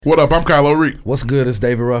What up? I'm Kylo Reed. What's good? It's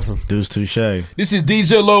David Ruffin. Deuce Touche. This is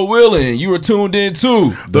DJ Low Willin. You are tuned in to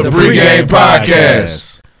the PreGame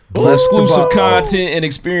Podcast. For exclusive content and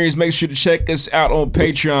experience, make sure to check us out on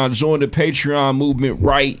Patreon. Join the Patreon movement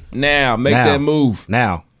right now. Make that move.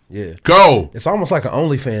 Now. Yeah. Go. It's almost like an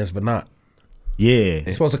OnlyFans, but not. Yeah.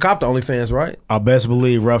 You're supposed to cop the OnlyFans, right? I best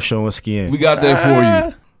believe rough showing skin. We got that for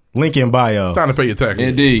you. Link in bio. It's time to pay your taxes.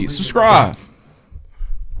 Indeed. Subscribe.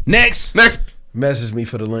 Next. Message me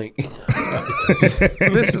for the link.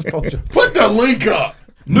 This is Poacher. Put the link up.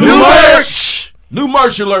 New merch. New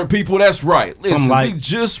merch alert, people. That's right. Listen, like- we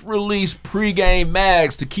just released PreGame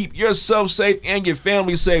mags to keep yourself safe and your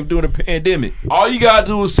family safe during the pandemic. All you got to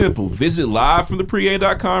do is simple. Visit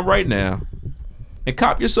livefromthepregame.com right now and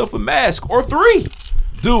cop yourself a mask or 3.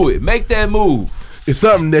 Do it. Make that move. It's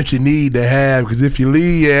something that you need to have because if you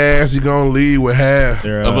leave your ass, you're going to leave with half.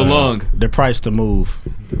 Of a lung. They're priced to move.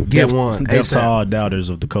 Get one. That's ASAP. all doubters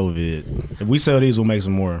of the COVID. If we sell these, we'll make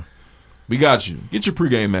some more. We got you. Get your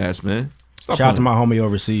PreGame mask, man. Stop Shout out to playing. my homie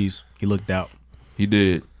overseas. He looked out. He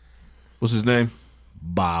did. What's his name?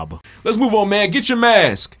 Bob. Let's move on, man. Get your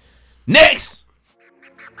mask. Next.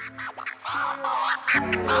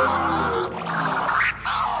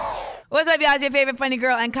 What's up, y'all? It's your favorite funny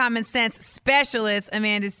girl and common sense specialist,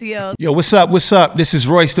 Amanda Seals. Yo, what's up? What's up? This is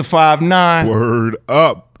Royce the 5'9". Word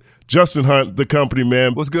up. Justin Hunt, the company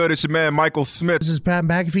man. What's good? It's your man, Michael Smith. This is Pat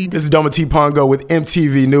McAfee. This is Doma T. Pongo with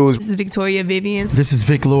MTV News. This is Victoria Vivian. This is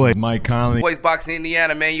Vic Lloyd. Mike Conley. Voice Box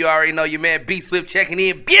Indiana, man. You already know your man B Swift checking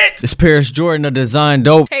in, bitch. It's Paris Jordan of Design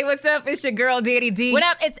Dope. Hey, what's up? It's your girl, Daddy D. What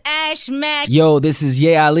up? It's Ash Mack. Yo, this is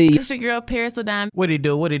Ye Ali. It's your girl, Paris Ladon. What he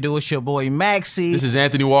do? It's your boy Maxie. This is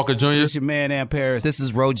Anthony Walker Jr. This your man, Ann Paris. This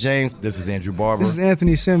is Ro James. This is Andrew Barber. This is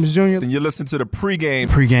Anthony Sims Jr. And you listen to the PreGame.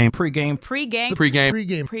 PreGame. PreGame. PreGame.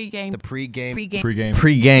 PreGame. The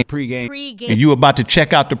PreGame. PreGame. And you about to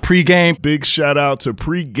check out the PreGame. Big shout out to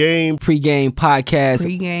PreGame. PreGame Podcast.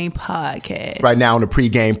 PreGame Podcast. Right now on the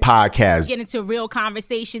PreGame Podcast. Get into real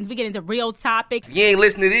conversations. We get into real topics. You ain't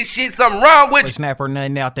listening to this shit, something wrong with you. Snapper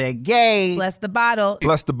nothing out there gay. Bless the bottle.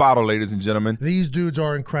 Bless the bottle, ladies and gentlemen. These dudes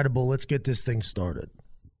are incredible. Let's get this thing started.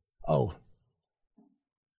 Oh.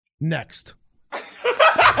 Next.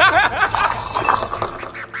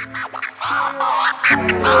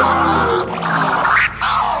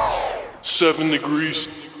 7 degrees.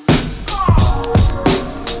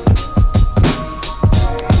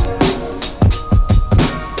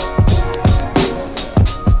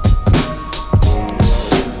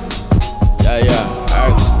 Alright.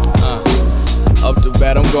 Up to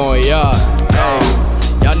bat, I'm going yard. Hey,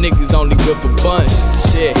 y'all niggas only good for bunch.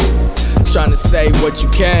 Shit. Trying to say what you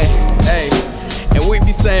can. Hey, and we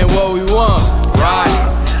be saying what we want. Right.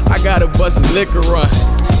 I got a bustin' liquor run.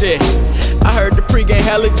 Shit. I heard the PreGame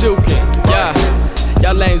hella jukin'. Yeah.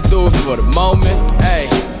 Y'all lanes do it for the moment. Hey.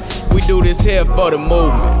 We do this here for the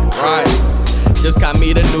movement. Right. Just got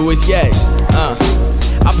me the newest yes.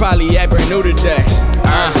 I probably act brand new today.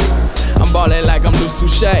 I'm ballin' like I'm Deuce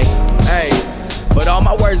Touche. Hey. But all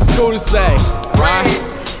my words is cool to say. Right.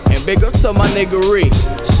 And big up to my niggery.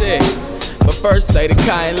 Shit. But first say the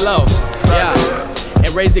kind low. Yeah. And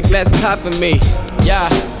raise your glasses high for me. Yeah.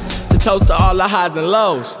 To toast to all the highs and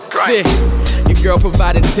lows. Shit. Your girl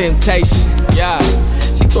provided temptation. Yeah.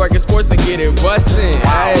 She twerking sports and get it bustin'.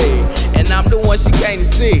 Hey. And I'm the one she came to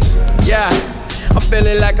see. Yeah. I'm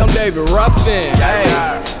feeling like I'm David Ruffin.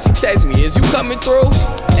 Hey. She text me, is you coming through?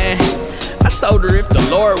 And I told her if the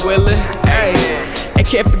Lord willing. Hey. And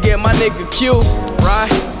can't forget my nigga Q. Right?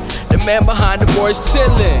 The man behind the boys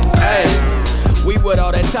chillin'. Hey. We what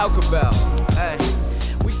all that talk about. Hey.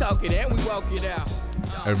 We talk it and we walk it out.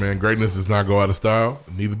 Hey, man, greatness does not go out of style.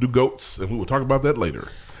 Neither do goats. And we will talk about that later.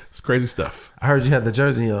 It's crazy stuff. I heard you had the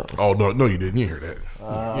jersey on. Oh, no, you didn't. You hear that.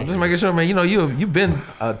 I'm just making sure, man. You know, you've been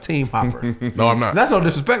a team hopper. No, I'm not. That's no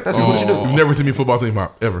disrespect. That's just what you do. You've never seen me football team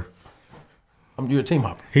hop, ever. You're a team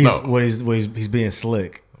hopper. He's being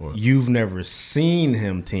slick. What? You've never seen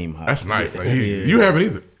him team hop. That's nice. Like, you haven't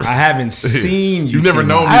either. I haven't seen you. You've never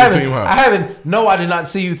known me to team hop. I haven't. No, I did not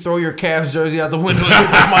see you throw your Cavs jersey out the window and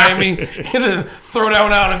pick up Miami and then throw that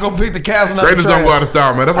one out and go pick the Cavs one out. Greatness don't go out of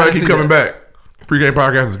style, man. That's why I keep coming that. back. PreGame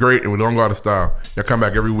Podcast is great, and we don't go out of style. Y'all come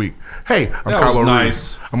back every week. Hey, I'm That was Kylo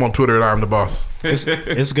nice. Reed. I'm on Twitter at I'm the Boss.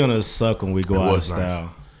 It's gonna suck when we go It out of was style. nice.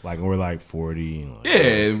 Like we're like 40. Like, Yeah,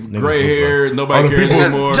 niggas gray just hair. like- Nobody cares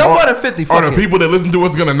anymore. Jump out at 50. Are the people that listen to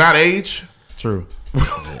us gonna not age? True.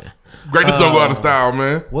 Greatness don't go out of style,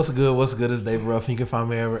 man. What's good? What's good? It's David Ruffin. You can find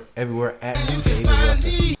me everywhere at David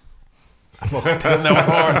Ruffin. That was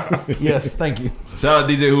hard. Yes, thank you. Shout out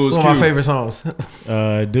DJ Who Was It's one of my Cute. favorite songs.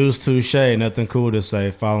 Deuce Touche, nothing cool to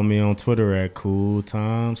say. Follow me on Twitter at Cool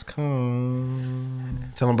Times Come.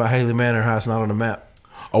 Tell them about Haley Manor, how it's not on the map.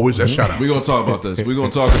 Always that shout out. We're going to talk about this. We're going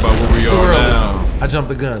to talk about where we Too are early. now. I jumped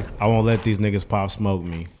the gun. I won't let these niggas pop smoke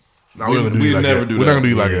me. No, we're gonna do you like never that. do We're that. not gonna do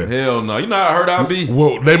you like that. Hell no. You know how hurt I'll be?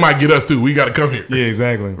 Well, they might get us too. We got to come here. Yeah,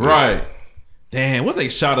 exactly. Right. Damn, what they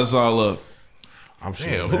shot us all up? I'm sure.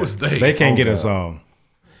 Damn, who is they? They can't get us all.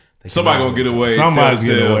 Somebody going to get away. Somebody's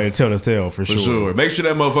getting getting away and tell the tale for sure. Make sure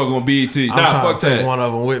that motherfucker on BET. I'm Nah, trying fuck to take that. one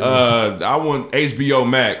of them with me. I want HBO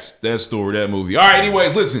Max, that story, that movie. All right,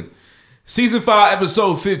 anyways, listen. Season 5,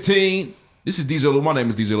 episode 15. This is DJ Lil. My name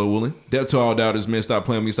is DJ Lil Willing. Death to all doubters, man. Stop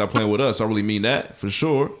playing with me. Stop playing with us. I really mean that, for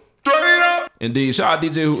sure. Indeed. Shout out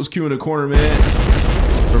DJ Who Was Q in the corner, man.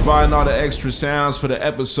 Providing all the extra sounds for the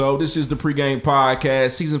episode. This is the Pregame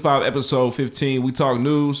Podcast, Season 5, Episode 15. We talk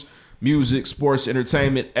news, music, sports,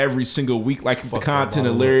 entertainment every single week. Like the content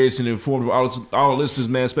hilarious and informative. All the listeners,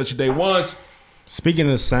 man, especially day ones. Speaking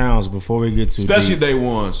of sounds, before we get to Especially day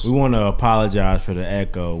ones. we want to apologize for the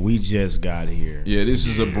echo. We just got here. Yeah, this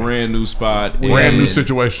is a brand new spot. Brand new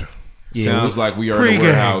situation. Sounds like we are in the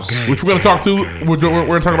warehouse. Which we're gonna talk to. We're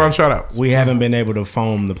gonna talk about shout outs. We haven't been able to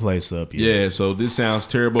foam the place up yet. Yeah, so this sounds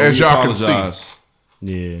terrible. As We y'all can apologize.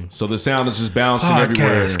 Yeah. So the sound is just bouncing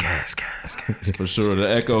everywhere. For sure. The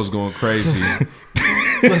echo's going crazy.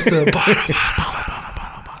 What's the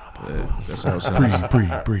That's how it sounds.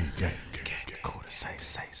 Breathe. Yeah.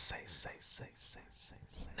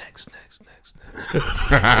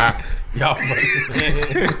 Y'all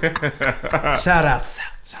shout outs.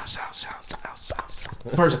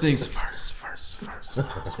 First things first.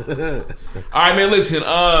 All right, man, listen.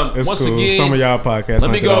 It's Once cool. again, Some of y'all podcasts let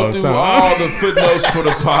me like that all go the through time. all the footnotes for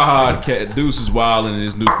the podcast. Deuce is wilding in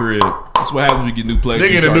his new crib. That's what happens when you get new places.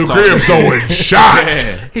 Nigga in the You new start crib talking throwing shit.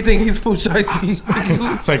 shots. Yeah. He think he's Pooh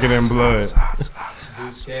Shiesty. Taking in blood.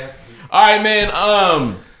 All right,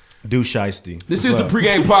 man. Do shiesty. This is the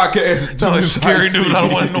Pregame Podcast. Tell him scary dude. I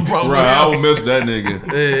don't want no problem. Right, I with will miss that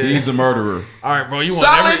nigga. Yeah. He's a murderer. All right, bro. You want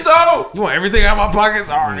Silento. you want everything out of my pockets?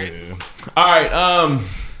 All right. All right,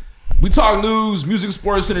 we talk news, music,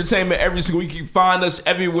 sports, entertainment every single week. You can find us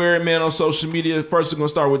everywhere, man, on social media. First, we're going to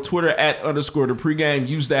start with Twitter @_the pregame.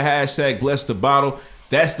 Use the hashtag #BlessTheBottle.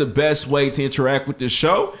 That's the best way to interact with this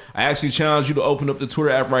show. I actually challenge you to open up the Twitter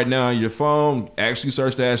app right now on your phone. Actually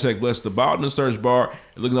search the hashtag #BlessTheBottle in the search bar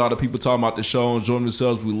and look at all the people talking about the show, enjoying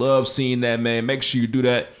themselves. We love seeing that, man. Make sure you do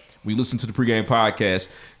that. We listen to the Pregame Podcast.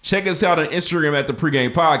 Check us out on Instagram at the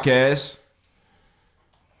Pregame Podcast.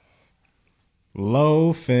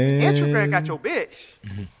 Low fan. Instagram got your bitch.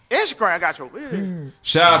 Instagram got your bitch.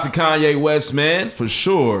 Shout out to Kanye West, man, for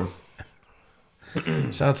sure.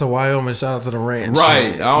 Shout out to Wyoming. Shout out to the ranch.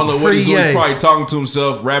 Right. I don't know what he's doing. He's Free probably talking to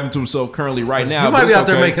himself, rapping to himself currently right now. He might but be it's out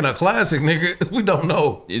there okay. making a classic, nigga. We don't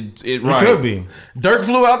know. It right. Could be. Dirk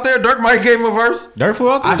flew out there. Dirk might gave him a verse. Dirk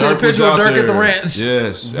flew out there. I seen a Dirk was picture of out Dirk at the there. ranch.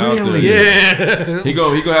 Yes. Out there. Really? Yeah. He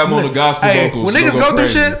gonna have him on the gospel Hey, vocals. when It's niggas gonna go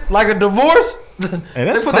through crazy. shit like a divorce, Hey, they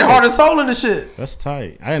that's put their tight. heart and soul in the shit. That's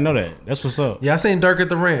tight. I didn't know that. That's what's up. Yeah, I seen Dirk at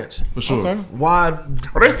the ranch. For sure. Okay. Why?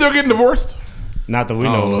 Are they still getting divorced? Not that we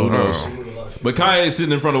I know. don't know. Who knows? But Kanye's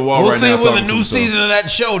sitting in front of the wall We'll right see now. when the talking to new himself. season of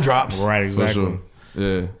that show drops. Right, For exactly. sure.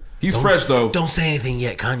 Yeah. He's fresh though. Don't say anything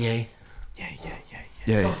yet, Kanye.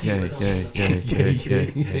 Yeah.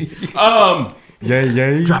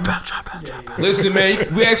 Yeah. Drop out. Listen,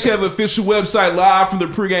 man, we actually have an official website live from the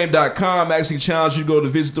pregame.com. I actually challenge you to go to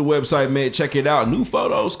visit the website, man. Check it out. New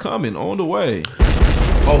photos coming on the way.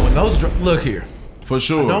 Oh, when those drop, look here. For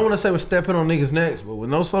sure. I don't want to say we're stepping on niggas' necks, but when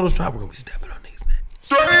those photos drop, we're gonna be stepping on niggas'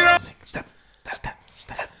 necks.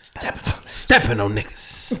 Stepping on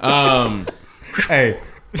niggas. Hey,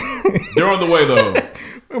 They're on the way though.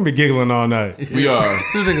 we're gonna be giggling all night. We are.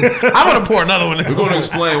 I'm gonna pour another one. We're going to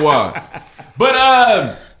explain why.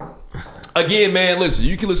 But again, man, listen.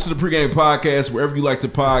 You can listen to the Pregame Podcast wherever you like to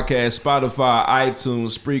podcast: Spotify,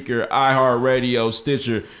 iTunes, Spreaker, iHeartRadio,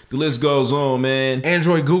 Stitcher. The list goes on, man.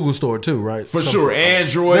 Android Google Store too, right? For sure,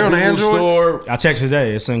 Android, They're on the Google Androids? Store, I checked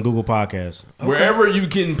today. It's in Google Podcasts. wherever you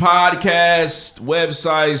can podcast,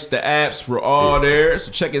 websites, the apps, we're all there.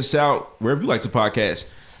 So check us out wherever you like to podcast.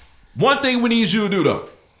 One thing we need you to do though.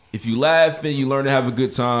 If you laugh and you learn to have a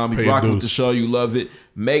good time, Pay you rock your with dues. the show, you love it,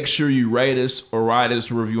 make sure you rate us or write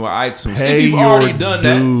us a review on iTunes. Pay if you've already your done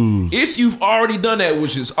dues. that, if you've already done that,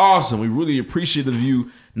 which is awesome, we really appreciate of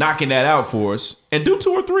you knocking that out for us. And do 2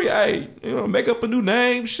 or 3, hey, make up a new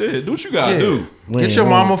name, shit, do what you gotta do. Get your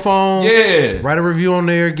mama phone. Yeah. Write a review on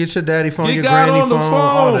there. Get your daddy phone. Get your God granny on the phone.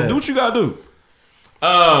 all phone, that. do what you gotta do.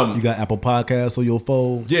 You got Apple Podcasts on your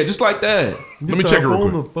phone? Yeah, just like that. Let me check it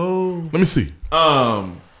real quick. Let me see.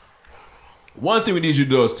 One thing we need you to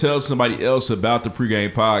do is tell somebody else about the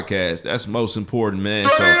Pregame Podcast. That's most important, man.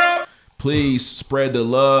 So please spread the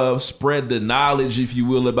love, spread the knowledge, if you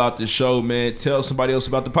will, about the show, man. Tell somebody else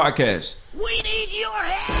about the podcast. We need your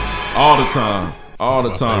help. All the time. All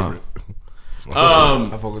the time.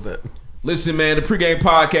 I fuck with that. Listen, man, the Pregame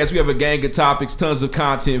Podcast, we have a gang of topics, tons of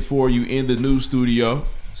content for you in the new studio.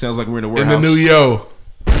 Sounds like we're in the warehouse. In the new yo.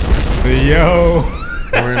 The yo.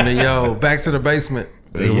 We're in the yo. Back to the basement.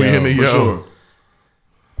 We in the For yo. sure.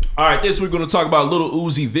 All right, this week we're going to talk about Lil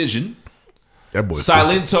Uzi Vision. That boy.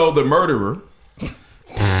 Silento the Murderer.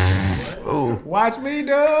 Watch me,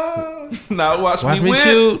 dog. Now watch me me whip.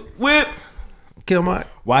 shoot. Whip. Kill Mike.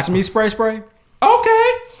 Watch me spray.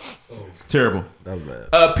 Okay. Terrible. That was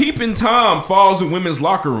bad. Peeping Tom falls in women's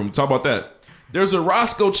locker room. Talk about that. There's a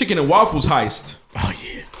Roscoe Chicken and Waffles heist. Oh,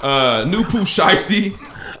 yeah. New Pooh Shiesty.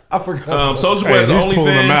 I forgot. Soulja Boy has pulling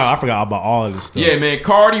them out. I OnlyFans. forgot about all of this stuff. Yeah, man.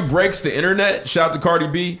 Cardi breaks the internet. Shout out to Cardi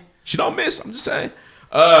B. She don't miss. I'm just saying.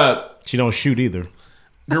 She don't shoot either.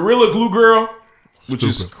 Gorilla Glue Girl, which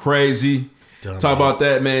is crazy. Talk about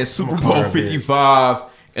that, man. Super Bowl 55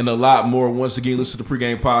 and a lot more. Once again, listen to the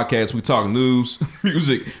Pregame Podcast. We talk news,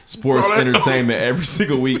 music, sports, entertainment every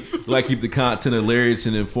single week. We like to keep the content hilarious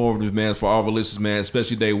and informative, man, for all of our listeners, man,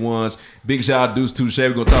 especially day ones. Big shout out Deuce Touche.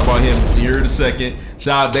 We're going to talk about him here in a second.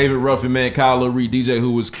 Shout out David Ruffin, man, Kyle Reed, DJ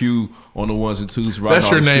Who Was Q on the ones and twos. That's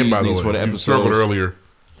your name, by the way. For the You struggled episodes. earlier.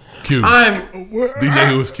 Q. I'm DJ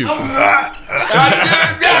Who Was Q.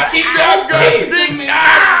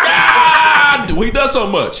 He does so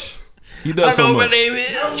much. He does so much.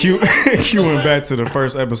 Q went back to the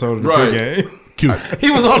first episode of the Right. pregame. Q.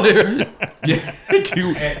 He was on there. Yeah,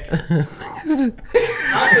 Q.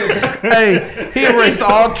 Hey, he erased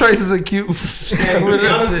all traces of Q.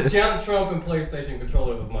 Gianna Trump and PlayStation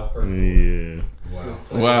controller was my first one.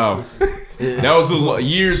 Yeah. Wow. That was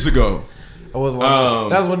years ago. That was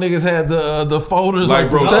when niggas had the folders Like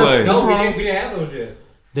Bro Slay. That's We what I'm didn't have those yet.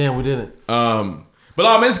 Damn, we didn't. But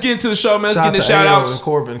man, let's get into the show, man. Let's get into Shout shout out to outs. and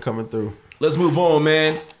Corbin coming through. Let's move on,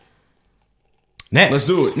 man. Next. Let's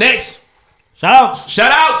do it. Next. Shout outs.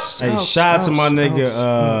 Shout outs. Hey, shout out to my nigga.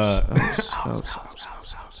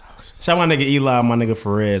 Shout out my nigga Eli, my nigga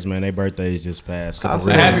Perez, man. Their birthdays just passed.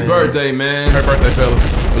 Happy birthday, man. Happy birthday,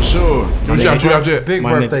 fellas. For sure. Can we shout you out yet? Big My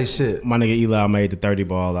birthday nigga- shit. My nigga Eli made the 30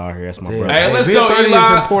 ball out here. That's my brother. Hey, let's Big go, 30 is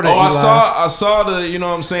Eli. important, I Eli. saw the, you know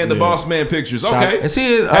what I'm saying, the boss man pictures. Okay. Is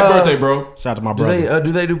he? Happy birthday, bro. Shout out to my Do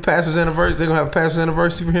brother. they do pastor's anniversary? They gonna have a pastor's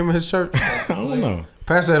anniversary for him in his church? I don't know.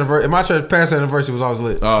 Pastor anniversary. In my church, pastor anniversary was always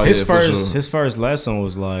lit. Oh, His yeah, for first sure. his first lesson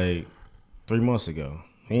was like 3 months ago.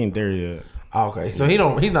 He ain't there yet. Oh, okay, so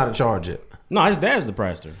he's not in charge yet. No, his dad's the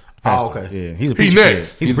pastor. Oh, okay. Yeah, he's a He preacher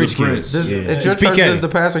next. kid. He's a preacher kid. prince. Does, Yeah. At your It's church, PK. does the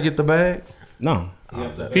pastor get the bag? No.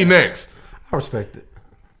 He next. I respect it.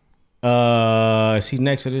 Is he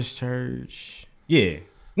next to this church? Yeah.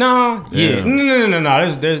 No. Yeah.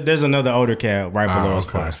 No. There's another older cat right below his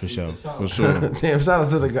class for sure. For sure. Damn, shout out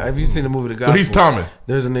to the guy. If you've seen the movie The Gospel, So he's Tommy.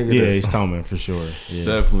 There's a nigga. Yeah, that's- he's Tommy for sure. Yeah.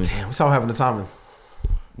 Definitely. Damn, what's all happened to Tommy?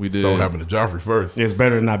 We did. So what happened to Joffrey first? It's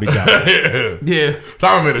better than not be Joffrey. Yeah,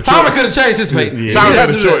 Tommy made a choice. Tommy could have changed his fate. Yeah. Tommy He made had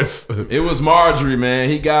a to do that. choice. It was Marjorie, man.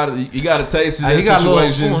 He got a taste of that He got a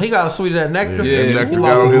situation. little. He got a sweet of that nectar. Yeah. That nectar Ooh, got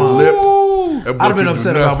lost on his his mind. lip. That boy I'd have been couldn't do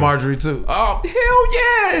upset about nothing. Marjorie too. Oh,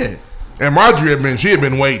 hell yeah. And Marjorie had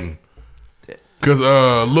been waiting. Because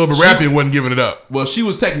Lil Baratheon wasn't giving it up. Well, she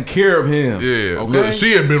was taking care of him. Yeah. Okay.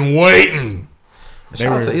 She had been waiting.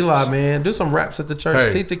 Shout out to Eli, man. Do some raps at the church.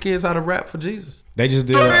 Hey. Teach the kids how to rap for Jesus. They just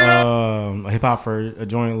did a hip hop for a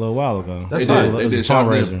joint a little while ago. That's They tight. did. It was They a did. Shout out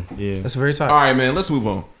to fundraiser. Yeah. That's very tight. All right, man. Let's move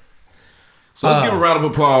on. So let's give a round of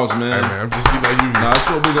applause, man. Hey, man, I'm just, you know, Nah, that's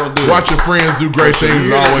what we're gonna do. watch your friends do great things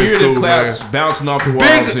is always Hear cool, the man. claps bouncing off the Big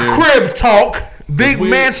walls here. crib talk. Big We-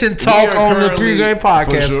 mansion we talk are on the currently- pregame for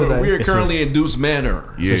podcast sure, today. We are currently in Deuce Manor.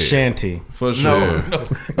 It's a shanty. For sure.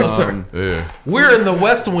 No, sir. Yeah. We're in the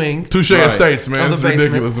West Wing. Touche Right. Estates, man. Of This is the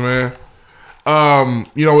basement. ridiculous, man.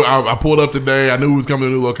 You know, I pulled up today. I knew we was coming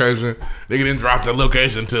to a new location. Nigga didn't drop the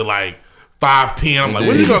location till like 5:10. I'm like,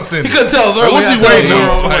 when he gonna send He it? couldn't tell us Like, earlier. what's he I told waiting him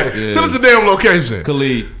on? earlier. Like, Yeah. send us the damn location.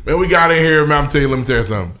 Khalid. Man, we got in here, man. Let me tell you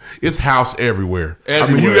something. It's house everywhere. I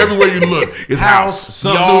mean, Everywhere. everywhere you look, it's house.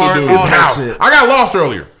 Something Yard, new to do. It's all that house. shit. I got lost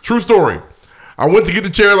earlier. True story. I went to get the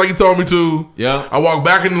chair like he told me to. Yeah. I walked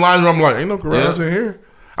back in the line room. I'm like, ain't no garage Yeah. in here.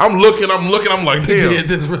 I'm looking. I'm like, damn. Yeah,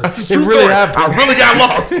 this That's a it true really story. happened. I really got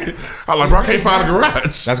lost. I'm like, bro, I can't find a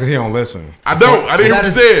garage. That's because he don't listen. I don't. I didn't hear what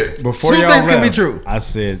you said. Before Two y'all things can be left, true. I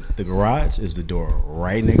said the garage is the door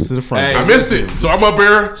right next to the front. Hey, I missed it. So I'm up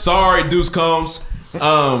here. Sorry, Deuce Combs.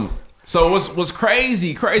 So what's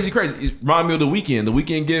crazy? It remind me of the weekend. The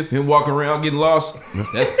weekend gift, him walking around getting lost.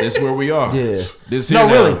 That's where we are. Yeah. This No,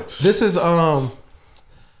 is really. This is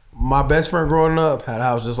my best friend growing up had a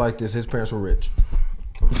house just like this. His parents were rich.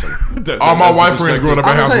 All my white friends growing up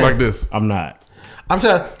in houses like this. I'm not. I'm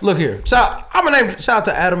trying. Look here. Shout out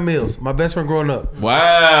to Adam Mills, my best friend growing up.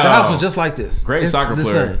 Wow. The house was just like this. Great soccer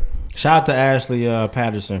player. Same. Shout out to Ashley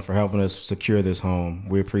Patterson for helping us secure this home.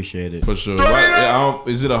 We appreciate it. For sure.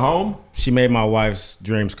 Is it a home? She made my wife's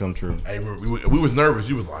dreams come true. Hey, we was nervous.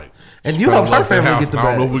 You was like, and you helped her family get the bag.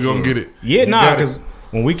 I don't know if we're gonna get it. Yeah, nah, because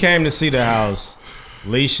when we came to see the house,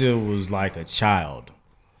 Leisha was like a child.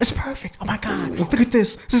 It's perfect. Oh my God, look at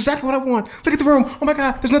this. This is exactly what I want. Look at the room. Oh my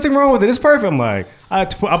God, there's nothing wrong with it. It's perfect. I'm like, I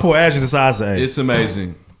pull Ashley to the side and say, it's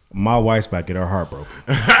amazing. My wife's about to get her heart broken.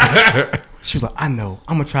 She was like, I know.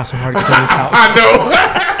 I'm going to try so hard to get out of this house.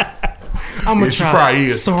 I know. I'm going to try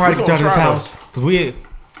so hard to get out of this house. Because we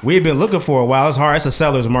had been looking for a while. It's hard. It's a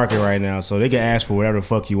seller's market right now. So they can ask for whatever the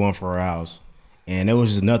fuck you want for a house. And there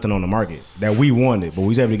was just nothing on the market that we wanted. But we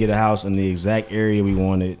was able to get a house in the exact area we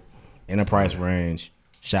wanted in a price range.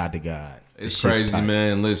 Shout out to God. It's crazy,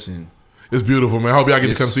 man. Listen. It's beautiful, man. I hope y'all get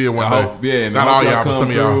to come see it one day. Yeah, man. Not all y'all, but some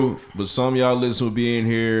of y'all. But some of y'all listen will be in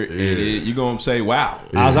here, and you're going to say, wow.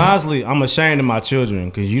 Yeah. I'm ashamed of my children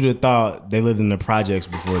because you'd have thought they lived in the projects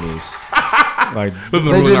before this. Like, they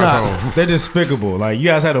did not. They're despicable. Like, you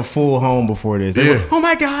guys had a full home before this. They were, oh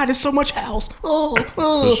my God, there's so much house. For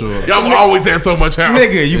sure. Y'all always had so much house.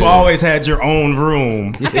 Nigga, you've always had your own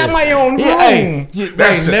room. I got my own room. Hey,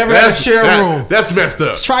 they never had a share room. That's messed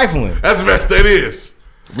up. It's trifling. That's messed up. It is.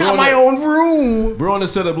 Got my own room. We're on the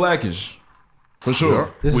set of Blackish. For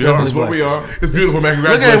sure. This we are. That's what we are. It's beautiful, man.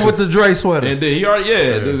 Look at him with the Dre sweater. And then he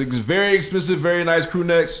already, the very expensive, very nice crew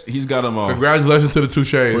necks. He's got them all. Congratulations to the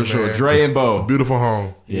Touches, for sure. Man. Dre and Bo. It's a beautiful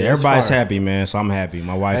home. Yeah, everybody's happy, man. So I'm happy.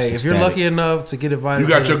 My wife's Hey, if you're lucky enough to get invited, you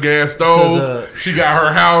got your gas stove. She got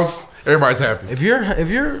her house. Everybody's happy. If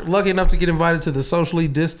you're lucky enough to get invited to the socially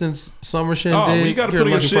distanced summer shindig, well, you got to put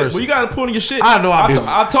in your shit. Well, you got to put in your shit. I know. I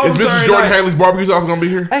told him. Is Mrs. Jordan Haley's barbecue sauce gonna be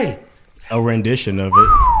here? Hey, a rendition of it.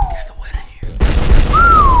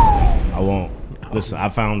 I won't. Listen, I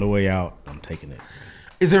found a way out. I'm taking it.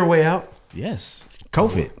 Is there a way out? Yes.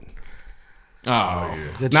 COVID. Oh,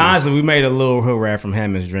 yeah. Now, honestly, we made a little hood rat from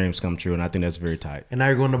Hammond's dreams come true, and I think that's very tight. And now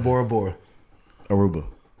you're going to Bora Bora. Aruba.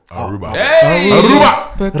 Aruba. Hey!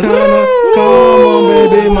 Aruba! Come on,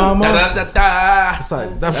 baby mama. That's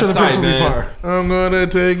tight. I'm sure the picture will be fire. I'm gonna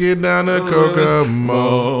take it down to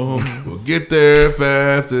Kokomo. We'll get there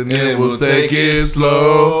fast and then we'll take it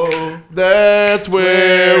slow. That's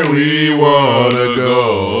where we wanna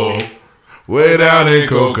go. Way down in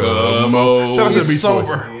Kokomo. Shout out to the Beach Boys.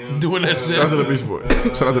 Doing that shit. Shout out to the Beach Boys.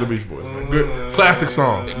 Shout out to the Beach Boys. Good classic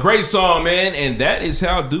song. Great song, man. And that is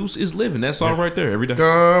how Deuce is living. That song right there every day.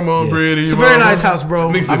 Come on, pretty. It's a very nice house, bro.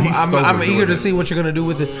 I'm I'm eager to see what you're gonna do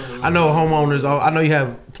with it. I know homeowners. I know you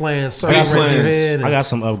have plans. Right in your head. I got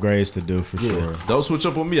some upgrades to do for sure. Don't switch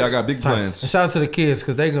up on me. I got big plans. And shout out to the kids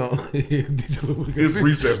because they gonna. It's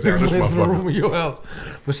recess down this motherfucker. In your house.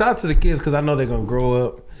 But shout out to the kids because I know they're gonna grow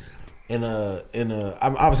up.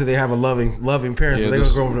 Obviously they have a loving parents, but they're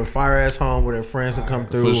gonna grow up in a fire ass home where their friends will come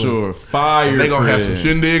through. For sure, fire. They gonna have some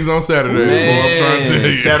shindigs on Saturday. Man. I'm trying to tell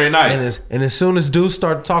you. Saturday night. And as soon as Deuce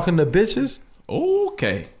start talking to bitches,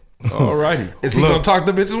 okay, alrighty. Is he gonna talk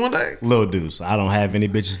to bitches one day? Lil Deuce, I don't have any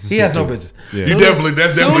bitches to He has no bitches. Yeah. You definitely.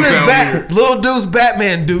 That's definitely sounds weird. Lil Deuce,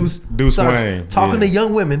 Batman Deuce starts Wayne. talking to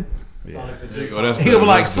young women. Yeah. He'll be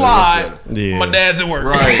like, slide. Yeah. My dad's at work.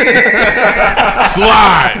 Right.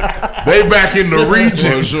 Slide. They back in the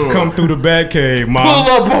region. Sure. Come through the Batcave, mom.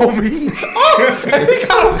 Pull up on me. And he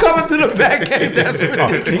got him coming through the Batcave. That's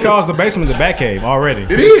ridiculous. He calls the basement the Batcave already.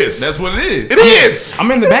 It is. That's what it is. It is. I'm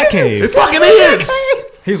in the Batcave. It fucking is.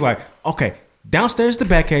 He's like, okay, downstairs is the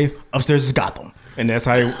Batcave, upstairs is Gotham, and that's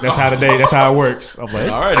how it works. I'm like,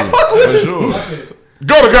 alrighty, for sure.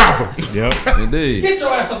 Go to Gotham. Yep. Indeed. Get your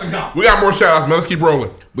ass up and go. We got more shout outs, man. Let's keep rolling.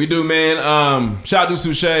 We do, man. Shout out to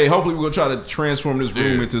Suche. Hopefully, we're gonna try to transform this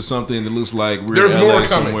room into something that looks like we're There's in LA more coming.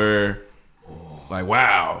 somewhere. Like,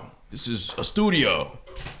 wow, this is a studio.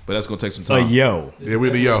 But that's gonna take some time. Yo. Yeah, we're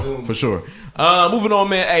the yo. For sure. Moving on,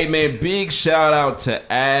 man. Hey, man, big shout out to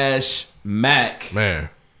Ash Mack. Man.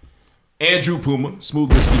 Andrew Puma,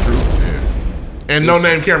 Smooth Whiskey Drew. Yeah. And no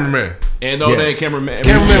name cameraman. And no name cameraman.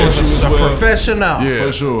 Cameraman was a professional. Yeah.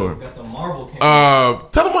 For sure. Got the Marvel camera.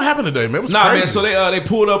 Tell them what happened today, man. It was Nah, crazy. man. So they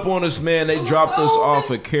pulled up on us, man. They dropped us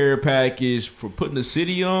off a care package for putting the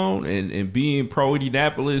city on and being pro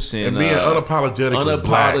Indianapolis and being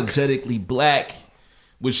unapologetically black.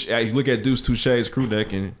 Which you look at Deuce Touche's crew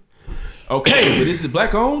neck and Okay, but is it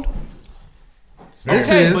black owned? This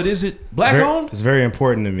Okay, is. but is it black owned? It's very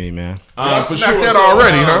important to me, man. For smacked sure. that So,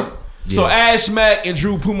 already, huh? So Ash Mack and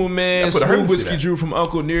Drew Puma Man, put a Smooth hurt Whiskey to that. Drew from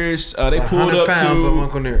Uncle Nearest, they pulled 100 up pounds of to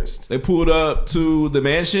Uncle Nearest. They pulled up to the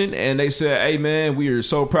mansion and they said, "Hey man, we are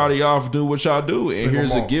so proud of y'all for doing what y'all do, and Single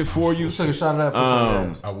here's a malt. gift for you." Took a shot at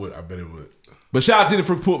that. I would. I bet it would. But shout out to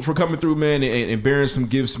them for coming through, man, and bearing some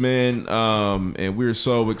gifts, man. And we're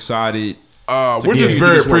so excited. We're just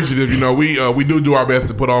very appreciative. You know, we do our best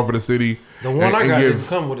to put on for the city. The one and I got give, didn't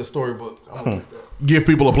come with a storybook. I don't like that. give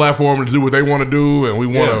people a platform to do what they want to do, and we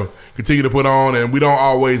want to continue to put on. And we don't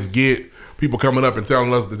always get people coming up and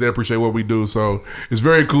telling us that they appreciate what we do. So it's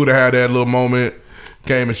very cool to have that little moment.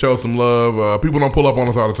 Came and showed some love. People don't pull up on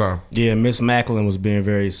us all the time. Yeah, Miss Macklin was being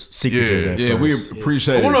very secretive. Yeah, we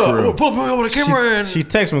appreciate it. I'm gonna pull up over the camera She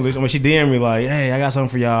texted me when she DM'd me like, "Hey, I got something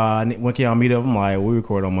for y'all. When can y'all meet up?" I'm like, "We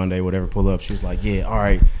record on Monday, whatever. Pull up." She was like, "Yeah, all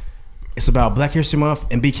right. It's about Black History Month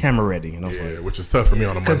and be camera ready." And I was like, which is tough for me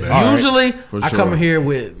on a Monday. Because All usually For I sure. come here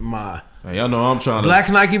with my Hey, y'all know I'm trying to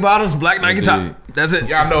black Nike bottoms, black Nike top. That's it.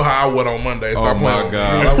 Y'all know how I would on Monday. Stop Oh playing. my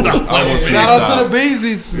God! I want Shout out to the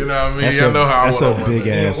Beezies. You know what I mean? That's Y'all know how I that's would a on Monday. big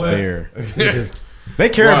ass bear. They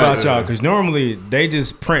care Right. about y'all because normally they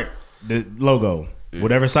just print the logo.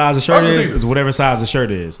 Whatever size the shirt That's is whatever size the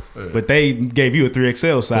shirt is. But they gave you a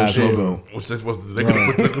 3XL size Sure. logo. What's this? They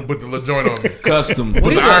could put the little joint on me. Custom.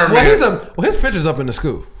 Put the Iron Man. His picture's up in the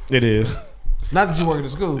school. It is. Not that you work in the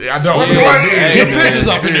school. I don't. Yeah, What I did. hey, Your man. picture's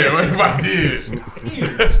up in there. What if I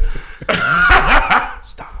did?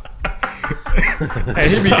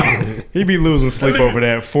 Hey, he be losing sleep over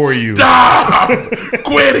that for you. Stop!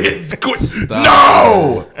 Quit it! Quit.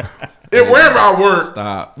 No! Wherever I work,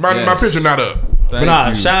 Stop. my Yes. picture not up. But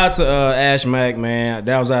nah, shout out to Ash Mack, man.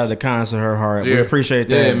 That was out of the kindness of her heart. We Yeah. appreciate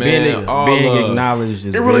that. Yeah, man. All being love. acknowledged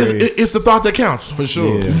is It really very, it's the thought that counts. For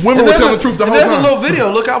sure. Yeah. Women will tell the truth the whole There's a time. little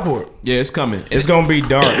video. Look out for it. Yeah, it's coming. It's gonna be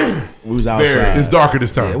dark. We was outside. Very. It's darker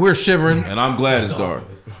this time. We're shivering. And I'm glad it's dark.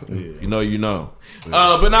 If you know, you know.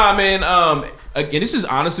 But nah, man. Again, this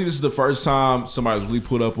is the first time somebody's really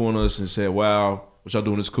put up on us and said, "Wow, what y'all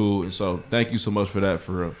doing is cool." And so, thank you so much for that.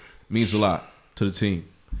 For real, means a lot to the team.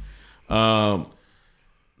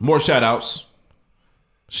 More shout outs.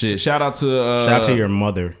 Shit, shout out to your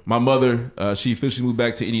mother. My mother. She officially moved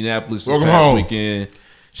back to Indianapolis this Welcome past home. weekend.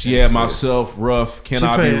 She had myself, Rough, Can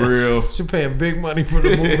I Be Real? She paying big money for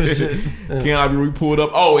the move and shit. Can I Be Real? Pulled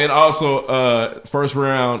up. Oh, and also first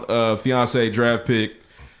round fiance draft pick,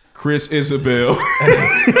 Chris Isabel.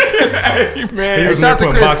 Hey, man. He was gonna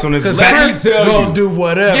put a box on his Because back. Chris gonna do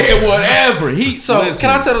whatever. Yeah, whatever. So listen,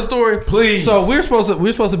 can I tell the story? Please. So we're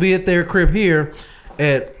supposed to be at their crib here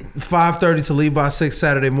at 5:30 to leave by 6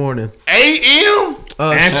 Saturday morning. A.M.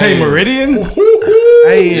 Anti-Meridian?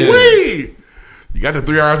 A.M. Wait. You got the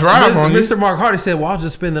 3-hour drive on you. Mr. Mark Hardy said, "Well, I'll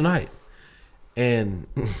just spend the night." And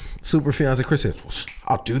super fiance Chris said, "Well,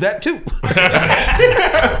 I'll do that too."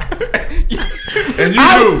 And you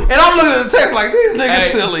knew. And I'm looking at the text like, these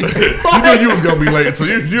niggas silly. You knew you was going to be late, so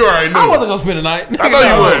you already knew. I wasn't going to spend the night. I know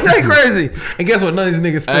you wouldn't. They crazy. And guess what? None of these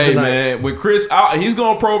niggas spent Hey the night. man, with Chris, he's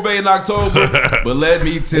gonna probate in October, but let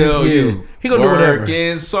me tell Yeah. you, He gonna do whatever.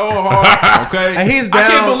 working so hard. Okay, And he's I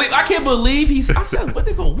down. can't believe he's. I said, what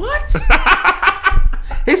they go? What?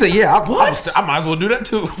 He said, "Yeah, I might as well do that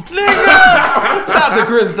too." Nigga. Shout out to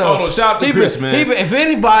Chris though. Hold on, shout out to Chris, man.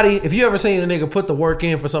 If you ever seen a nigga put the work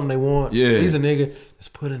in for something they want, Yeah. he's a nigga that's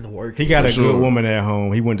put in the work. He got For a sure. good woman at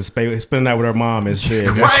home. He went to spend the night with her mom and shit.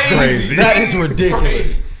 That's Crazy. crazy. That is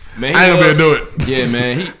ridiculous. Man, I ain't gonna be able to do it. Yeah,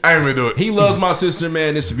 man. I ain't gonna do it. He loves my sister,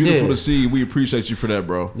 man. It's beautiful Yeah. to see. We appreciate you for that,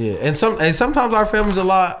 bro. Yeah, and sometimes our family's a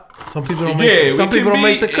lot. Some people don't make. Yeah, Some it can people don't be-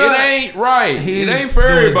 make the cut. It ain't right. He's it ain't for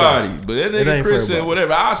doing his everybody. best. But that It nigga ain't Chris for said, everybody.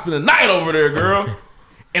 whatever. I'll spend the night over there, girl.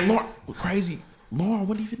 And Lauren, crazy. Lauren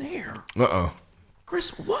wasn't even there. Chris,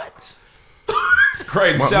 what? It's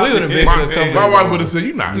crazy. My- Shout we out would've to been him, good man. company. My wife would have said,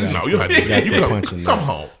 "You not. You know, you had to do that. You You gotta come, punch come that.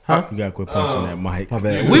 home." You gotta quit punching that mic. My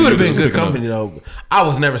bad. Yeah, We would have we been was good picking up. company though. I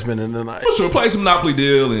was never spending the night. For sure, play some Monopoly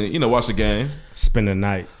deal and watch the game. Spend the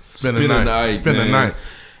night. Spend the night. Spend the man. night.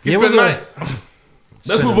 It You was spend the a- night.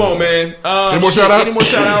 Let's move on, man. Any more shout-outs? Any more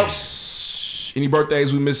shout outs? Any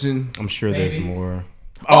birthdays we missing? I'm sure there's more.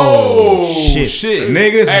 Oh, shit.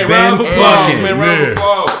 Niggas Hey, been round of applause, fucking. man. Round of Yeah.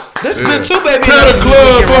 applause. There's been two baby. Tear the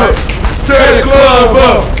club up. Tear the club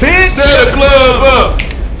up. Bitch! Tear the club up.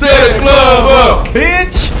 Tear the club up.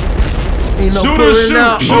 Bitch! Ain't no Shoot or pulling shoot.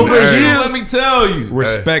 out Shoot over or Hey. shoot. here. Let me tell you.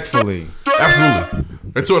 Respectfully. Absolutely.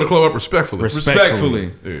 They tore the club up respectfully.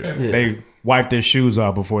 Respectfully. Yeah. They wiped their shoes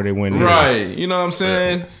off before they went in. Right. You know what I'm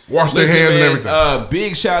saying? Wash their Listen, hands and man, everything.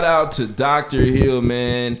 Big shout out to Dr. Hill,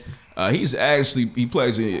 man. He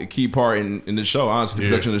plays a key part in the show. Honestly, the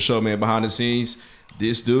production of the show, man, behind the scenes.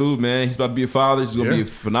 This dude, man, he's about to be a father. He's gonna be a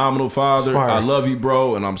phenomenal father. I love you,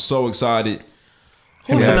 bro, and I'm so excited.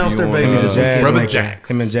 Who's announced their baby this weekend? Brother Jax.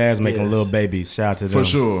 Him and Jazz making little babies. Shout out to them. For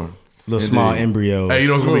sure. Little small embryos. Hey, you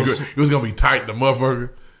know what's gonna be good? It was gonna be tight, the motherfucker.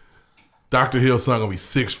 Dr. Hill's son gonna be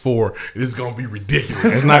 6'4". It's gonna be ridiculous.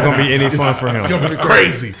 It's not gonna be any fun for him. It's gonna be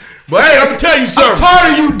crazy. But hey, I'm gonna tell you something. I'm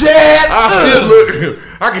tired of you, Dad.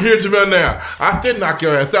 I can hear Jamel now. I still knock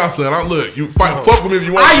your ass out, son. Look, you fuck with me if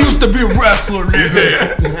you want. I used to be a wrestler,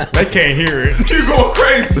 nigga. They can't hear it. You going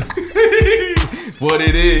crazy? What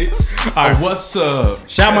it is? What's up?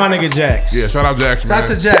 Shout my nigga Jax. Yeah, shout out Jax, man.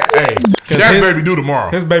 Shout out to Jax. Hey, Jax baby due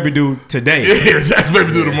tomorrow. His baby due today. Yeah, Jax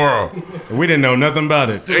baby due tomorrow. We didn't know nothing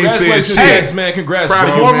about it. Congratulations, Jax, man. Congrats,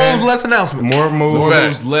 bro. More moves, less announcements. More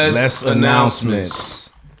moves, less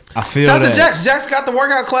announcements. I feel Shout out that. to Jax. Jax got the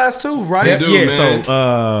workout class too, right? Man.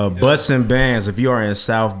 So Butts and Bands, if you are in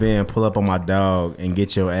South Bend, pull up on my dog and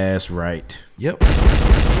get your ass right. Yep.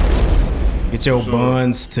 Get your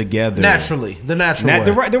buns together. Naturally. The natural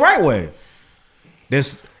way. The right way.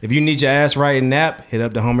 If you need your ass right in Nap, hit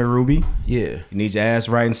up the homie Ruby. Yeah. You need your ass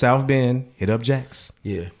right in South Bend, hit up Jax.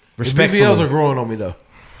 Yeah. Respectfully. The BBLs are growing on me though.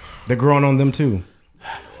 They're growing on them too.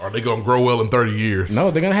 Are they gonna grow well in 30 years? No,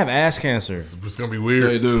 they're gonna have ass cancer. It's gonna be weird.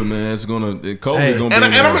 They do, man. It's gonna COVID gonna be. And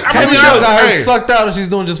I'm Kevin Show got her sucked out and she's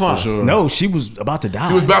doing just fine. For sure. No, she was about to die.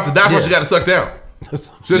 She was about to die before she got it sucked out.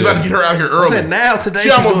 She was about to get her out here early. I said now today she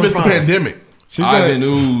almost missed the pandemic. She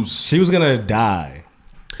was gonna die.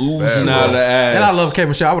 Oozing out of the ass. And I love K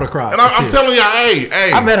Michelle. I would have cried. And I'm telling y'all, hey,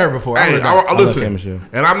 I met her before. Hey, I listen. love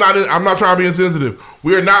and I'm not trying to be insensitive.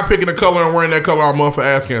 We are not picking a color and wearing that color all month for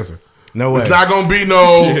ass cancer. No way. It's not gonna be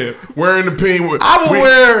wearing the pink. I would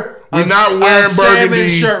wear. We're not wearing burgundy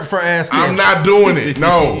shirt for ass cancer. I'm not doing it.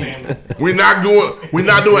 No, we're not doing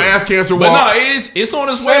ass cancer walks. But no, it's on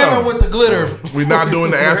its way Salmon though. with the glitter. We're not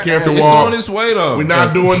doing the ass cancer walk. It's on its way though. We're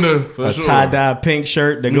not doing the tie-dye pink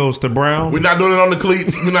shirt that goes to brown. We're not doing it on the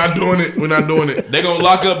cleats. We're not doing it. We're not doing it. They gonna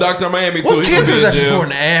lock up Dr. Miami too. What cancer is that? Just for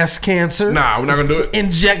an ass cancer? Nah, we're not gonna do it.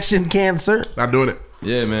 Injection cancer. Not doing it.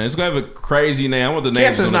 Yeah, man, it's gonna have a crazy name. I want the name.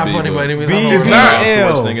 Cancer's not funny, but anyways, it's not. It's the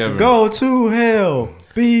worst thing ever. Go to hell.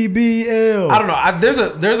 BBL. I don't know.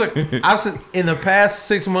 There's a. I've seen in the past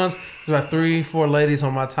 6 months. There's about 3-4 ladies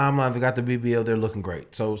on my timeline that got the BBL. They're looking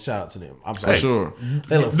great. So shout out to them. I'm sorry. For sure.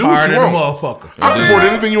 They look Do what fired you in a want. motherfucker. I support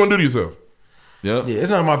anything you want to do to yourself. Yep. Yeah, it's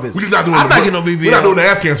none of my business. We just not doing. I'm not getting no BBL. We're not doing the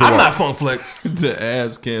ass cancer walk. I'm not Funk Flex. The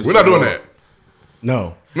ass cancer. We're not doing that.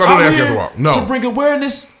 No. We're not doing the ass cancer walk. No. To bring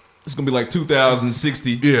awareness. It's gonna be like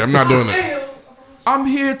 2060. Yeah, I'm not doing that. I'm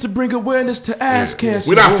here to bring awareness to ass cancer.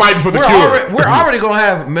 We're not fighting for the cure. We're already gonna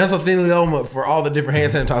have mesothelioma for all the different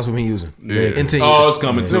hand sanitizers we've been using. Yeah. In 10 years. Oh, it's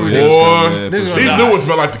coming too. Boy, these new ones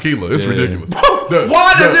smell like tequila. It's ridiculous.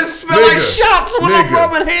 Why does it smell like shots when I'm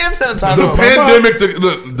rubbing hand sanitizer? The on? pandemic,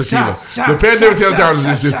 the Shots, pandemic shots,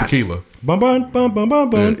 sanitizer is just shots. tequila. Bum, bum, bum, bum, bum,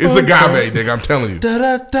 bum, It's bum, agave, nigga. I'm telling you.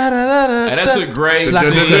 And that's a great Like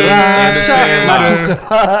scene in a- the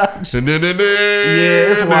Sandlot.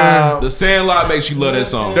 Yeah, it's wild. The Sandlot makes you love that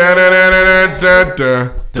song.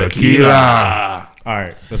 Tequila. All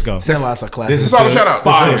right, let's go. Sandlot's a classic. This is It's all a still- shout out.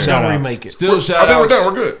 Still Don't shout out. remake it. Still I shout think we're out.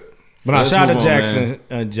 done. We're good. But I Let's shout out move to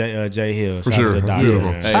on, Jackson, Jay Hill. For Shout out sure. to the doctor,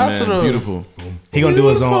 Beautiful. man. Hey, Shout out man, to the- beautiful. He gonna do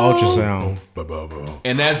his own ultrasound.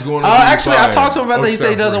 And that's going to be Actually, I fire. talked to him about that. He said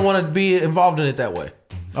he Ultrasound doesn't free. want to be involved in it that way.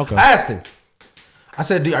 Okay. I asked him. I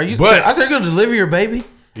said, "Are you?" But- I said, "You're gonna deliver your baby?"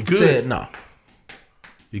 He could. said, "No."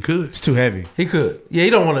 He could. It's too heavy. He could. Yeah, he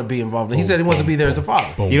don't want to be involved in it. He said he wants to be there as a father.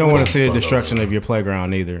 You don't want to see the destruction of your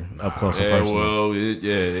playground either, up close and Yeah, personal. well,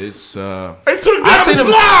 it's It took I've down seen the a,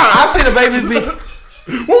 slide. I've seen a baby be.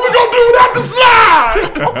 What we gonna do without the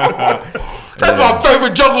slide? That's my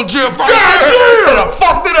favorite jungle gym. Right God there. I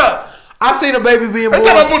fucked it up. I've seen a baby being born. They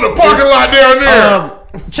talking about putting a parking lot down there.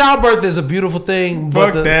 Childbirth is a beautiful thing,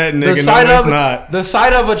 but Fuck that, nigga. the sight No, it's of not. the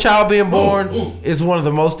sight of a child being born is one of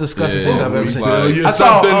the most disgusting things I've ever seen. Tell you I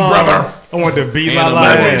saw, something, brother. I want to beat my Animal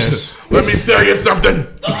life ass. ass. Let me tell you something.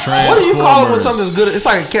 What do you call it when something's good? It's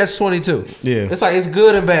like a catch-22. Yeah. It's like it's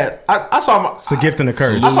good and bad. I saw It's a gift and a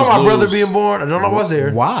curse. I saw my Lose. brother being born. I don't know if I was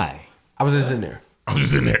there. Why? I was just in there. I'm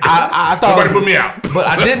just in there. I thought Somebody put me out. but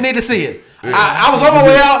I didn't need to see it. I was on my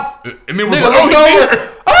way out. And it was Nigga like, oh, looked he's over. here.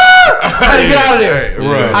 I had to get out of there. Hey,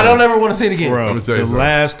 right. I don't ever want to see it again. Bro, Let me tell you the something.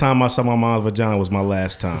 last time I saw my mom's vagina was my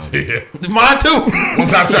last time. Yeah. Mine too.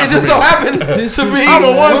 One-time shot It just for so me. happened to be I'm a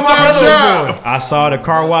when my one-time brother shot. was born. I saw the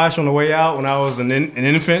car wash on the way out when I was an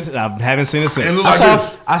infant. I haven't seen it And since. look I like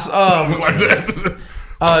saw. this. Like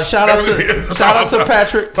that. Shout out to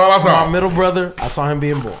Patrick, That's all I saw. my middle brother. I saw him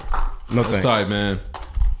being born. No That's thanks. tight, man.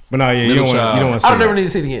 But no, yeah, you don't want to see I don't never that. need to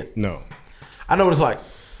see it again. No. I know what it's like.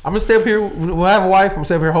 I'm gonna stay up here when I have a wife. I'm gonna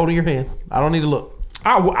stay up here holding your hand. I don't need to look.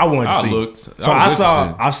 I wanted to see. looked. So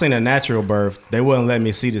I've seen a natural birth. They wouldn't let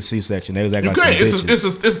me see the C-section. They was acting like some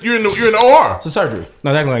bitches. You're in the OR. It's a surgery.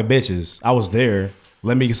 No, they're acting like bitches. I was there.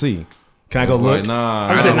 Let me see. Can I go look? Like, nah.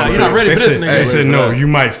 I said, no, you're not ready for this nigga. They said, no, you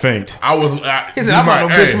might faint. I was. He said, I'm not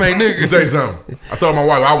no bitch made nigga. Let me tell you something. I told my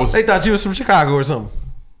wife I was. They thought you was from Chicago or something.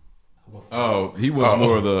 Oh, he was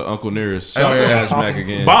more of the Uncle Nearest. Shout out to Ash Mac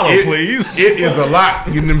again. Bottle, please. It is a lot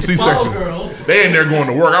getting them C-sections. They in there going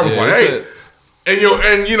to work. I was like, hey. And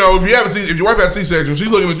you know, if your wife has C-section, she's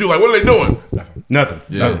looking at you like, what are they doing? Nothing.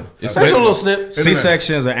 Yeah. Nothing. It's a little snip.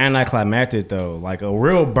 C-sections are anticlimactic though. Like a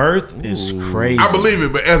real birth is crazy. I believe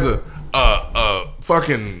it, but as a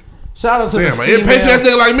fucking shout out to the female impatient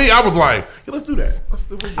nigga like me, I was like, yeah, let's do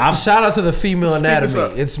that. Shout out to the female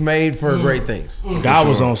anatomy. It's made for great things. God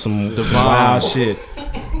was on some wild shit.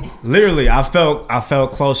 Literally, I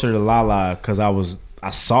felt closer to Lala because I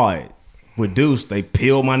saw it. With Deuce, they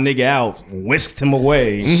peeled my nigga out, whisked him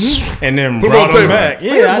away, and then brought him back.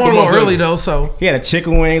 Yeah, I was born a little early though, so he had a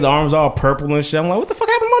chicken wings, arms all purple and shit. I'm like, what the fuck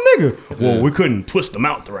happened to my nigga? Yeah. Well, we couldn't twist him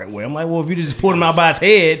out the right way. I'm like, well, if you just pulled him out by his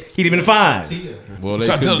head, he'd have been fine. Well, they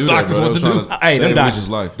couldn't do that, bro. What to do. Hey,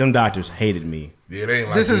 them doctors hated me. Yeah, they ain't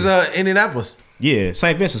like this is Indianapolis. Yeah,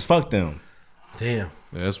 St. Vincent's, fuck them. Damn.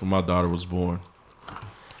 Yeah, that's where my daughter was born.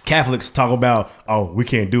 Catholics talk about, oh, we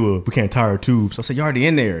can't tie our tubes. I said, you're already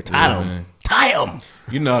in there. Tie them. Man. Tie them.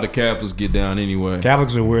 You know how the Catholics get down anyway.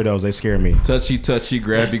 Catholics are weirdos. They scare me. Touchy,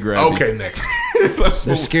 grabby. Okay, next.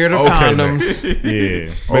 They're scared of condoms. Yeah.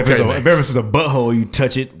 If it's a butthole, you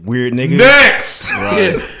touch it. Weird nigga. Next.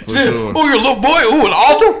 Right. For sure. Oh, you're a little boy. Ooh, an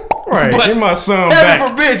altar. Right. Give my son heaven back.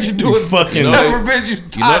 forbid you do it. Fucking. Heaven forbid you.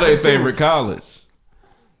 You know their favorite college.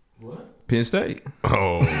 What? Penn State.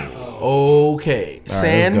 Okay.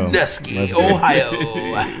 Sandusky, Ohio.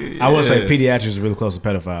 I will say pediatrics is really close to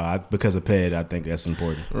pedophile. Because of ped, I think that's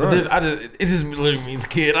important. Right. It just literally means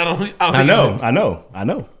kid. I know.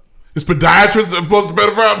 Is podiatrists supposed to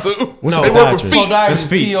pedophile too? No, they work with feet. It's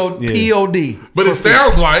feet. POD. But it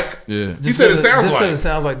sounds like. Yeah. He said it sounds like. Just because it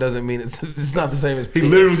sounds like doesn't mean it's not the same as. He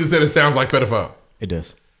literally just said it sounds like pedophile. It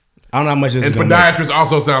does. I don't know how much this is. And podiatrist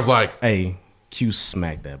also sounds like. Hey, Q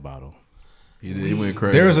smacked that bottle. He went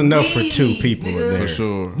crazy. There was enough for two people in there. For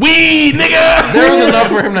sure. Weed, nigga! There was enough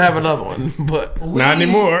for him to have another one, but not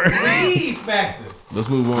anymore. Let's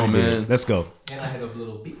move on, man. Let's go. And I hit up a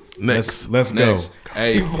little beat. Let's go.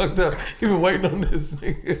 Hey, you fucked up. You been waiting on this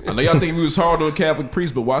nigga. I know y'all think we was hard on Catholic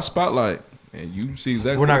priests, but watch Spotlight, and you see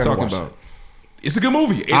exactly what I'm talking about. It's a good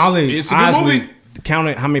movie. It's a good movie.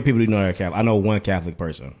 Counting how many people do you know that are Catholic? I know one Catholic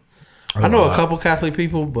person. I know a couple Catholic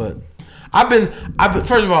people, but I've been.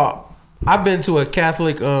 First of all, I've been to a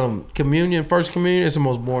Catholic communion, first communion. It's the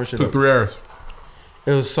most boring shit. Took 3 hours.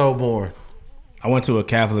 It was so boring. I went to a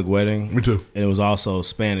Catholic wedding. Me too. And it was also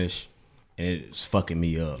Spanish, and it's fucking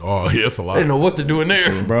me up. Oh, yeah, it's a lot. They didn't know what to do in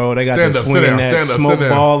there. Bro, they got to swinging that smoke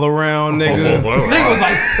ball around, nigga. Nigga was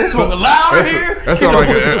like, it's fucking loud here. That sounds like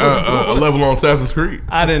a level on Assassin's Creed.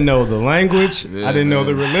 I didn't know the language. I didn't know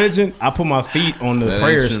the religion. I put my feet on the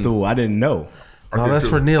prayer stool. I didn't know. No, that's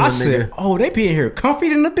for kneeling, I said, nigga. oh, they be in here comfy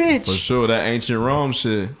than the bitch. For sure, that ancient Rome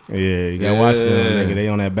shit. Yeah, you gotta watch them, nigga. They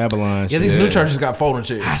on that Babylon shit. Yeah, these new churches got folding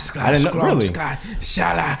chairs. I didn't know, really.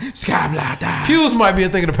 Pews might be a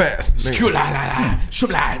thing of the past. You know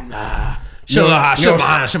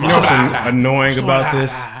what's annoying about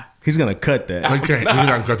this? He's gonna cut that. He can't. He's not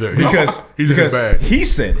gonna cut that. He's in his bag. He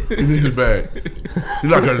said it. He's in his bag.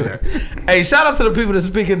 He's not cutting that. Hey, shout out to the people that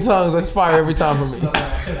speak in tongues. That's fire every time for me.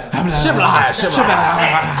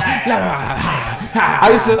 I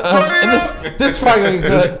used to. And this is probably gonna get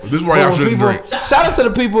cut. This is why y'all shouldn't drink. Shout out to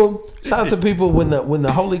the people. Shout out to people when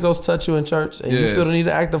the Holy Ghost touch you in church and you feel the need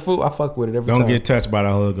to act the fool. I fuck with it every time. Don't get touched by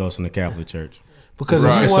the Holy Ghost in the Catholic Church. Because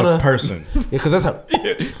if you wanna, it's a person. Yeah, because that's how.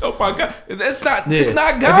 Oh my God, that's not. Yeah. It's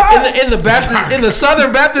not God. In the Baptist, in the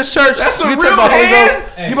Southern Baptist Church, that's a you real talk about Holy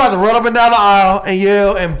Ghost. You about to run up and down the aisle and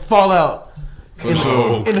yell and fall out. For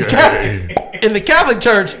sure. In the Catholic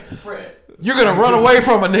Church, you're gonna run away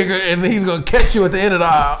from a nigga and he's gonna catch you at the end of the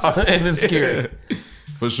aisle and it's scary.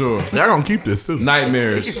 For sure. Y'all gonna keep this too.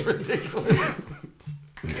 Nightmares.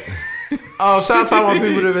 Oh, shout out to all my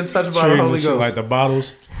people that have been touched by the Holy Ghost. Like the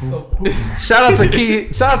bottles. Shout out to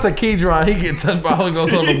Keydron. He get touched by Holy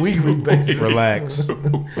Ghost on a weekly basis. Relax.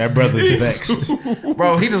 That brother's vexed.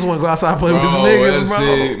 Bro, he just want to go outside and play with his niggas, bro.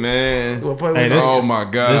 Sick, man. Oh my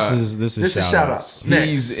God. This is shout outs.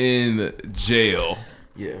 He's in jail.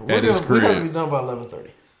 Yeah, at his crib. We're gonna be done by 11:30.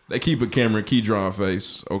 They keep a camera in Keydron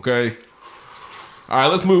face, okay? All right,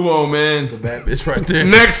 let's move on, man. It's a bad bitch right there.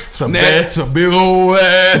 Next. That's a big old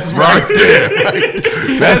ass right there.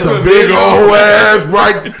 That's a big old ass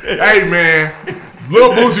right there. Hey, man.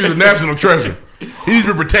 Lil Boosie is a national treasure. He needs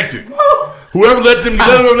to be protected. Whoever let him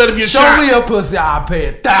get Show shot. me a pussy, I'll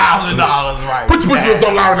pay $1,000 right Put your pussy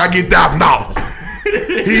on loud and I get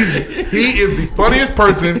 $1,000. He is the funniest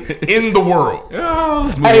person in the world. Oh,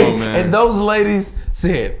 let's move on, man. And those ladies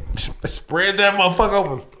said, spread that motherfucker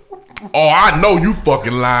open. Oh, I know you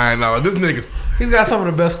fucking lying now. This nigga. He's got some of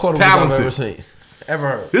the best quarterbacks I've ever seen. Ever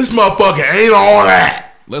heard. This motherfucker ain't all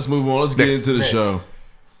that. Let's move on. Let's get into the show.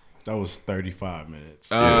 That was 35 minutes.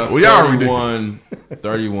 Well, y'all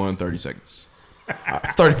 30 seconds.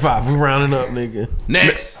 35. We rounding up, nigga.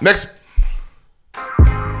 Next. What's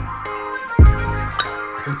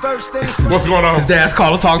going on? His dad's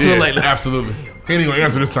calling, talk to him later. Absolutely. He ain't gonna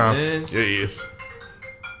answer this time. Yeah, he is.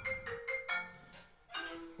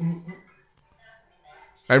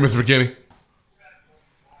 Hey, Mr. McKinney.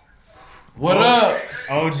 What up?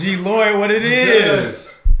 OG Lloyd, what it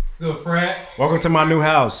is? Still frat. Welcome to my new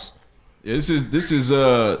house. Yeah, this is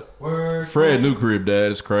Fred new crib,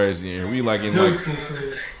 Dad. It's crazy. And we like in like.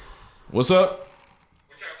 What's up?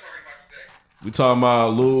 We talking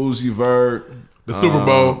about Lil Uzi Vert, the Super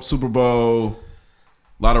Bowl,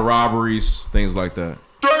 a lot of robberies, things like that.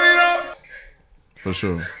 For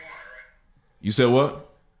sure. You said what?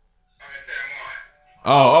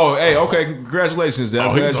 Oh, hey, okay. Congratulations, Dad.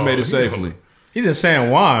 I'm glad you made it safely. He's in San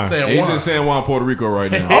Juan. He's in San Juan, Puerto Rico right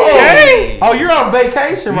now. Oh, you're on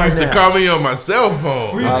vacation right now. He used to call me on my cell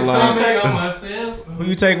phone. Who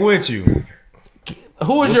you take with you?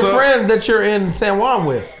 Who is your friend that you're in San Juan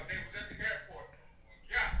with?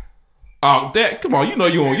 Oh, Dad, come on! You know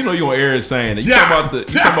you on air saying that. You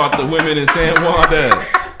talking about the women in San Juan, Dad?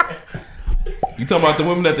 You talking about the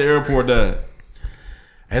women at the airport, Dad?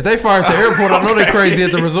 If they fire at the airport, I know they're crazy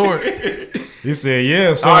at the resort. You said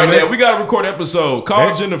yeah. All right, Dad, we got to record an episode.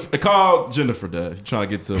 Call Jennifer, Dad. You're trying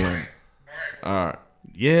to get to her. All right.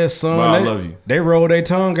 Yeah, son. I love you. They roll their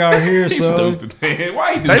tongue out here, He's son. stupid, man.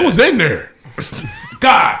 Why you do They that? was in there.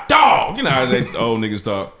 God, dog. You know how they old niggas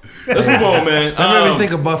talk. Let's move on, man. That made me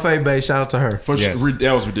think of Buffet Bay. Shout out to her.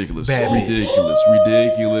 That was ridiculous. Bad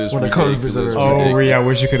Ridiculous. When the coach was at her. Oh, Rhea, I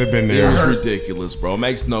wish you could have been there. It was ridiculous, bro. It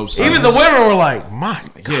makes no sense. Even the women were like, my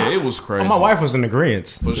God. Yeah, it was crazy. Oh, my wife was in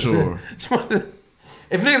agreement. For sure.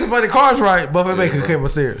 If niggas play the cards right, Buffet Bay could come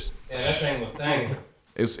upstairs. Yeah, that thing was thing.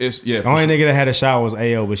 It's The only nigga that had a shower was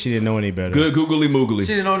AO, but she didn't know any better. Good googly moogly.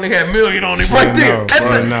 She didn't know nigga had $1 million on him right there.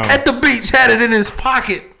 At the beach, had it in his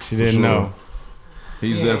pocket. She didn't know.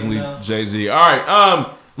 He's definitely Jay-Z. All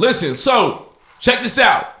right, listen. So check this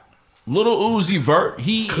out. Little Uzi Vert,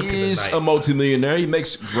 he is a multimillionaire. He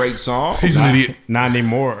makes great songs. He's an idiot. Not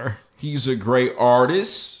anymore. He's a great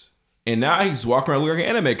artist, and now he's walking around looking like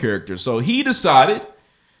an anime character. So he decided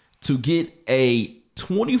to get a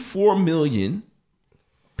 24 million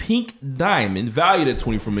pink diamond, valued at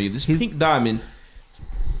 24 million. This pink diamond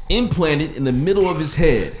implanted in the middle of his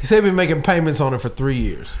head. He said he's been making payments on it for 3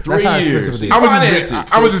 years. That's how expensive it is.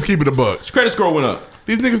 I would just keep it a buck. His credit score went up.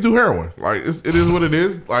 These niggas do heroin. Like, it is what it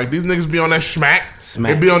is. Like, these niggas be on that smack.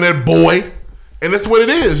 They be on that boy. And that's what it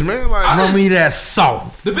is, man. Like, I don't mean that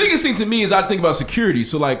soft. The biggest thing to me is I think about security.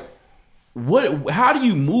 So, like, how do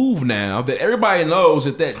you move now that everybody knows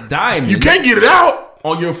that diamond... You can't get it out.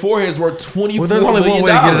 On your forehead is worth $24 million. Well, there's only one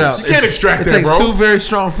way to get it out. You can't extract it that, bro. It takes 2 very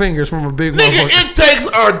strong fingers from a big nigga, motherfucker. it takes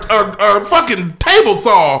a fucking table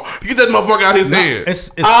saw to get that motherfucker out his head.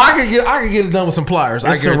 I can get it done with some pliers.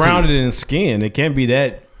 It's surrounded in skin. It can't be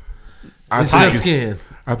that. It's just skin.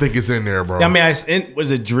 I think it's in there, bro. I mean,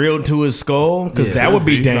 was it drilled to his skull? Because that would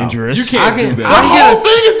be dangerous. You can't do that. The whole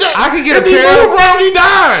thing is that I can get if a he pair. move around, he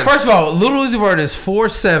dies. First of all, Little Uzi Vert is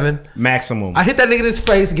 4'7" maximum. I hit that nigga in his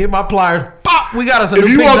face, get my pliers. Pop! We got us a new If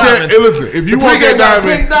you pink want diamond. that, listen. If you want that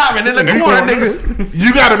diamond, pink diamond in the corner, nigga.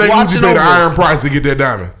 You gotta make Watch Uzi it pay the over. iron price to get that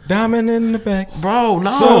diamond. Diamond in the back. Bro,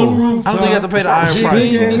 no. Sunroof I don't think you have to pay the iron top. price.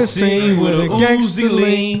 In Bro. the scene with a gangster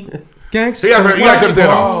lean. Gangster. You gotta cut his head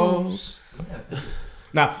off.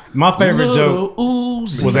 Now, my favorite joke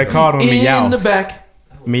was they called him Meowth. In the back.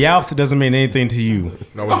 Meowth doesn't mean anything to you.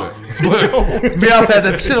 No, what's that? Meowth had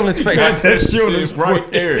that shit on his face. That shit on his right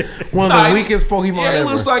there. One of the weakest Pokemon Yeah, it ever.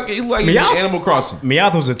 looks like he's in Animal Crossing.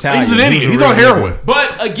 Meowth was Italian. He's an idiot. was He's a on real heroin. nigga.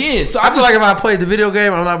 But again, so I feel like if I played the video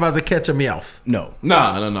game, I'm not about to catch a Meowth. No. No.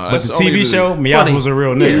 But That's the only TV show, Meowth funny. was a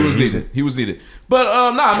real Yeah, nigga. he was needed. But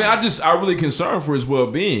man, I really concerned for his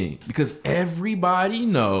well-being because everybody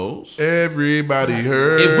knows Everybody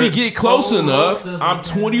heard. if we get close enough, I'm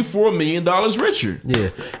 $24 million richer. Yeah.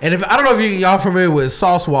 And if I don't know if y'all familiar with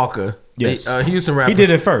Sauce Walker. Yes. Houston rapper. He did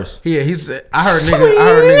it first. Yeah, I heard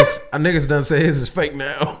niggas done say his is fake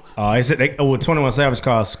now. He said 21 Savage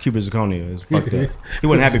calls Cuban zirconia. It's fucked up. He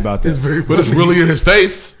wasn't happy about that. It's very But it's really in his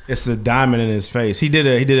face. It's a diamond in his face. He did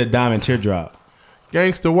a diamond teardrop.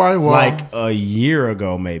 Gangsta white wall. Like a year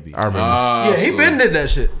ago, maybe. I remember. He been did that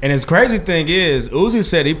shit. And his crazy thing is, Uzi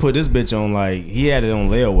said he put this bitch on he had it on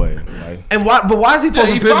layaway. And why? But why is he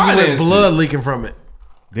posting pictures with financed blood leaking from it?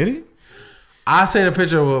 Did he? I seen a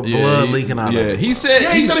picture of blood leaking out of it. He said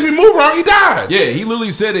he said if he move wrong, he dies. Yeah, he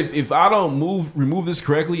literally said if I don't remove this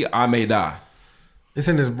correctly, I may die. It's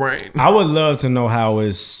in his brain. I would love to know how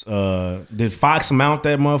it's. Did Fox mount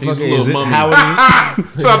that motherfucker? He's a little Is it mummy. how it?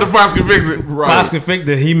 Shout out to Fox can fix it. Right. Fox can fix.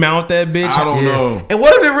 Did he mount that bitch? I don't know. And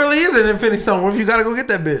what if it really is an Infinity Stone? What if you gotta go get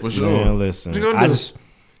that bitch? For sure. Man, listen. What you gonna do?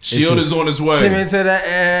 Shield is on his way. Tim into that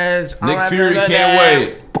edge. Nick Fury can't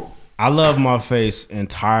wait. I love my face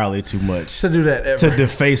entirely too much to do that to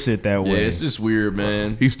deface it that Yeah, way. it's just weird,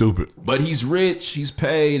 man. He's stupid. But he's rich, he's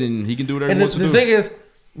paid, and he can do whatever And he wants the to do. thing is,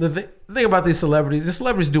 the thing about these celebrities, the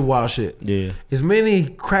celebrities do wild shit. Yeah. As many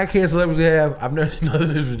crackhead celebrities we have, I've never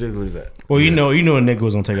nothing as ridiculous as that. Well, you know a nigga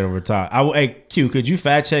was gonna take it over the top. Hey, Q, could you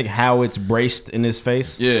fact check how it's braced in his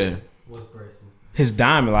face? Yeah. His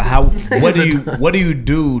diamond, like how? What do you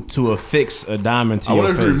do to affix a diamond to I your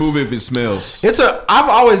wonder face? if you remove it if it smells. I've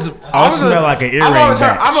always smell like an earring. I've always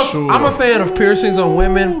heard, back. I'm a fan of piercings on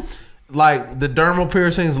women, like the dermal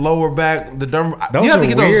piercings, lower back. The dermal. Those You have to are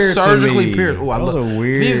get weird those to surgically me. pierced. Oh, I Those love. are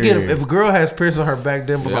weird. If a girl has piercings on her back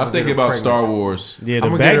dimples, Yeah, I'm thinking about Star Wars. Yeah, the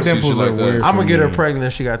I'ma back get her- dimples are weird. I'm gonna for get her me. pregnant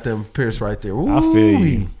if she got them pierced right there. I feel you.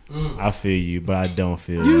 Ooh-wee. I feel you, but I don't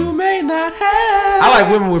feel You may not have. I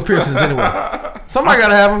like women with piercings anyway. Somebody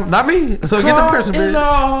gotta have them, not me. So get the piercing,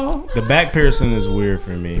 bitch. The back piercing is weird for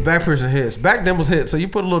me. Back piercing hits. Back dimples hit. So you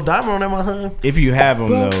put a little diamond on that, my hun. If you have them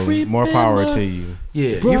though, more power to you.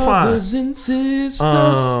 Yeah, you're fine. And sisters,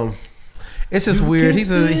 It's just weird.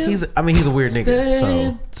 He's a weird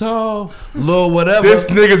nigga. So little whatever. This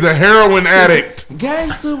nigga's a heroin addict. Put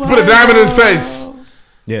a diamond in his face.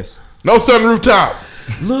 Yes. No sunroof top.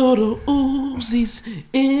 Little Uzis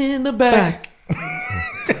in the back.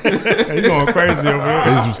 You going crazy over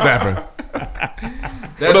here? He's some snapping.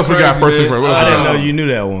 What else we got? First thing first. What else I we didn't got? know you knew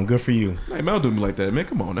that one. Good for you. Hey, man, don't do me like that, man.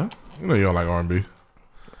 Come on now. You know you don't like R&B.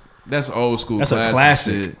 That's old school. That's a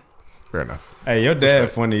classic. Shit. Fair enough. Hey, your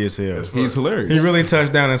dad funny as hell. He's hilarious. He really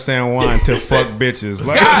touched down in San Juan to fuck bitches.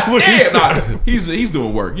 Like, God that's what he damn, nah, he's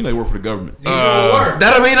doing work. You know, he work for the government.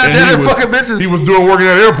 That'll mean I did fucking bitches. He was doing work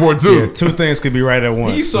at the airport too. Yeah, two things could be right at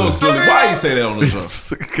once. He's so silly. Why he say that on the show?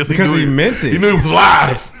 Because he meant it. He knew he was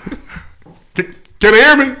live. Can they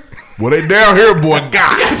hear me? Well, they down here, boy.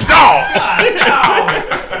 God, dog.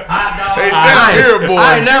 They down here, boy.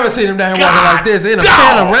 I ain't never seen him down here walking like this in a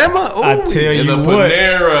panorama. Ooh. I tell In you the what.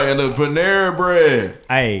 Panera bread.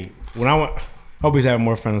 Hey, when I went, hope he's having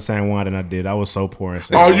more fun in San Juan than I did. I was so poor in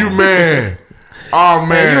San Oh, Juan. you man. Oh,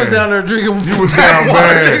 man. You was down there drinking. You was down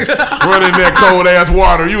bad. Running that cold ass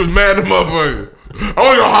water. You was mad at the motherfucker. I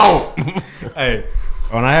want to go home. Hey,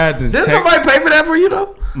 when I had to Didn't somebody pay for that for you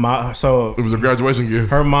though? It was a graduation gift.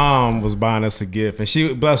 Her mom was buying us a gift, and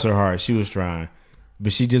she, bless her heart, she was trying,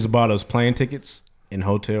 but she just bought us plane tickets and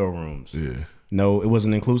hotel rooms. Yeah. No, it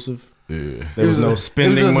wasn't inclusive. Yeah. There was no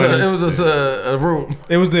spending money. It was just a room.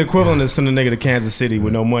 It was the equivalent of sending a nigga to Kansas City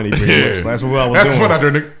with no money. Pretty much. That's what I was doing. Have fun out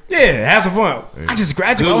there, nigga. Yeah, have some fun. I just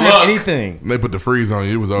graduated. I don't have anything. They put the freeze on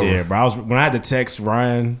you. It was over. Yeah, bro. When I had to text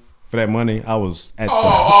Ryan for that money, I was at the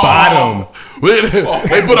bottom.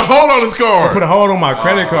 They put a hold on his card. They put a hold on my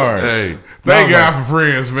credit card. Hey, thank God for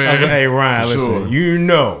friends, man. I was like, hey, Ryan, For listen, sure. you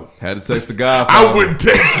know. Had to text the guy. I wouldn't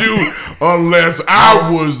text you unless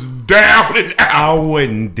I was down and out. I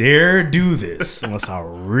wouldn't dare do this unless I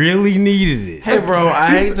really needed it. Hey, bro, I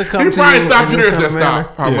hate to come He to probably you. stopped in you this there and said, kind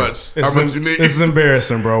of stop. How much? It's How much you need? This is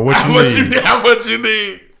embarrassing, bro. What How you much you need? need? How much you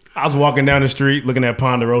need? I was walking down the street looking at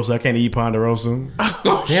Ponderosa. I can't eat Ponderosa. Damn,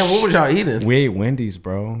 what was y'all eating? We ate Wendy's,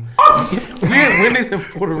 bro. We had Wendy's in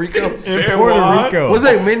Puerto Rico. In Puerto Rico. Was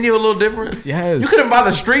their menu a little different? Yes. You couldn't buy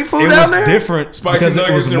the street food It down was there? different Spicy because it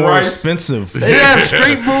nuggets was and more rice. expensive. They had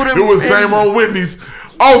street food. It was the same old Wendy's.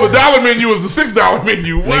 Oh, the dollar menu is the $6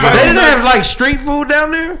 menu. They didn't have like street food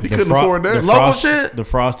down there? He couldn't afford that. Local shit? The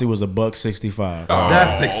Frosty was $1.65.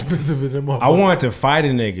 That's expensive in them motherfuckers. I wanted to fight a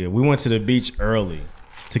nigga. We went to the beach early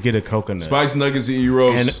to get a coconut. Spicy nuggets and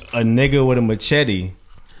E-rolls. And a nigga with a machete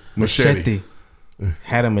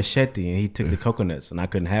had a machete, and he took the coconuts, and I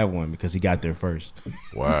couldn't have one because he got there first.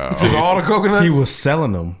 Wow. He took all the coconuts? He was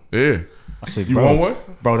selling them. Yeah. I said, You bro, want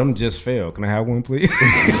one? Bro, them just fell. Can I have one, please?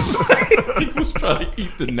 He was trying to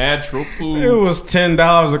eat the natural food. It was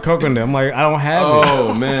 $10 a coconut. I'm like, I don't have it.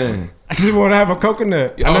 Oh, man. I just want to have a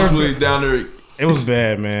coconut. I was really down there. It was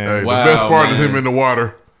bad, man. Hey, the best part is him in the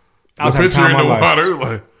water. I was the picture in the water.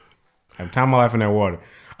 Like, I have time of my life in that water.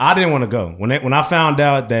 I didn't want to go. When I found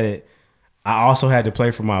out that I also had to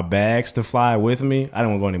pay for my bags to fly with me, I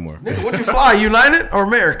didn't want to go anymore. What'd you fly? United or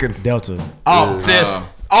American? Delta. Oh, damn.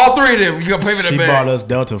 All three of them, you got to pay for that She bag. bought us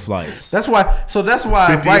Delta flights. That's why. So that's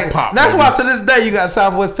why. 50 Right, pop, that's baby. why to this day you got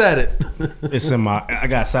Southwest tatted. It's in my. I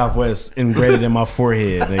got Southwest engraved in my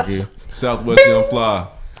forehead, nigga. Southwest Young Fly.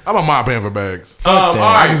 I don't mind paying for bags. Fuck that.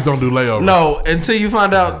 I just don't do layovers. No, until you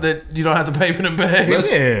find out that you don't have to pay for the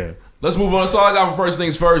bags. Let's move on. That's all I got for first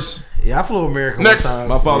things first. Yeah, I flew American Next. one time.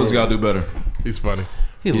 My father's got to do better. He's funny.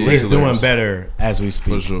 He's doing better as we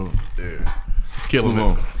speak. For sure. Yeah. He's killing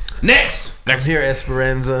Move it. on. Next. I'm here,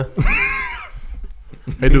 Esperanza.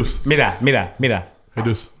 Hey, Deuce. Mira. Hey,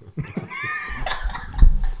 Deuce.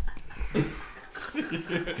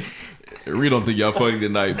 We don't think y'all funny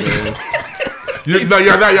tonight, man.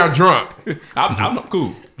 Y'all drunk. I'm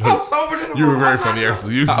cool. I'm sober than You were very funny,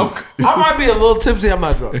 actually. I might be a little tipsy. I'm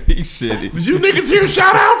not drunk. He's shitty. Did you niggas hear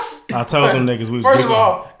shout outs? I told them niggas we was First of good.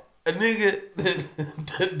 all, a nigga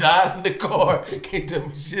that died in the car can't tell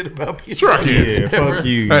me shit about me. Sure I can. Yeah, fuck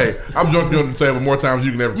you. Hey, I'm joking on the table more times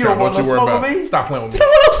you can ever You don't want no you worry smoke about. with me? Stop playing with me. You don't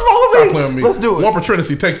want no smoke with me? Stop playing with me. Let's do it. One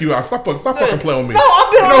Patrinity take you out. Stop fucking playing with me. No,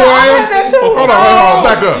 I've been You on know who I am? I've had that too. Hold on.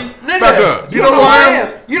 Back up. Nigga, Back up. You know who I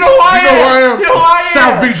am? You know who I am? You know who I am? You know who I am?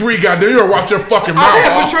 South Beach Reed, goddamn. You watch your fucking mouth. I've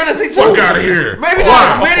had Patrinity too. Fuck out of here. Maybe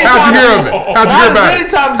not as many times. How'd you hear of it? How'd you hear about many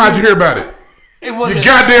it? times How'd you hear about it? It was You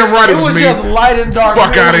goddamn right it was me. just light and dark.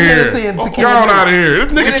 Fuck out of here. Hennessy and Go tequila on out of here. This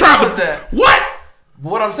We nigga didn't tried go to. with that. What?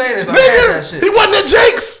 What I'm saying is I had that shit. He wasn't at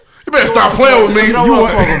Jake's. You better stop wanna playing smoke- with me. you don't wanna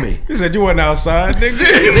smoke with me. He said you wasn't outside, nigga.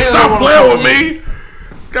 Yeah, you Niggas stop don't playing wanna with me.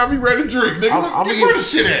 Got me ready to drink, nigga. I'm Where the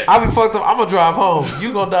shit at? I'll be fucked up. I'm gonna drive home.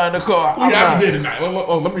 You gonna die in the car. We I'm got not. here tonight.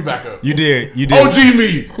 Oh, let me back up. You did. OG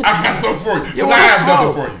me. I got something for you. You I wanna have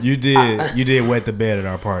nothing smoke? for you. You did wet the bed at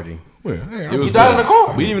our party. Well, hey, It was You died in bad. the car.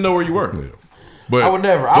 We didn't even know where you were. But I would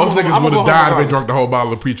never. Those niggas I'ma would go have died if home they drank the whole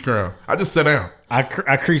bottle of Peach Crown. I just sat down. I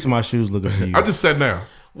creased my shoes looking for you. I just sat down.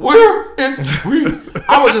 Where is we?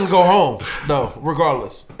 I would just go home though,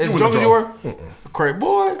 regardless. As You drunk as you wouldn't were, great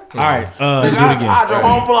boy. All right, Nigga, do it again. I drove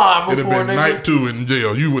home blind It'd before, have been nigga. night 2 in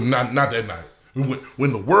jail. You would not that night.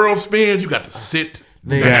 When the world spins, you got to sit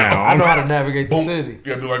Nigga, down. I know how to navigate the Boom. city. You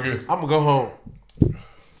gotta do like this. I'm gonna go home.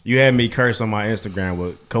 You had me curse on my Instagram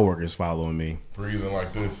with coworkers following me. Breathing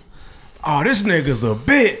like this. Oh, this nigga's a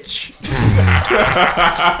bitch.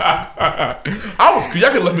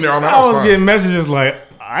 Y'all could left me there all night. I was getting messages like,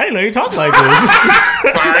 I didn't know you talked like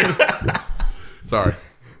this. Sorry.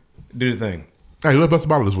 Do the thing. Hey, let's bust the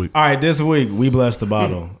bottle this week. All right, this week we blessed the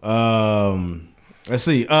bottle. Let's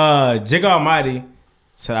see. Jig Almighty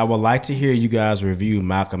said, I would like to hear you guys review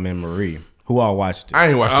Malcolm and Marie. Who all watched it? I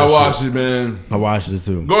ain't watched that I watched shit. it, man. I watched it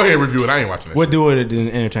too. Go ahead and review it. I ain't watching that We'll shit. do it in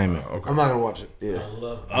entertainment. I'm not gonna watch it. Yeah,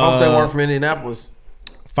 I hope they weren't from Indianapolis.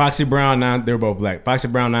 Foxy Brown 9, they're both black. Foxy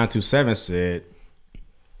Brown 927 said,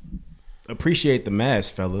 appreciate the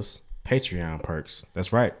mask, fellas. Patreon perks.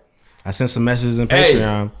 That's right. I sent some messages in Hey,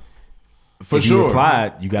 Patreon. For if sure. you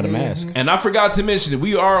replied, you got a mask. And I forgot to mention that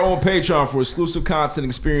we are on Patreon for exclusive content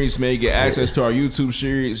experience, man. You get access to our YouTube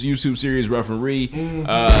series referee,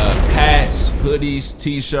 hats, hoodies,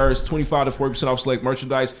 t-shirts, 25 to 40% off select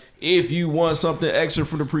merchandise. If you want something extra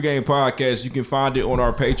from the pregame podcast, you can find it on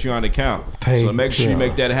our Patreon account. So make sure you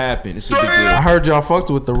make that happen. It's a big deal. I heard y'all fucked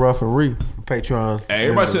with the referee Patreon. Hey,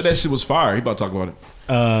 everybody said that shit was fire. He about to talk about it.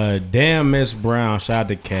 Damn Miss Brown, shout out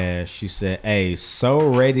to Cash. She said, hey, so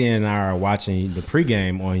Radiant and I are watching the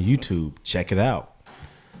pregame on YouTube. Check it out.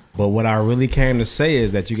 But what I really came to say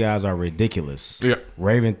is that you guys are ridiculous. Yeah.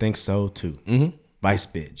 Raven thinks so too. Vice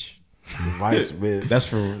bitch. Vice bitch. That's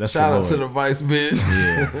for Shout out Lloyd. to the vice bitch.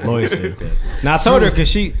 Yeah, Lloyd said that. Now I told her because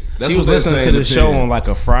she That's was what they listening say to in the the show pen. on like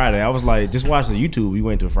a Friday. I was like, just watch the YouTube. We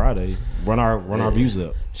went to Friday. Run our views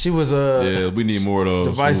up. She was Yeah, we need more of those.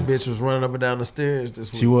 the vice bitch was running up and down the stairs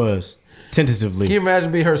this week. She was tentatively Can you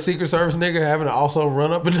imagine being her Secret Service nigga having to also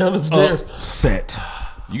run up and down the stairs? set.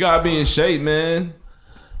 You gotta be in shape, man.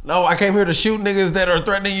 No, I came here to shoot niggas that are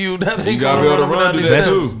threatening you. That ain't gotta gonna be able to up and run, down do these that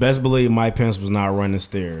stairs. too. Best believe Mike Pence was not running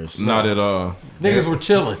stairs. Not at all. Niggas were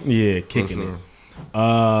chilling. Yeah, kicking it.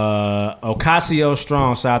 Ocasio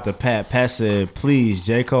Strong, shout out to Pat. Pat said, please,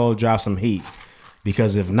 J. Cole, drop some heat.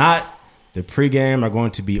 Because if not, the pregame are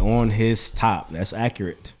going to be on his top. That's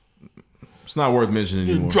accurate. It's not worth mentioning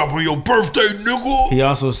anymore. Drop on your birthday, nigga. He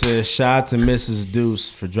also said, shout out to Mrs.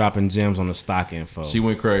 Deuce for dropping gems on the stock info. She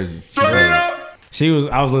went crazy.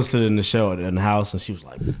 I was listening to the show in the house, and she was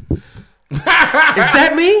like, Is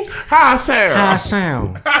that me? How I sound? How I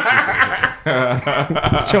sound?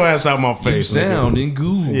 Get your ass out my face. You sounding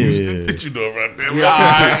good. Yeah. What you doing right there?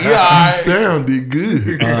 Yeah. You sounded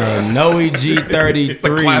good. Noe G33. It's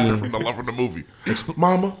a classic from the movie.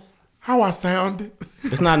 Mama, how I sounded?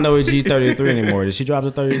 It's not Noe G33 anymore. Did she drop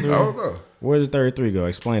the 33? I don't know. Where did 33 go?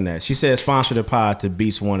 Explain that. She said sponsor the pod to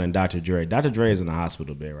Beast One and Dr. Dre. Dr. Dre is in the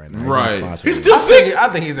hospital bed right now. Right. He's still sick. I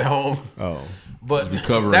think he's at home. Oh. But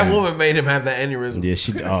recovering. that woman made him have that aneurysm. Yeah,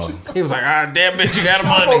 she. Oh. He was like, damn, bitch, you got the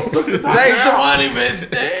money. Take the money, bitch.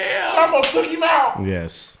 Damn. Almost took him out.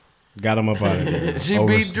 Yes. Got him up out of there. She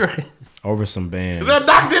beat Dre. Over some bands. Is there a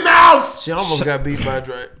doctor in the house? She almost got beat by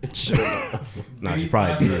Dre. No, she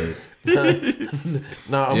probably did. He used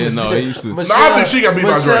to. I think she got beat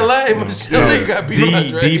by Dre. Michelle got beat by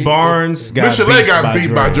Dre. D Barnes got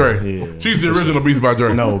beat by Dre. Yeah. She's the original beat by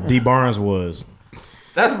Dre. No, D Barnes was.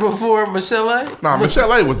 That's before Michelle A? Nah,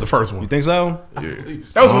 Michelle A was the first one. You think so? Yeah.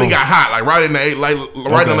 That was when he got hot, like right in the late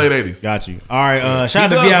 80s. Got you. All right.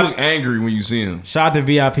 Shout he out to does VIP. look angry when you see him. Shout out to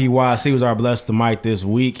VIP YC. He was our blessed the mic this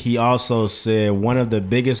week. He also said one of the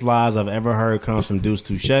biggest lies I've ever heard comes from Deuce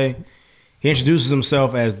Touche. He introduces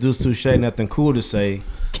himself as Deuce Touche, nothing cool to say.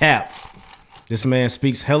 Cap. This man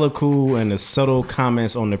speaks hella cool, and the subtle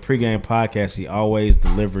comments on the pregame podcast he always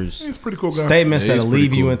delivers. He's a pretty cool guy. Statements Yeah, that'll he's pretty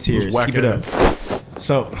leave you cool. in tears. Those whack Keep it up.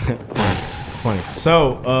 So, funny.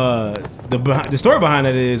 So, the story behind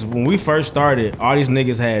it is when we first started, all these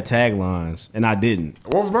niggas had taglines, and I didn't.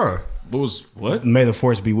 What was mine? What? May the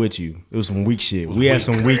force be with you. It was some weak shit. We had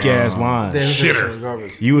some weak ass lines.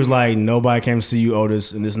 Shitter. You was like, nobody came to see you,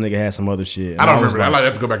 Otis, and this nigga had some other shit. And I don't was remember that. I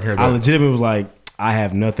like to go back and hear that. I legitimately was like, I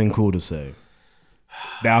have nothing cool to say.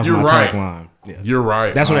 That was You're my right. tagline. Yeah. You're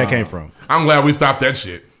right. That's where that came from. I'm glad we stopped that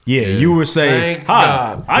shit. Yeah, you were saying, Thank hi,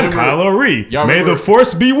 God. I'm Kylo Ree. Y'all May remember- the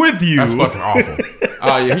force be with you. That's fucking awful.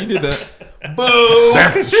 Oh, yeah, he did that. Boo.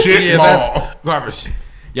 That's shit Yeah, ball. that's garbage.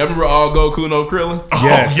 Y'all remember All Goku No Krillin?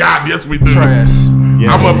 Yes. Oh, God, yes, we do. Trash.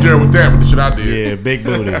 Yeah. I'm up there with that, but the shit I did. Yeah, big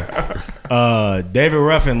booty. David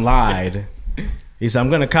Ruffin lied. He said, I'm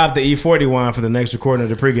going to cop the E40 wine for the next recording of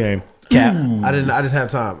the pregame. Cap. I didn't. I just have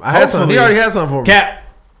time. I had some. He already had some for me. Cap.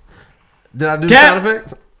 Did I do Cap. sound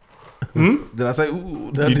effects? Did I say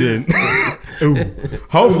ooh? You did. Ooh.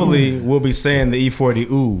 Hopefully, we'll be saying the E40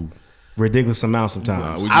 ooh ridiculous amounts of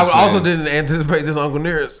times. I also didn't anticipate this Uncle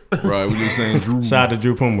Nearest. Right, we just saying Drew. Shout out to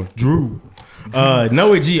Drew Puma. Drew.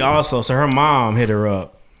 Noe G also. So her mom hit her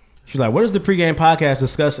up. She's like, what does the pregame podcast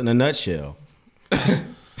discuss in a nutshell?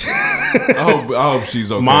 I hope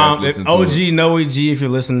she's okay. Mom, listening OG to it. Noe G, if you're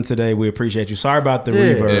listening today, we appreciate you. Sorry about the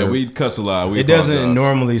reverb. Yeah, we cuss a lot. It doesn't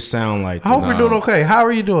normally sound like I hope you're doing okay. How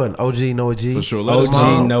are you doing, OG Noah G? For sure. Let us know.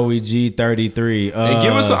 OG Noe G33. And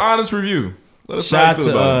give us an honest review. Let us know how Shout out you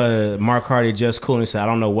feel about it. to Mark Hardy, just cool. And he said, I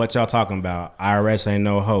don't know what y'all talking about. IRS ain't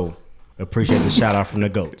no hoe. Appreciate the shout out from the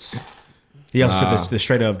GOATs. He also said the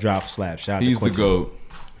straight up drop slap. Shout out He's to the Quentin.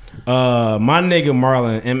 GOAT. My nigga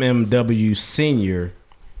Marlon MMW Senior.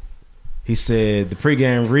 He said the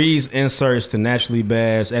pregame reads inserts to naturally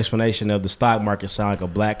bad's explanation of the stock market sound like a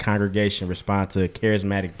black congregation respond to a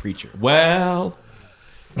charismatic preacher. Well,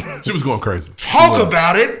 she was going crazy. Talk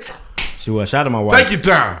about it. She was. Shout out to my wife. Take your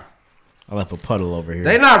time. I left a puddle over here.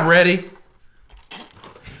 They not ready.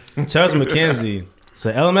 Charles McKenzie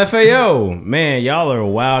said, LMFAO, man, y'all are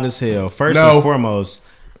wild as hell. First and foremost,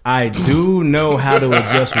 I do know how to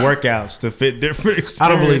adjust workouts to fit different experience I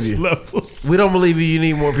don't believe you. levels. We don't believe you. You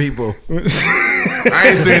need more people.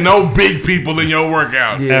 I ain't seen no big people in your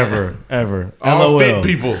workout. Yeah. Ever. All LOL. fit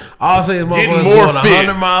people. All I say is Getting motherfuckers more going fit.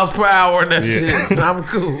 100 miles per hour and that shit. I'm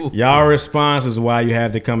cool. Y'all response is why you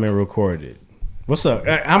have to come and record it. What's up?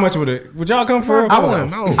 How much would y'all come for?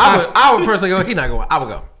 I would personally go. He not going. I would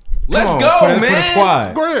go. Let's Come go, on, for man. the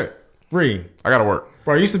squad. Go ahead. Ree. I gotta work.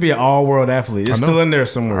 Bro, I used to be an all-world athlete. It's I know. still in there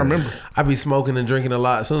somewhere. I remember. I be smoking and drinking a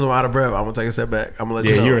lot. As soon as I'm out of breath, I'm gonna take a step back. I'm gonna let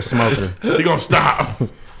you know. Yeah, you're a smoker. You gonna stop?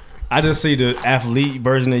 I just see the athlete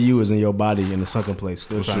version of you is in your body in the sunken place,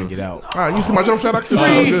 still trying to get out. All right, you see my jump shot? I can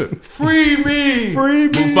see good. Free me. Free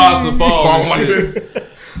me. Mufasa fall Fall and like shit.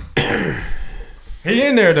 this. He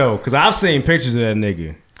in there though, because I've seen pictures of that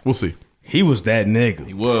nigga. We'll see. He was that nigga.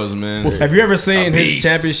 He was, man. Have you ever seen A his beast.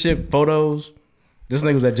 championship photos? This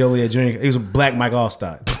nigga was at Joliet Junior. He was a black Mike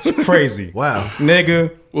Allstott. It's crazy. Wow.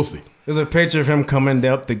 Nigga. We'll see. There's a picture of him coming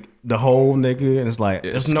up the whole nigga, and it's like,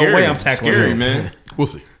 there's no Scary. way I'm tackling Scary, him. man. We'll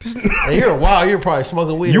see. And you're you're probably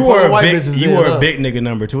smoking weed. You before were the a white big, bitches you did, were huh? a big nigga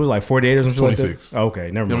number too. It was like 48 or something 26. like that.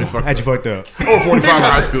 Okay, never Then we mind. fucked How'd you up. fucked up? Oh, 45 in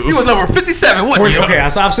high school. He was number 57. What? 40, okay,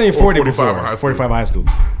 so I've seen 40 45 before. in high school. 45 high school.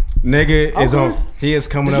 Nigga is Okay. on. He is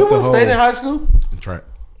coming Did up you the want to stay in whole. high school? Track.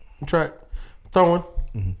 Track. Throwing.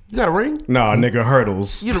 You got a ring? No, nigga,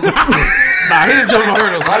 hurdles. Nah, he didn't jump on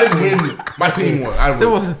hurdles. I didn't win. My team won. I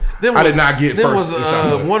did not get there first.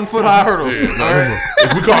 There was 1 foot high hurdles. Yeah, all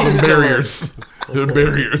right? We call them barriers. The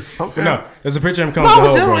barriers. Okay. No, there's a picture of him coming No, I to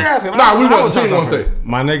was the hole, generally bro. asking. Nah, we I won. Team won state.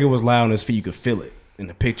 My nigga was loud on his feet. You could feel it in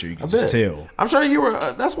the picture. You could just tell. I'm sure you were.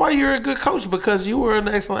 That's why you're a good coach, because you were an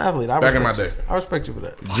excellent athlete. Back in my day. I respect you for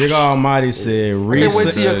that. Jigga Almighty said, I can't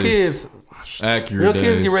wait till your kids. Accurate. Your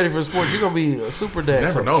kids get ready for sports. You're gonna be a super dad.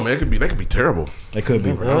 Never know, man. They could be terrible. They could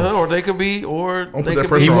be. Or they could be, that be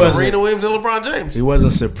pressure Serena Williams and LeBron James. He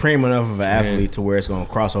wasn't supreme enough of an athlete to where it's gonna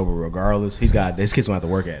cross over regardless. His kids gonna have to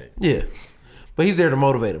work at it. Yeah, but he's there to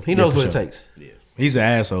motivate him. He knows what it takes. Yeah, he's an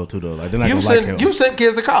asshole too, though. Like they're not gonna like him. You've sent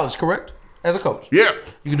kids to college, correct? As a coach, yeah,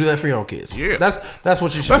 you can do that for your own kids. Yeah, that's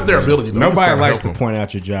what you should. That's do. their ability. Though. Nobody likes to point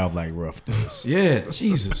out your job like Ruff does. Yeah,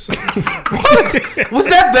 Jesus. Was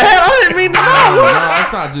that bad? I didn't mean to. No,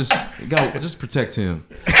 it's not just. Just protect him.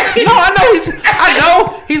 No, I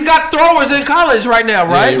know he's got throwers in college right now,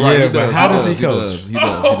 right? Yeah, Yeah, he but does. how does he coach? He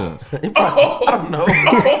does. I don't know.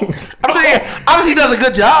 I'm saying, obviously he does a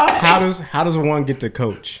good job. How does one get to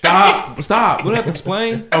coach? Stop. We don't have to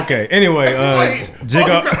explain. Okay. Anyway,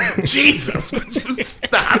 Jigga. Jesus, would you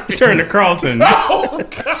stop it? Turn to Carlton. Oh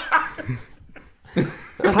God.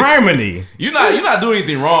 Harmony. You're not doing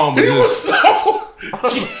anything wrong. But just,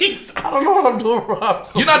 Jesus. I don't know what I'm doing wrong.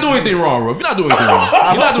 You're not doing anything wrong, Ruff. You're not doing anything wrong.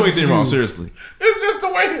 You're not doing anything wrong. Seriously. It's just the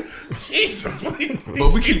way. Jesus.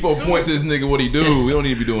 But we keep on pointing to this nigga what he do. We don't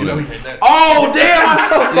need to be doing that. Oh damn! I'm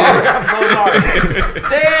so sorry. I'm so sorry.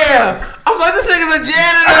 Damn! I was like, this nigga's a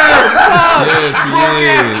janitor. Fuck.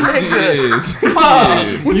 Yes, he is. Fuck.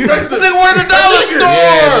 This nigga work at the dollar store.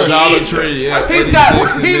 Yeah, Dollar Tree. Yeah, He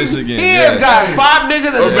has got 5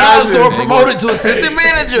 niggas at the dollar store promoted to assistant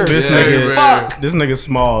manager. This nigga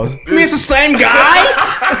small. You mean it's the same guy?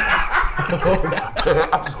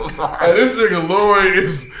 I'm so sorry. And this nigga Lloyd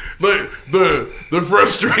is like the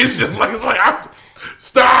frustration. Like it's like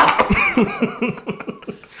stop.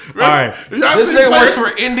 All right. This nigga works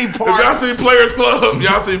for Indy Parks. Y'all seen Players Club?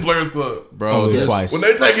 Y'all seen Players Club? Bro, twice. When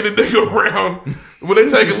they taking the nigga around, when they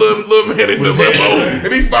take a little man in the limo,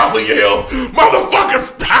 and he finally yells, "Motherfucker,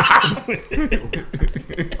 stop!"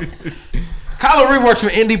 Kyler Reed works for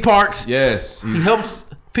Indy Parks. Yes. He helps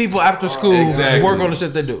people after school work on the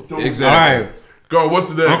shit they do. Exactly. All right. Go. What's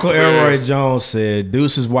the next? Uncle Elroy Jones said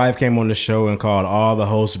Deuce's wife came on the show and called all the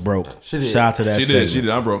hosts broke. She did. Shout out to that. She did.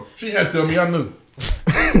 I'm broke. She had to tell me. I knew.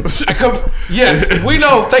 Yes, we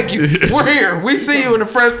know. Thank you. We're here. We see you in the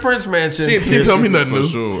Fresh Prince mansion. She didn't tell me nothing new.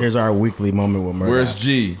 Sure. Here's our weekly moment with Murdoch. Where's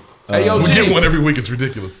G? Hey, yo, We G. get one every week. It's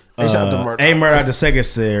ridiculous. A Murdoch the second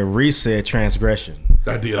said Reese said transgression.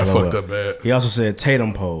 I did. I fucked up bad. He also said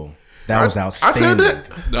Tatum pole. That was outstanding. I said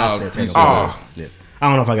that. I said Tatum pole. Yes. I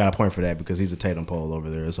don't know if I got a point for that because he's a Tatum pole over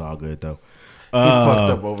there. It's all good though. He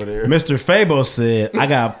fucked up over there. Mr. Fabo said I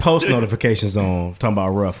got post notifications on talking about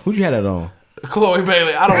Ruff. Who'd you have that on? Chloe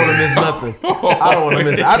Bailey. I don't want to miss nothing. I don't want to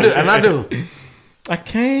miss it. I do. I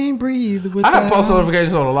can't breathe without. I have post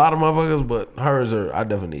notifications on a lot of motherfuckers, but hers are. I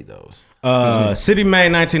definitely need those. City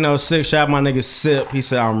Main 1906. Shout out my nigga Sip. He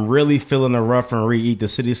said I'm really feeling the Ruff and Read Eat the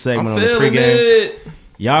City segment on the pregame.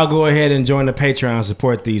 Y'all go ahead and join the Patreon and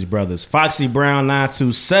support these brothers. Foxy Brown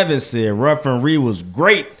 927 said Ruff and Read was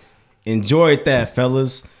great. Enjoyed that,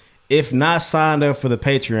 fellas. If not signed up for the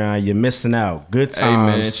Patreon, you're missing out. Good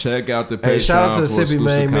times. Hey man, check out the Patreon. Hey, shout out to Sippy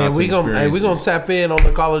man. Man. We gonna tap in on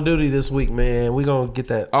the Call of Duty this week, man. We gonna get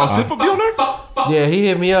that. Oh, Sip will be on there? Yeah, he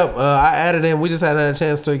hit me up. I added him. We just hadn't had a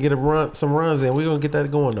chance to get some runs in. We gonna get that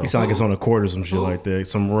going though. You sound like it's on a court or some shit like that.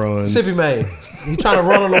 Some runs. Sippy Man. You trying to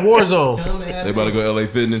run on the war zone? They about to go LA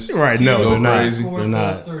Fitness. Right? No, they're not. Crazy. They're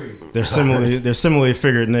not. They're similarly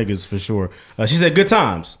figured niggas for sure. She said good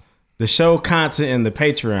times. The show content and the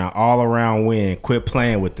Patreon all around win. Quit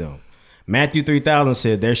playing with them. Matthew 3000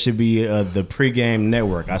 said there should be the pregame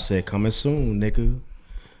network. I said coming soon, nigga.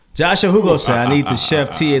 Joshua Hugo said I need the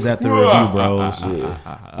Chef T's at the review, bros.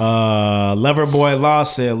 Loverboy Law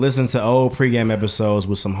said listen to old pregame episodes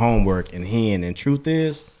with some homework and hen. And truth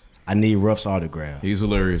is, I need Ruff's autograph. He's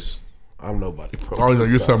hilarious. I'm nobody, bro. Oh,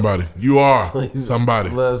 you're somebody. You are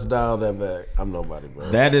somebody. Let's dial that back. I'm nobody,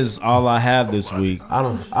 bro. That is all I have this week. I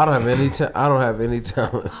don't have any. I don't have any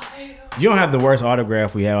talent. You don't have the worst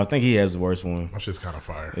autograph we have. I think he has the worst one. My shit's kind of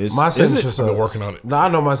fire. My signature sucks. I've been working on it. No, I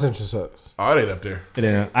know my signature sucks. Oh, it ain't up there. It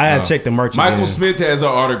ain't. I had to check the merch. Michael Smith has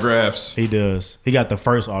our autographs. He does. He got the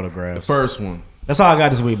first autograph. The first one. That's all I got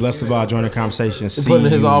this week. Blessed about joining the conversation. He put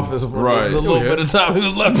in his office for Right. the little bit of time he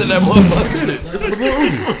was left in that motherfucker.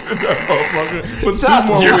 For 2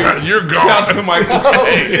 more weeks. You're gone. Shout out to Michael.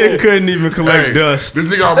 It couldn't even collect dust. This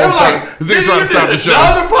nigga almost stopped. This nigga trying to stop the show. The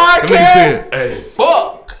other podcast? The nigga said, "Hey,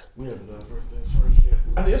 fuck." we haven't done first things first yet."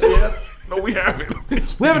 I said, "Yes, we have." No, we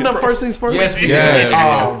haven't. We haven't done first things first. Yes, we Yes.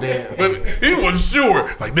 have. Oh damn. But he was sure.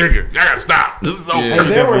 Like, nigga, I gotta stop. This is over.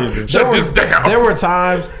 Yeah. Shut this down. There were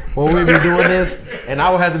times when we'd be doing this, and I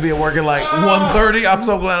would have to be at work at like 1:30. I'm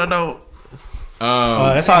so glad I don't.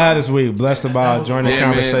 That's all I had this week. Blessed about joining the Yeah,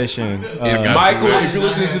 man. conversation. Michael, if you're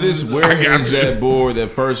listening to this, where is that board? That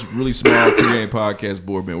first really small pregame podcast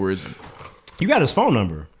board, man. Where is it? You got his phone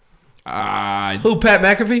number. Who, Pat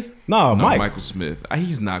McAfee? No, Mike. Michael Smith.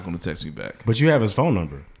 He's not going to text me back. But you have his phone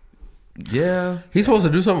number. Yeah, He's supposed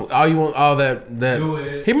to do something. All you want, all that. Do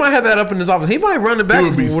it. He might have that up in his office. He might run it back. He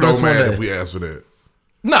would be with so us one mad day. if we asked for that.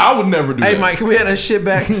 no, I would never do Hey, that. Mike, can we have that shit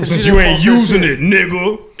back? Since you ain't using it,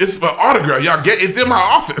 nigga. It's my autograph. Y'all get it's in my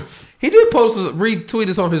office. He did retweet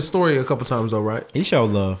us on his story a couple times though, right? He showed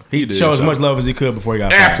love. He did showed as show much love as he could before he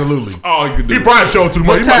got fired. Absolutely. Oh, you could do He it. probably showed too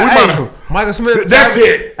much. Michael Smith. That's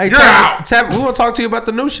it. Hey, You're tap, out. Tap, we want to talk to you about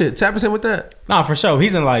the new shit. Tap us in with that. Nah, for sure.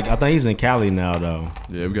 He's in I think he's in Cali now though.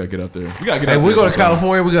 Yeah, we gotta get out there. We gotta get Hey, out we there. go to sometime.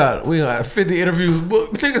 California. We got 50 interviews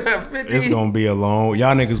booked. Niggas have 50. It's gonna be a long.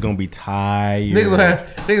 Y'all niggas gonna be tired. Niggas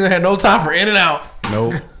gonna have no time for In and Out.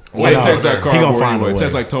 Nope. Well, it tastes like He gonna cardboard find anyway. a It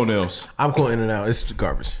tastes way. like toenails. I'm cool In and Out. It's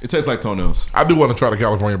garbage. It tastes like toenails. I do want to try the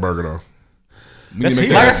California burger though. We need to make heat.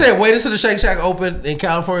 that Like I happen. said, wait until the Shake Shack open in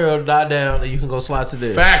California will die down and you can go slide to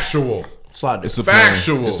there. Factual. Slide there. It's a plan.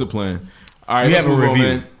 Factual. It's a plan. All right, We let's have a move on, review.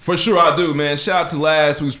 man. For sure, I do, man. Shout out to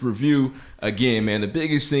last week's review. Again, man, the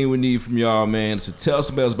biggest thing we need from y'all, man, is to tell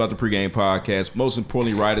somebody else about the pregame podcast. Most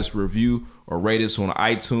importantly, write us a review or rate us on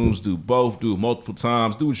iTunes. Do both. Do it multiple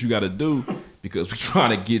times. Do what you got to do because we're trying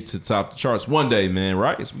to get to top the charts one day, man,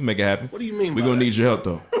 right? So we make it happen. What do you mean We're by going to that? need your help,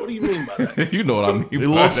 though. What do you mean by that? You know what I mean They by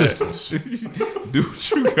little that. sisters. Do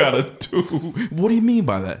what you got to do. What do you mean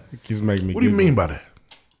by that? He's making me. What do you giggle. mean by that?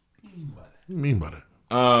 What do you mean by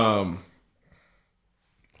that?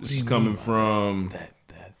 This is coming from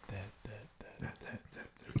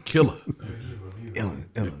Killer.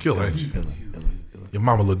 Killer, ain't you? Your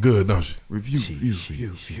mama look good, don't she? review.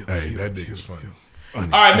 Hey, that nigga's funny. All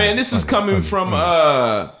right, man. This is coming from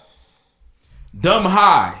Dumb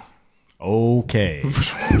High. Okay.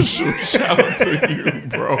 Shout out to you,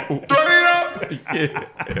 bro.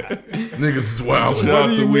 Niggas is wild. Shout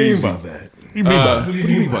out to Weezy. by that? What do you mean by that? What do you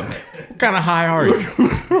mean by that? What kind of high are you?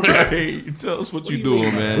 Hey, tell us what you doing,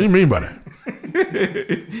 What do man. you mean by that?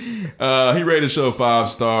 He rated the show 5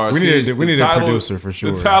 stars. We need His- a the producer for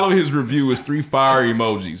sure. The title of his review is 3 fire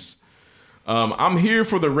emojis. I'm here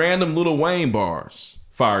for the random Lil Wayne bars.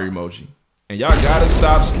 Fire emoji. And y'all gotta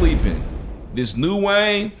stop sleeping. This new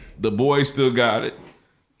Wayne, the boy still got it.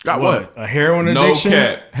 Got what? A heroin No addiction?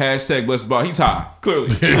 cap. Hashtag blessed bar. He's high. Clearly.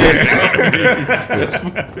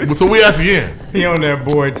 So we ask again. He on that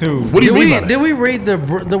board too. What do you mean by that? Did we read the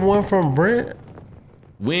one from Brent?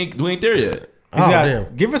 we ain't there yet. He's Oh, got-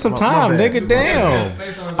 damn. Give us some My time, bad. nigga.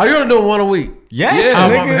 Damn. Are you gonna do one a week? Yes, Yeah. Oh,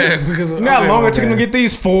 my nigga. bad, because- You know how okay, long my it took him to bad. get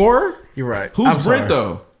these 4? You're right. Who's I'm Brent sorry.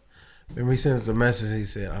 though? Remember he sent us a message. He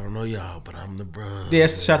said, "I don't know y'all, but I'm the bruh."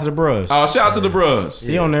 Yes, shout out to the bros. Oh, shout out to the bros.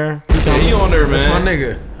 He on there. Yeah, he on there, man. That's my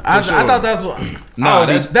nigga. I sure. thought that's what. Nah, that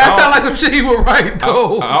I don't- sounds like some shit he would write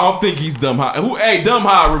though. I don't think he's dumb high. Hey, dumb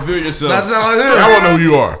high, reveal yourself. That sounds like I him. want to know who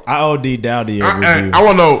you are. I OD Dowdy a review. I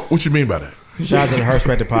want to know what you mean by that. Shout out to the Her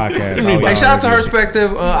Respected podcast. Hey, shout out to her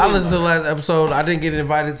perspective. I listened to the last episode. I didn't get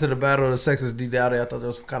invited to the battle of the sexes D Dowdy. I thought that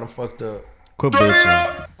was kind of fucked up. Quit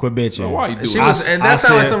bitching. Quit bitching. Why you And, do she it? was, and that I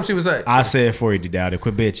sounded like said- something she would say. I said it for you, D Dowdy.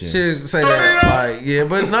 Quit bitching. She used to say that, like, yeah,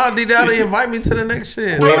 but no, D Dowdy invite me to the next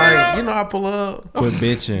shit. Like, you know, I pull up. Quit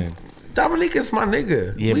bitching. Dominique is my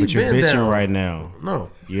nigga. Yeah, We but you're been bitching down. right now. No.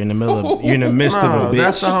 You're in the middle of. You're in the midst of No, a bitch.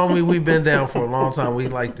 that's the homie we been down for a long time. We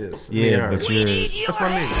like this. Me Yeah, and her. but you're That's my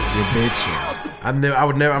nigga. bitching. I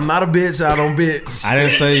would never. I'm not a bitch. I don't bitch. I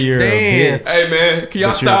didn't say you're Damn. a bitch. Hey man, can y'all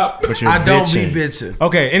But you're- stop? But you're I don't bitching. be bitching.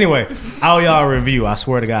 Okay, anyway, I owe y'all a review. I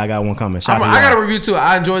swear to God, I got one coming. Shout out to I got y'all. a review too.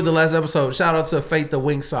 I enjoyed the last episode. Shout out to Fate the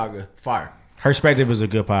Wing Saga. Fire. Her Perspective is a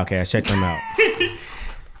good podcast. Check them out.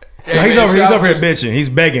 Hey, No, he's man, over shout out here to- bitching. He's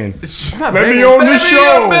begging. Let Let me on the Baby,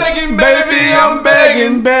 show. I'm begging, baby, I'm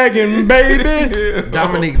begging. begging, baby.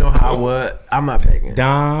 Dominique know how I would. I'm not begging.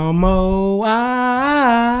 Damo,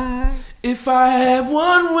 If I had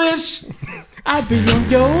one wish, I'd be on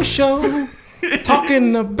your show.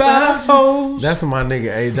 Talking about hoes. That's my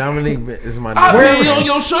nigga. Hey, Dominique is my nigga. I be on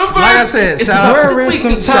your shirt first. Like I said, shout out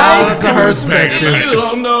to her perspective. You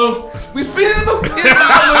don't know. We spinning the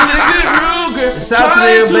Shout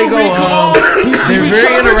out to them. They go. They're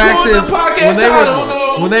very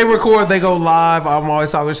interactive. When they record, they go live. I'm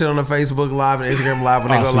always talking shit on the Facebook Live and Instagram Live.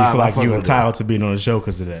 When they go so live, you feel like you entitled to being on the show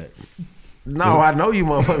because of that. No, I know you,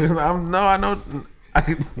 motherfuckers. I know.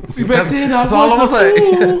 See, back then I was all I'm gonna say.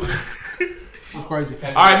 It's crazy.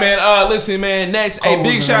 All right, man. Listen, man. Next, a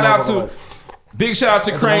big shout out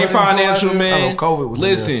to Crane Financial, man.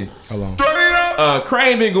 Listen,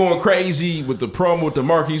 Crane been going crazy with the promo, with the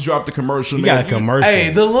market. He's dropped the commercial. He got a commercial. Hey,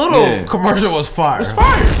 the little commercial was fire.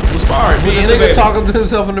 It was fire. The nigga talking to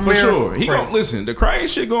himself in the mirror. For sure. He gonna listen. The Crane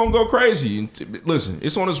shit gonna go crazy. Listen,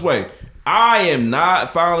 it's on its way. I am not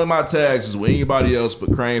filing my taxes with anybody else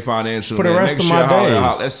but Crane Financial for the rest of my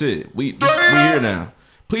days. That's it. We here now.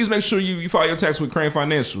 Please make sure you file your tax with Crane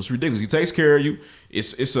Financial. It's ridiculous. He takes care of you.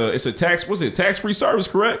 It's a tax. What's it? Tax-free service,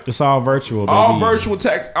 correct? It's all virtual. Baby. All virtual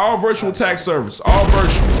tax service. All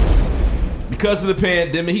virtual. Because of the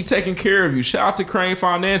pandemic, he taking care of you. Shout out to Crane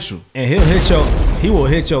Financial. And he will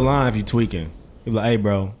hit your line if you tweaking. He'll be like, hey,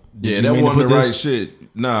 bro. Yeah, that wasn't the right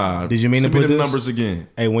shit. Nah. Did you mean to put the this? numbers again?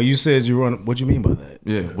 Hey, when you said you run, what do you mean by that?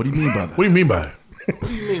 Yeah, what do you mean by that? What do you mean by it? What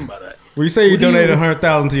do you mean by that? When you say you donated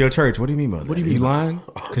 $100,000 to your church, what do you mean by that? What do you mean? You lying?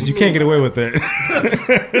 Because you can't get away with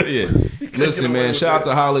that. Yeah. Listen, man. Shout out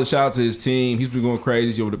to Hollis. Shout out to his team. He's been going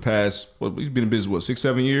crazy over the past. He's been in business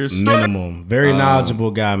 6-7 years minimum. Very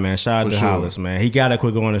knowledgeable guy, man. Shout out to Hollis, man. He gotta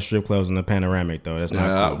quit going to strip clubs in the panoramic though. That's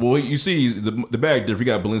not cool. Well, you see, the bag different. He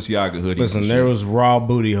got Balenciaga hoodies. Listen, there was raw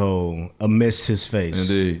booty hole amidst his face.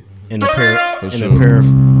 Indeed. In a paraphernalia.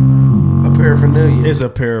 It's a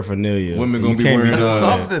paraphernalia. Women gonna be wearing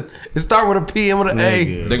something. It start with a P and with an A.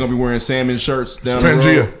 They're gonna be wearing salmon shirts down the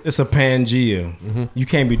road. It's a Pangea. Mm-hmm. You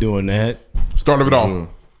can't be doing that. Start of it all.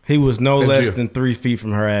 He was no less than 3 feet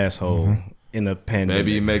from her asshole in a pandemic.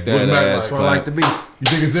 Maybe you make that ass clap. I like to be. You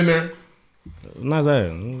think it's in there? Nice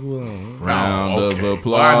ass. Round of applause.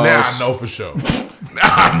 Well, now I know for sure.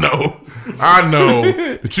 I know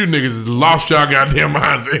that you niggas has lost y'all goddamn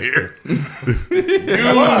minds in here.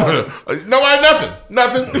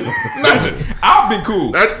 Nothing. I've been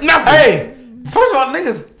cool. Nothing. Hey, first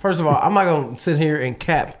of all, I'm not gonna sit here and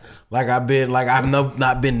cap like I've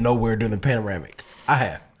not been nowhere during the panoramic. I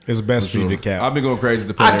have. It's best for you to cap. I've been going crazy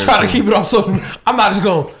the panoramic. I try to keep it off, so I'm not just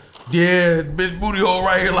going. Yeah, bitch booty hole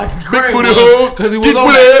right here, like big booty hole, because he was on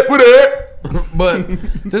that. But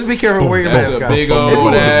just be careful where your mask. That's a big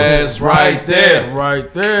old ass right there.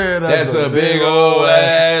 Right there. That's a big old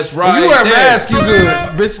ass right there. If you wear a mask, you good.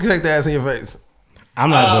 Bitch can take the ass in your face. I'm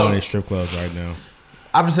not going to strip clubs right now.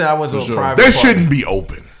 I'm just saying I went to a private They party. shouldn't be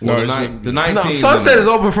open. Well, the 19th. No, Sunset is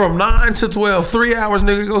open from 9 to 12. 3 hours,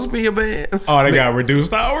 nigga. Go spin your bands. Oh, they got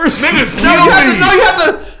reduced hours? Niggas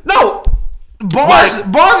No, bars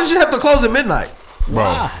and shit have to close at midnight.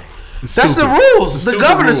 Bro. That's the rules. The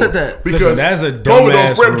governor said that. Because listen, that's a COVID dumbass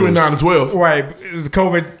don't spread rule. between 9 and 12. Right. It's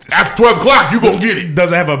COVID. After 12 o'clock, you gonna get it.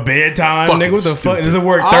 Doesn't have a bedtime, Fucking nigga. What the fuck? stupid. Does it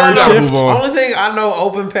work All third I know- shift? Only thing I know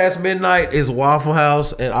open past midnight is Waffle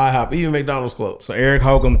House and IHOP. Even McDonald's closed. So Eric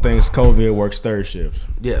Holcomb thinks COVID works third shift.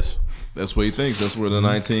 Yes. That's what he thinks. That's where the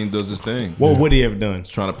 19 does his thing. What would he have done? He's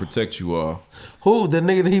trying to protect you all. Who? The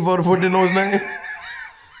nigga that he voted for didn't know his name?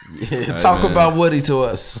 Yeah, talk about Woody to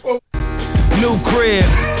us. New crib,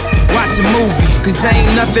 watch a movie, cause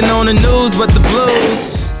ain't nothing on the news but the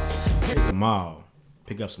blues. Hit the mall,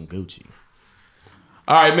 pick up some Gucci.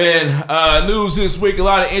 All right, man. News this week. A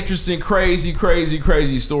lot of interesting,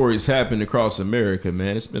 crazy stories happened across America,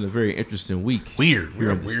 man. It's been a very interesting week. Weird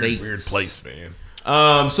place, man.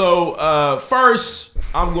 First,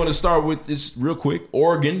 I'm going to start with this real quick.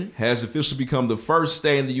 Oregon has officially become the first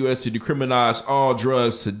state in the U.S. to decriminalize all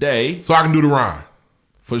drugs today. So I can do the rhyme.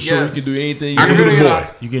 For sure, Yes. you can do anything. I can do the boy.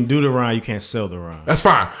 You can do the rhyme, you can't sell the rhyme. That's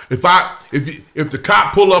fine. If the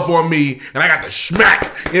cop pull up on me and I got the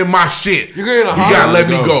smack in my shit, You're getting you gotta let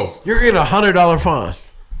me go. You're getting $100 fine.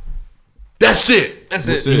 That's it. That's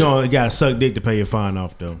That's it. it. You gotta suck dick to pay your fine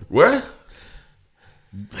off though. What?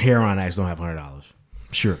 Heroin acts don't have $100. I'm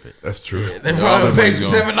sure of it. That's true. They probably paid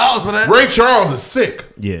 $7 for that. Ray Charles is sick.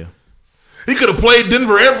 Yeah. He could have played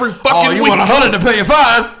Denver every fucking Oh, you week. want $100 to pay your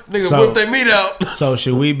fine? Nigga, So- whip their meat out. So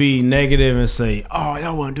should we be negative and say, oh,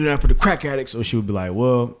 y'all want to do that for the crack addicts? Or should we be like,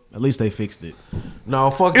 well, at least they fixed it? No,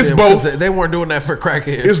 fuck It's them. both. 'Cause They weren't doing that for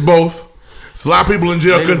crackheads. It's both. It's a lot of people in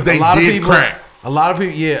jail because they did crack. A lot of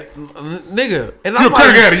people, yeah, nigga. And You're a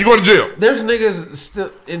crack addict. You going to jail? There's niggas still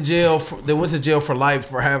in jail. They went to jail for life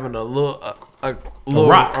for having a rock.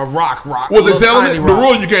 Was they selling it? The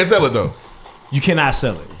rule you can't sell it though. you cannot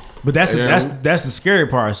sell it. But that's the scary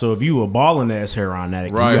part. So if you a balling ass heroin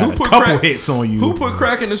addict, Right. you got a couple hits on you. Who put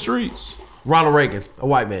crack in the streets? Ronald Reagan, a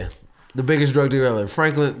white man, the biggest drug dealer ever.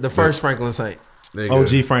 Franklin, the first Franklin Saint.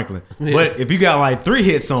 OG Franklin. Yeah. But if you got like 3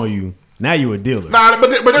 hits on you, now you a dealer. Nah, but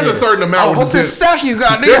there's a certain amount. What's the sack you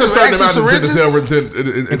got? There's a Niggas certain with amount extra of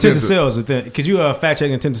syringes? Intent to sell is the thing. Could you fact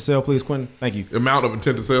check intent to sell, please, Quentin? Thank you. Amount of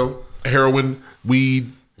intent to sell: heroin,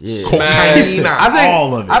 weed, cocaine. I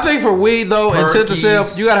think I think for weed though, intent to sell,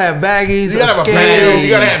 you gotta have baggies, You gotta have a scale. You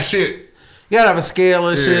gotta have shit. You gotta have a scale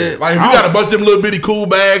and shit. Like if you got a bunch of them little bitty cool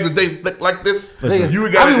bags that they look like this, you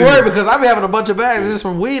I be worried because I be having a bunch of bags just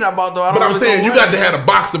from weed I bought though. I But don't I'm really saying know you where. got to have a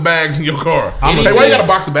box of bags in your car. Hey, Anything- why you got a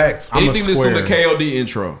box of bags? Anything that's in the KOD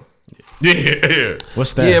intro. Yeah.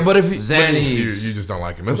 What's that? Yeah, but if you, You just don't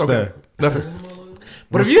like him. That's What's okay. Nothing.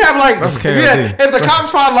 but if you have like, That's if, if the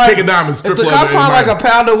cops find like, Picking diamonds, if the strip cops club, find like and a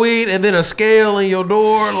pound of weed and then a scale in your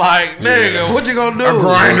door, like nigga, what you gonna do? A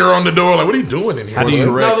grinder on the door. Like, what are you doing in here? How do you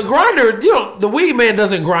No, the grinder, the weed man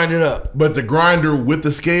doesn't grind it up. But the grinder with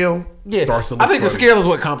the scale starts to look I think the funny. scale is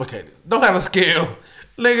what complicated. Don't have a scale,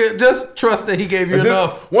 nigga. Just trust that he gave you And then,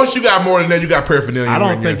 enough. once you got more than that, you got paraphernalia. I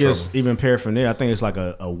don't you're think in it's trouble. even paraphernalia. I think it's like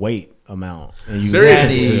a weight amount. And you There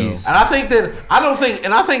intent to is. sell. And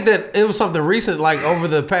I think that it was something recent, like over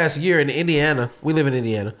the past year in Indiana. We live in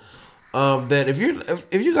Indiana. That if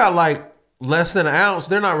you got like less than an ounce,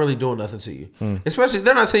 they're not really doing nothing to you. Especially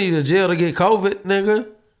they're not sending you to jail to get COVID, nigga.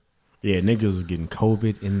 Yeah, niggas is getting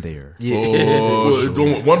COVID in there. Yeah.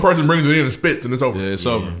 One person brings it in and spits, and it's over. Yeah, it's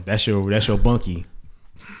over. That's your bunkie.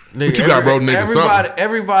 Nigga, What you got, bro? Nigga,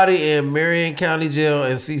 everybody in Marion County Jail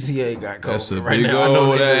and CCA got COVID. That's a right big now. I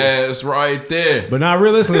know old they do. ass right there. But not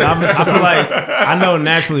realistically, I feel like I know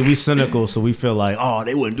naturally we cynical, so we feel like, oh,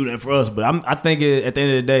 they wouldn't do that for us. But I think at the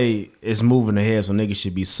end of the day, it's moving ahead, so niggas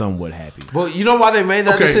should be somewhat happy. But you know why they made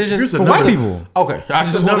that decision? here's For white people. Okay, I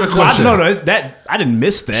just another wanted to question. No, that I didn't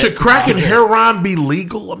miss that. Should crack and heroin be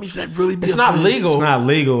legal? I mean, should that really be? It's not legal. It's not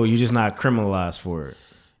legal. You're just not criminalized for it.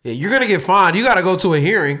 Yeah, you're gonna get fined. You got to go to a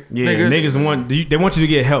hearing. Yeah, nigga. niggas they want you to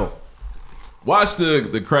get help. Watch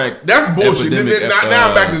the crack. That's bullshit. epidemic, Now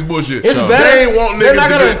I'm back to this bullshit. It's So, better. They ain't want They're niggas not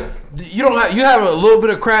to gonna. get- You have a little bit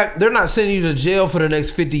of crack. They're not sending you to jail for the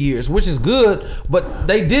next 50 years, which is good. But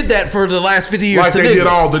they did that for the last 50 years. like to they niggas. did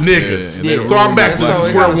all the niggas. Yeah. So I'm back to So it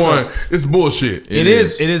square kinda one. sucks. It's bullshit. It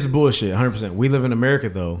is bullshit, 100%. We live in America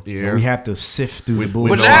though. Yeah. And we have to sift through the But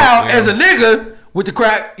bullshit. now, as a nigga with the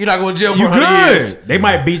crack, you're not going to jail for You 100 good. years. They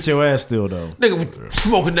might beat your ass still though. Nigga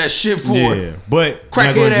smoking that shit for Yeah, but Crackhead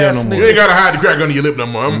not going to jail ass no more. You ain't gotta hide the crack under your lip no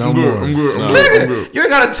more. I'm No good. more. I'm good. I'm No. good. I'm Nigga, good. you ain't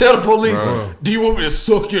gotta tell the police. Do you want me to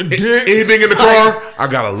suck your dick? Anything in the car, I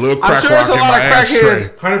got a little I'm crack sure rock it's a in lot my of ashtray.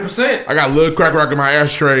 crackheads. 100%. I got a little crack rock in my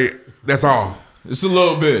ashtray. That's all. It's a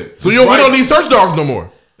little bit. So we don't need search dogs no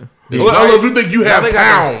more. Unless you think you have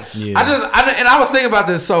pounds. Yeah. I was thinking about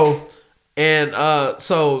this. So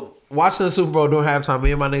watching the Super Bowl during halftime,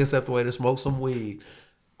 me and my nigga stepped away to smoke some weed.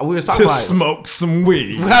 We was talking To about smoke some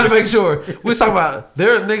weed. we had to make sure. We was talking about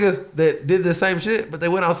there are niggas that did the same shit, but they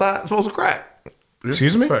went outside and smoked some crack.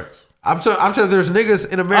 Excuse me? Facts. I'm sure there's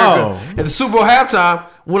niggas in America at the Super Bowl halftime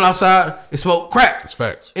went outside and smoked crack. It's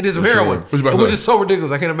facts. It is some For heroin. sure. What you about to Which say? is so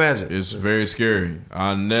ridiculous. I can't imagine. It's very scary.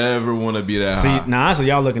 I never want to be that See, high. now honestly,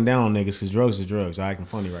 y'all looking down on niggas because drugs is drugs. Y'all acting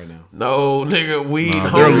funny right now. No, nigga, weed. Nah,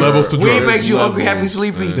 hungry. there are levels to Weed drugs. makes you hungry, happy, Levels,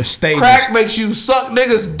 sleepy. man. The stage. Crack makes you suck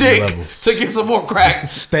niggas' dick to get some more crack.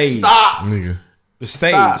 Stage. Stop. Nigga. The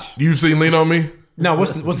stage. Stop. You seen Lean on Me? No,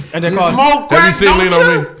 what's You they call smoke Have crack, you seen don't Lean you?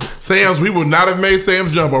 on Me? Sam's, we would not have made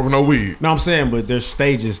Sam's jump over no weed. No, I'm saying, but there's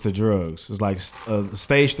stages to drugs. It's like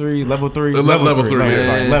stage 3, level 3, Level three, levels,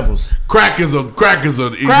 yeah. like levels. Crack is a elite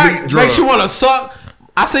Crack drug. makes you want to suck.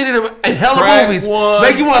 I seen it in hella Crack movies. one.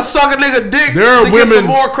 Make you want to suck a nigga dick There are to women. get some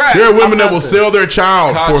more crack. There are women I'm that will nothing. sell their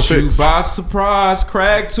child for a Caught you fix. by surprise.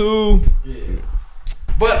 Crack too.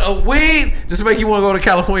 But a weed just make you want to go to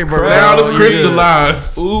California, bro. Now let's Oh,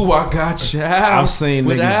 crystallize. Ooh, I got you out. I've seen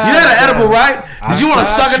niggas- You had an edible, right? Did you want to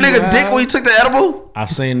got suck a you nigga dick out. when you took the edible?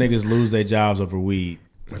 I've seen niggas lose their jobs over weed.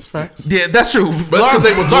 That's facts. Yeah, that's true. But that's 'cause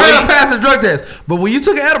they was Learn late. to pass the drug test. But when you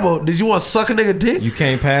took an edible, did you want to suck a nigga dick? You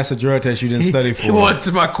can't pass a drug test you didn't study for. You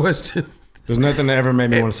answered my question. There's nothing that ever made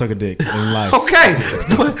me want to suck a dick in life. Okay,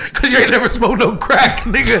 because you ain't never smoked no crack,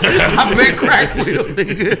 nigga. I've been crack with him,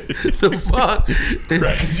 nigga. The fuck?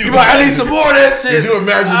 You like, I need some more of that shit. Can you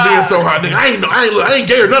imagine being so hot, nigga? I ain't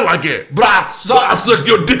gay or nothing like that. But I suck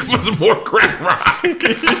your dick for some more crack rock.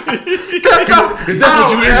 That's Is that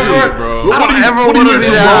what you into, bro. What do you ever what do you wanna be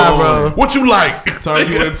into, that high, bro? bro. What you like?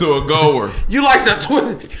 Turn you into a goer. You like the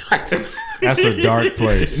twist. You like the That's a dark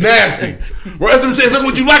place. Nasty. Well, that's what I'm saying. That's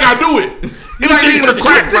what you like. I do it. Anything for the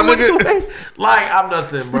crack, my nigga. Like, I'm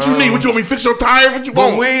nothing, bro. What you need? What you want me to fix your tire? What you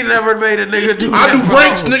want? But we never made a nigga do I that, do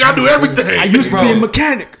brakes, nigga. I do everything. I used to be a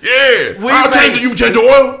mechanic. Yeah. I'll change it. You can change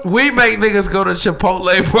your oil. We make niggas go to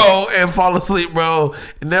Chipotle, bro, and fall asleep, bro.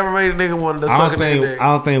 It never made a nigga want to suck a nigga. I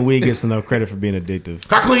don't think weed gets enough credit for being addictive.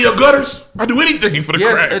 I clean your gutters. I do anything for the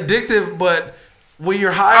crack. Yes, addictive, but when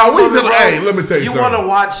you're high on what it, bro, hey, let me tell you you something. want to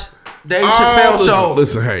watch Dave Chappelle show.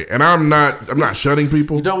 Listen, hey, and I'm not shutting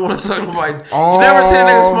people. You don't want to suck nobody. You never seen a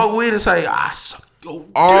nigga smoke weed and say, I suck your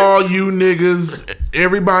dick. All you niggas,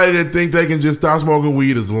 everybody that think they can just stop smoking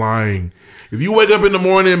weed is lying. If you wake up in the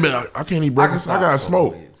morning and be like, I can't eat breakfast, I gotta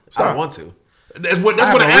smoke. I don't want to. That's what the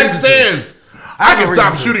ad says. I can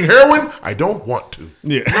stop shooting heroin. I don't want to.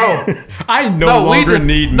 Yeah. No. I no longer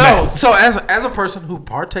need meth. So as a person who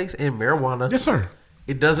partakes in marijuana, yes, sir,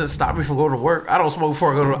 it doesn't stop me from going to work. I don't smoke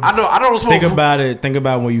before I go to. I don't smoke. Think about it. Think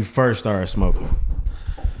about when you first started smoking.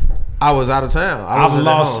 I was out of town.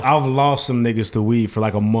 I've lost some niggas to weed for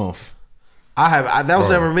like a month. That was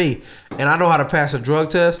never me, and I know how to pass a drug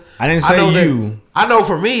test. I didn't say you. I know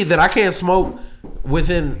for me that I can't smoke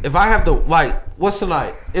within. If I have to, like, what's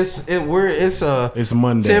tonight? It's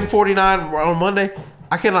Monday. 10:49 on Monday.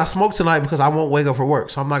 I cannot smoke tonight because I won't wake up for work,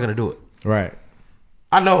 so I'm not gonna do it. Right.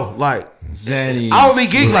 I know, like Zanny. I would be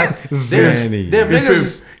geek like Zanny. Them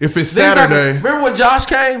niggas. If it's Saturday, remember when Josh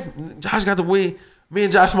came? Josh got the weed. Me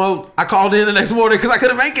and Josh smoked. I called in the next morning because I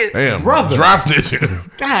couldn't make it. Damn, brother. Dry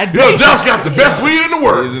snitching. God damn. Yo, Josh got the best weed in the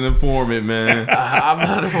world. He's an informant, man. I'm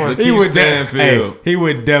not an informant. He would, Stanfield. he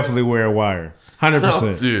would definitely wear a wire.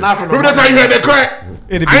 100%. Yeah. Not from Remember that time you had that crack?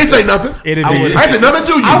 I ain't say nothing. I ain't say nothing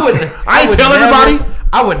to you. I ain't tell everybody.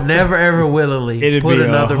 I would never ever willingly put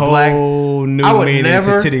another black. New I would meaning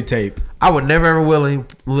never to titty tape. I would never ever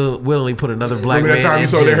willingly put another black Remember man that time in you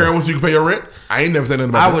sold that jail. heroin so you can pay your rent? I ain't never said nothing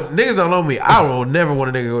about that. Niggas don't know me. I will never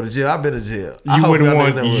want a nigga to go to jail. I've been to jail. You wouldn't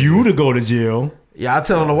want you to go to jail. Yeah, I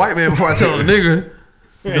tell on the white man before I tell on the nigga.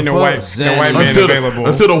 Ain't no white man available.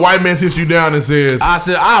 Until the white man sits you down and says, I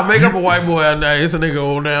said, I'll make up a white boy. It's a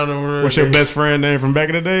nigga on down over there. What's your best friend name from back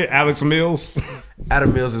in the day? Alex Mills?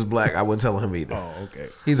 Adam Mills is black. I wouldn't tell him either. Oh, okay.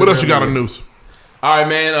 What else you got on news? All right,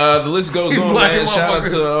 man. The list goes on, man. Shout out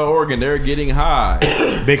to Oregon. They're getting high.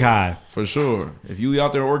 Big high. For sure. If you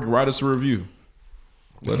out there in Oregon, write us a review.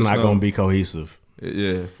 It's not going to be cohesive.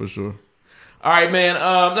 Yeah, for sure. All right, man.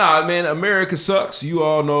 Man, America sucks. You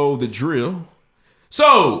all know the drill.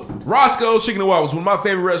 So, Roscoe's Chicken and Waffles, one of my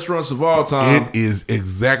favorite restaurants of all time. It is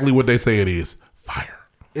exactly what they say it is. Fire.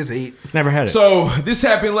 It's heat. Never had it. So, this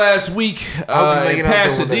happened last week in making out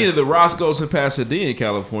Pasadena, the Roscoe's in Pasadena,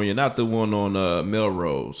 California, not the one on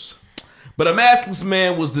Melrose. But a maskless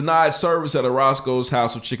man was denied service at a Roscoe's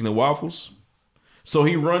House of Chicken and Waffles. So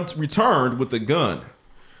he returned with a gun.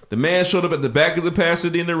 The man showed up at the back of the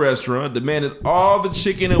Pasadena restaurant, demanded all the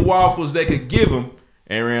chicken and waffles they could give him,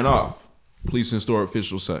 and ran off. Police and store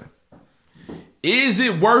officials say. Is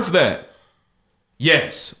it worth that?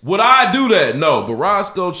 Yes. Would I do that? No. But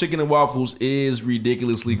Roscoe Chicken and Waffles is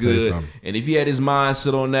ridiculously good. And if he had his mind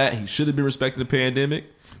set on that, he should have been respecting the pandemic.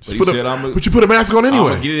 But he said, but you put a mask on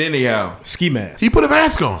anyway. I'm get it anyhow. Ski mask. He put a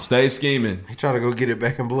mask on. Stay scheming. He trying to go get it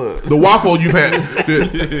back in blood. The waffle you've had,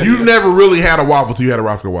 you've never really had a waffle till you had a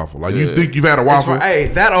Roscoe waffle. Like you think you've had a waffle. Hey,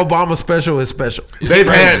 that Obama special is special.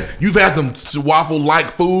 You've had some waffle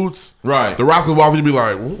like foods. Right. The Roscoe waffle, you'd be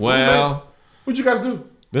like, well, what'd you guys do?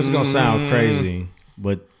 This is gonna sound crazy,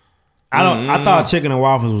 but I thought chicken and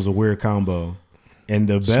waffles was a weird combo. And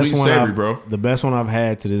the best Sweet one, savory, bro. The best one I've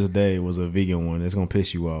had to this day was a vegan one. It's gonna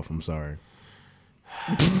piss you off. I'm sorry.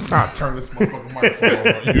 I'll turn this motherfucking microphone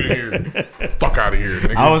on. You here? Fuck out of here,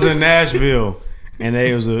 nigga. I was in Nashville, and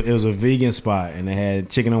it was a vegan spot, and they had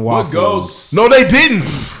chicken and waffles. What goes? No, they didn't.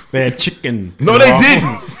 They had chicken. No, they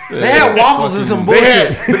didn't. They had waffles and some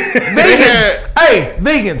bullshit.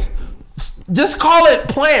 Vegans, just call it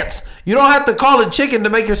plants. You don't have to call it chicken to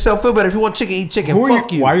make yourself feel better. If you want chicken, eat chicken.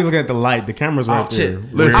 Fuck you. Why are you looking at the light? The camera's right there.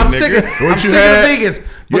 Listen, I'm sick of vegans.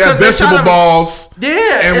 You have vegetable balls.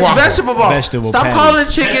 Yeah, and it's waffles. vegetable balls. Vegetable Stop patties. calling it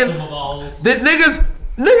chicken. The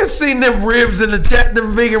niggas seen them ribs in the chat,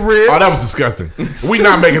 them vegan ribs. Oh, that was disgusting. We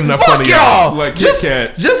not making enough fun of y'all. Like Kit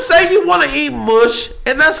Kats. Just say you want to eat mush,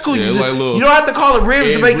 and that's cool. Yeah, you like don't have to call it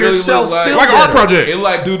ribs to make really yourself look feel like better. our project. It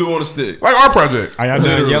like doo-doo on a stick. Like our project. Are y'all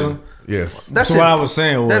done yelling? Yes. So what I was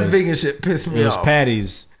saying was that vegan shit pissed me it was off.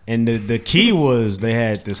 patties, and the key was they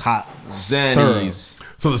had this hot Zannies. syrup.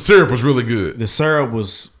 So the syrup was really good. The syrup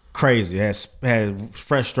was crazy. It had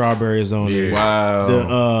fresh strawberries on it. Wow.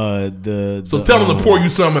 Tell them to pour you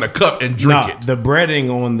some in a cup and drink it. The breading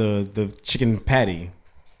on the chicken patty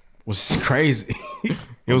was crazy.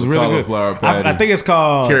 It was The really cauliflower good. patty. I think it's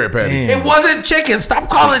called Carrot patty. Damn. It wasn't chicken. Stop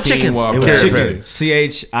calling it chicken. Quinoa It was Carrot chicken.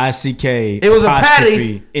 patty. CHICK. It was a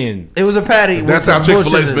patty. In. It was a patty. That's with how some Chick-fil-A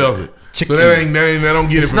bullshit in it. spells it. Chicken. So that don't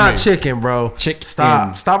get it It's from not me. chicken, bro. Chicken.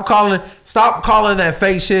 Stop calling that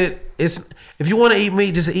fake shit. If you want to eat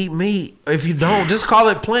meat, just eat meat. If you don't, just call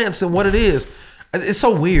it plants and what it is. It's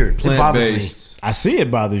so weird. It bothers me. Plant-based. I see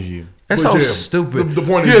it bothers you. That's But so yeah, stupid. the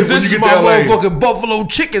point is, yeah, when this you is get my to LA motherfucking buffalo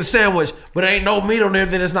chicken sandwich, but ain't no meat on there.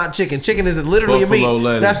 Then it's not chicken. Chicken is literally Buffalo a meat.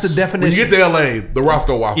 lettuce. That's the When you definition. get to LA, the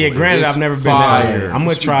Roscoe waffle. Yeah, granted, is I've never been fire. there. I'm gonna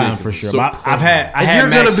It's try them for ridiculous. sure. But I've had And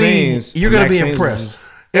Maxine's. you're gonna be Maxine's impressed. was-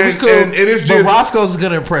 It was And- cool, and it's but just- Roscoe's is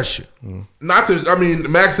gonna impress you. Not to. I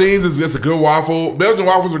mean, Maxine's is just a good waffle. Belgian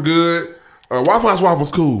waffles are good. Waffle House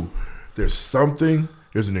waffles cool. There's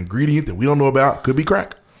an ingredient that we don't know about. Could be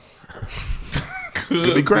crack.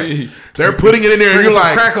 Could be crack. They're putting it in there, and you're Spring some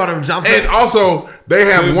like, crack on them, Johnson. And also, they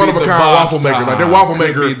have Could one of be a the kind waffle boss makers. Like their side. waffle Could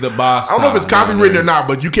maker. be the boss I don't know if it's side, copywritten man. or not,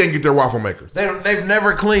 but you can't get their waffle makers. They've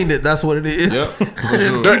never cleaned it. That's what it is. Yep.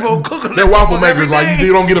 Just keep on cooking. Their that waffle motherfucker every makers, like day.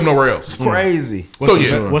 you don't get them nowhere else. Crazy.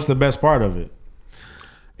 What's the best part of it?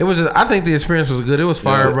 It was just. I think the experience was good. It was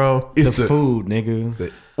fire, bro. It's The food,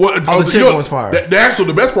 nigga. Well, the chicken was fire.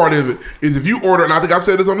 The best part of it is if you order, and I think I've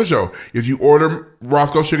said this on the show, if you order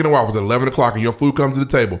Roscoe's Chicken and Waffles at 11 o'clock and your food comes to the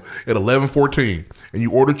table at 11:14 and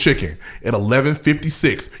you order chicken at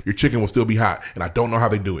 11:56, your chicken will still be hot. And I don't know how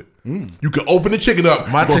they do it. You can open the chicken up.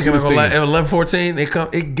 My you gonna chicken see at the steam.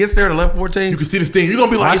 11:14. It gets there at 11:14. You can see the steam. You're going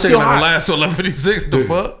to be like, My it's chicken still gonna hot. last till 11:56. The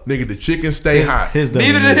fuck? Nigga, the chicken stay hot. His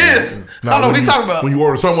Neither did his. I don't know what when he talking about. When you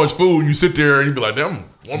order so much food, you sit there and you be like, damn,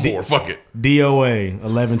 one more, fuck it. DOA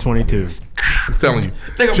 1122. I'm telling you.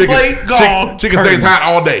 Nigga, plate gone. Chicken stays hot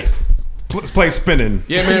all day. Plate spinning.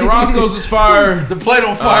 Yeah, man, Roscoe's is fire. The plate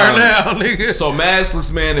on fire now, nigga. So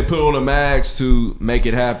maskless, man, they put on the mags to make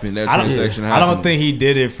it happen. That transaction I happened. don't think he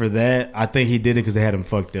did it for that. I think he did it because they had him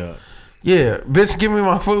fucked up. Yeah, bitch, give me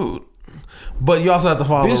my food. But you also have to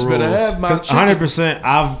follow Bitch the better rules. have my 100%.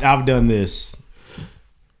 I've done this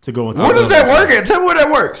to go into. Where does that work at? Tell me where that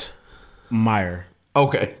works. Meyer.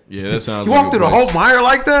 Okay. Yeah, that sounds. You like walked a through the place. whole Meijer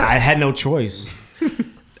like that? I had no choice.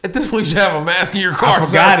 At this point, you should have a mask in your car. I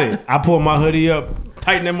forgot it. I pulled my hoodie up,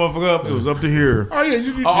 tightened that motherfucker up. It was up to here. Oh,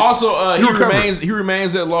 yeah. Also, you recovered. he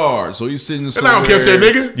remains at large, so he's sitting And somewhere I don't catch that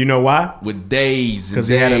nigga. You know why? with days and Because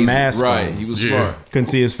he had a days. mask Right, on. he was Yeah. smart. Couldn't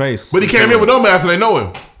see his face. But he came in with no mask, so they know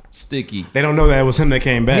him. Sticky. They don't know that it was him that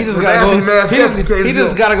came back. He just Now gotta he go. masked He up, just, he can't he do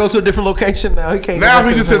just it. gotta go to a different location now. He can't. go Now back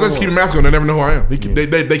he to just the says, let's same keep the one. mask on. They never know who I am.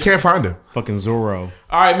 They can't find him. Fucking Zorro.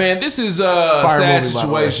 All right, man. This is a Fire sad movie, by the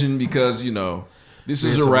way. situation because this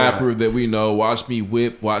is It's a a rapper rap. that we know. Watch me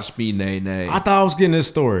whip, watch me nay nay. I thought I was getting this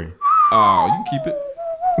story. Oh, you can keep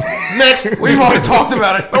it. Next. We've already talked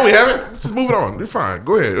about it. No, we haven't. Just move it on. You're fine.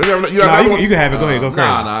 Go ahead. You got Nah, another one? you can have it. Go ahead. Go crazy.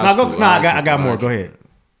 nah, it's cool. I got more. Go ahead.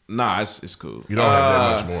 Nah, it's cool. You don't have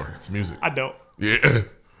that much more. It's music. I don't. Yeah.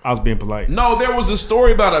 I was being polite. No, there was a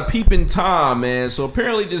story about a peeping Tom, man. So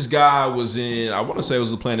apparently this guy was in, I want to say it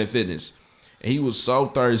was the Planet Fitness. And he was so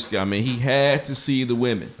thirsty. I mean, he had to see the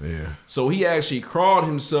women. Yeah. So he actually crawled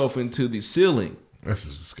himself into the ceiling This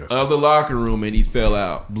is disgusting. of the locker room and he fell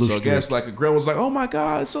out. Blue so I streak. guess like a girl was like, oh my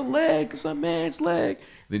God, it's a leg. It's a man's leg.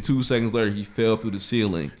 Then 2 seconds later, he fell through the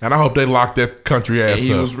ceiling. And I hope they locked that country And ass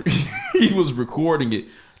he up. was he was recording it,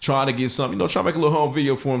 trying to get something, trying to make a little home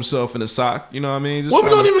video for himself in a sock. You know what I mean? Just Well, we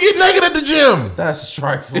trying don't to- even get naked at the gym. That's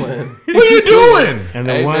trifling. What are you doing? And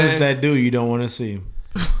the Hey, ones man. that do, you don't want to see.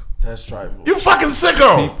 That's trifling. You fucking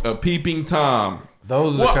sicko. a peeping Tom.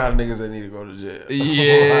 Those are What? the kind of niggas that need to go to jail.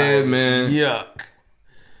 Yeah, Like, man. Yuck.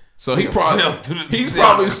 So he Nigga probably fell to the he's ceiling.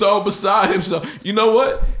 probably so beside himself. You know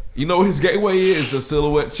what? You know what his gateway is? A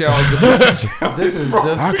silhouette challenge. The pussy challenge. This is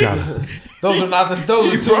just. I got it. Those are not the.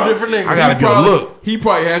 Those are two different niggas. I gotta get a look. He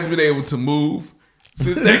probably hasn't been able to move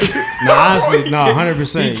since that. No, honestly, no,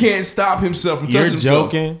 100%. He can't stop himself from You're touching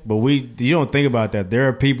himself. joking, but you don't think about that. There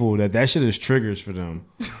are people that shit is triggers for them.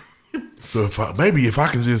 So maybe if I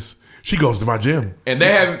can just, she goes to my gym. And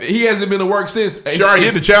he hasn't been to work since. She already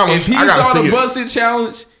did the challenge. If he I gotta saw see the it. busted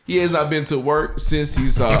challenge, he has not been to work since he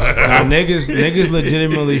saw it. Now, niggas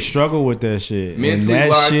legitimately struggle with that shit. Mentally and that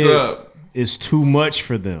locked shit up. is too much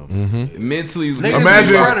for them. Mentally Niggas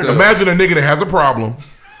locked up. Imagine a nigga that has a problem,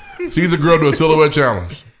 sees a girl do a silhouette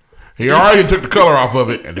challenge. He already took the color off of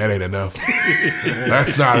it, and that ain't enough.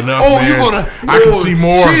 That's not enough. Oh, man. you gonna? I can see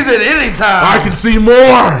more. She's at any time. I can see more.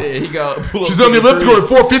 Yeah, he got pull up She's to on the elliptical at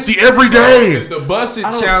 450 every day. The busted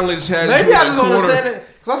challenge has Maybe you I in just the don't corner. understand it.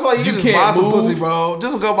 Because I feel like you You just can't buy some move. pussy, bro.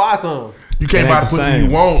 Just go buy some. You can't It buy ain't the the pussy same.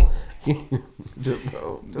 you want.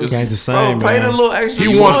 It ain't the same, Bro, pay the little extra.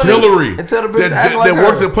 He wants Hillary. And tell the bitch to act that like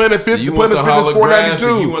works her. at Planet Fitness. You want Planet the Fitness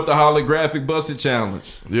 $4.92. You want the holographic busted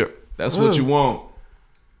challenge. Yep. That's what you want.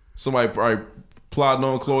 Somebody probably plotting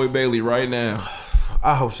on Chloe Bailey right now.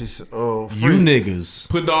 I hope she's free. You niggas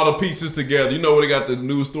putting all the pieces together. You know where they got the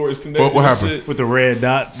news stories connected. What happened? Shit? with the red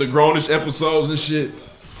dots. The grownish episodes and shit.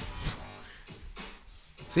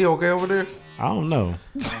 Is he okay over there? I don't know.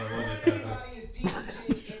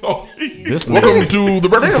 This Welcome to the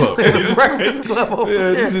Breakfast Club. The Breakfast Club over Yeah,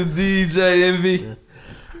 there. this is DJ Envy.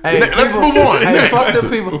 Hey, Let's move on. Hey, Next. fuck them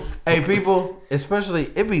people. Hey, people, especially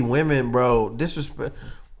it be women, bro. Disrespect.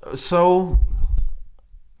 So,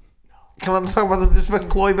 can I talk about the disrespect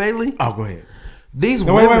Chloe Bailey? Oh, go ahead. These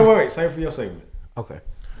No, women. wait. Save it for your segment. Okay.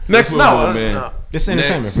 Next. No, man. no. This is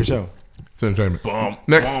entertainment Next. for sure. It's entertainment. Bump.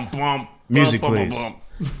 Next. Bump, bump, Music, bump, please. bump, bump.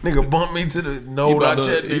 Nigga bumped me to the He no, about, not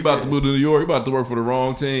yet. to, he about to move to New York. He about to work for the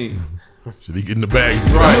wrong team. Should he get in the bag?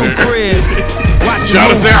 New crib. Watch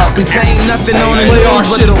Shout us out. Cause ain't nothing on the play our news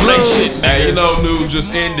but shit the on that blues. shit. Hey, you know, news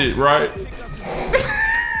just ended, right?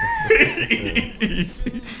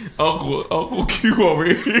 Uncle Q over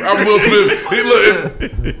here. I'm Will Smith. He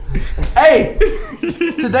look. Hey,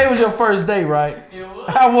 today was your first day, right?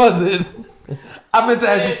 How was it? I meant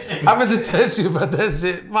to text you about that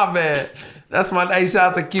shit. My bad. That's my day. Shout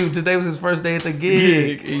out to Q. Today was his first day at the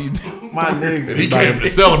gig. My nigga. He came to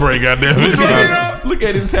celebrate, goddammit. Look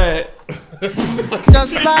at his hat.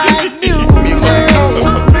 Just like music.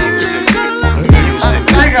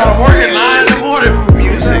 I gotta work at 9 in the morning.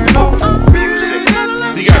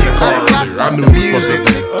 He got in the car earlier. I knew he was supposed to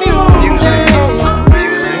be.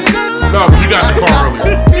 No, but you got in the car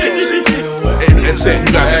earlier. And said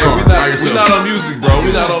you got in the car by yourself. We're not on music, bro.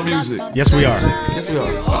 We're not on music. Yes, we are. Yes, we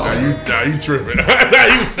are. Nah, you tripping. Nah,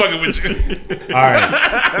 he was fucking with you. All right.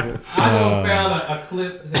 I found a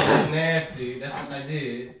clip that was nasty. That's what I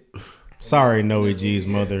did. Sorry, Noe G's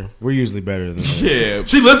mother. We're usually better than this. Yeah.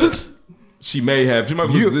 She listens? She may have. She might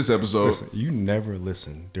listen to this episode. Listen, you never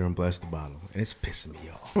listen during Bless the Bottle, and it's pissing me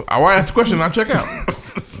off. I want to ask the question and I'll check out.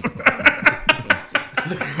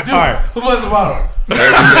 Dude, all right. Who was the bottle?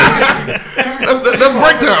 That's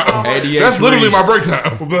break time. That's literally my break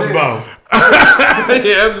time. Bless the Bottle.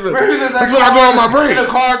 Yeah, that's when I go on my break. In the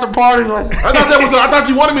car at the party, like I thought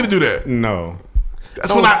you wanted me to do that. No.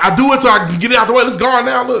 That's when I do it so I can get it out the way. Let's go on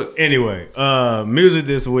now. Look. Anyway, music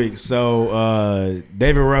this week. So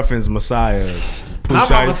David Ruffin's Messiah. Not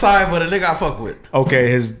my Messiah, but a nigga I fuck with. Okay,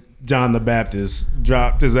 his John the Baptist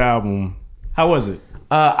dropped his album. How was it?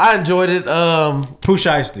 I enjoyed it. Pooh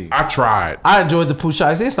Shiesty. I tried. I enjoyed the Pooh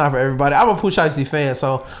Shiesty. It's not for everybody. I'm a Pooh Shiesty fan,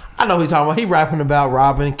 so I know what he's talking about. He rapping about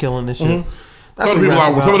robbing and killing and shit. Mm-hmm. That's Some of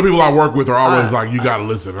the people I work with are always like, you gotta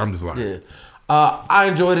listen. I'm just like, yeah. I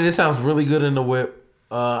enjoyed it. It sounds really good in the whip.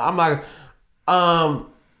 I'm like,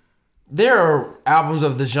 there are albums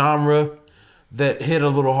of the genre that hit a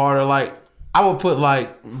little harder. Like I would put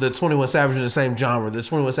like the 21 Savage in the same genre. The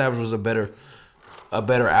 21 Savage was a better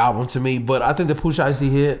album to me, but I think the Pooh Shiesty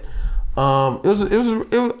hit. I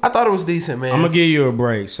thought it was decent, man. I'm gonna give you a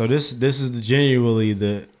break. So this is genuinely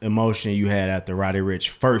the emotion you had after Roddy Ricch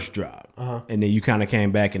first drop, and then you kind of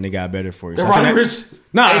came back and it got better for you. The So Roddy Ricch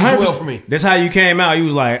aged well for me. That's how you came out. You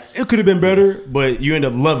was like, it could have been better, but you end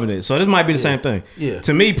up loving it. So this might be the same thing. Yeah.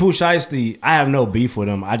 To me, Pooh Shiesty, I have no beef with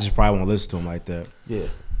him. I just probably won't listen to him like that. Yeah.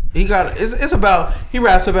 He got it's about he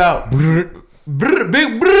raps about he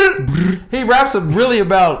raps really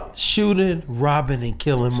about shooting, robbing, and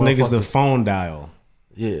killing. This nigga's the phone dial.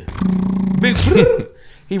 Yeah.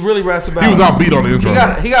 He really raps about. He was outbeat on the intro.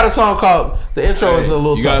 He got a song called the intro is a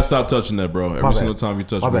little You tough. gotta stop touching that, bro. Every single time you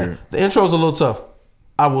touch My me bad. here. The intro is a little tough.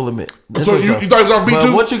 I will admit. So you thought it was offbeat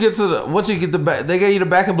too? Once you get the back, they gave you the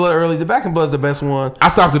Back in Blood early. The Back in Blood is the best one. I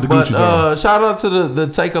stopped at the Gucci song. Shout out to the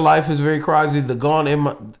Take a Life is very crazy. The Gone in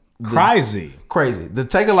my Crazy. The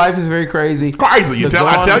Take a Life is very crazy. Crazy. I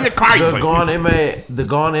tell you, crazy. The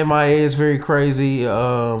Gone MIA is very crazy.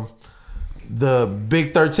 The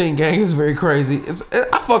Big 13 Gang is very crazy.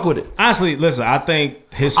 I fuck with it. Honestly, listen, I think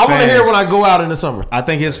I want to hear it when I go out in the summer. I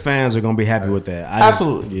think his fans are gonna be happy with that.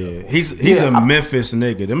 Absolutely. He's a Memphis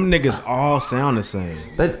nigga. Them niggas all sound the same.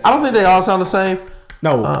 I don't think they all sound the same.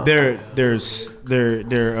 No, they're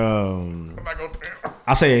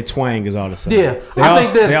I say a twang is all the same. Yeah, I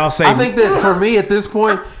think that for me at this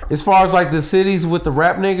point, as far as like the cities with the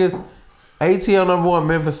rap niggas, ATL number 1,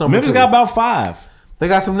 Memphis number 2. Memphis got about 5. They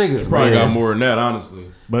got some niggas. Probably got more than that, honestly.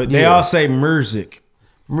 But they all say music.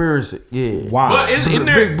 Music, yeah. Wow. But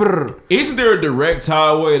isn't there a direct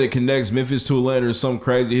highway that connects Memphis to Atlanta or some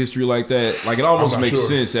crazy history like that? Like it almost makes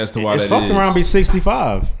sense as to why It's that fucking is. around be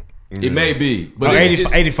 65. It may be, but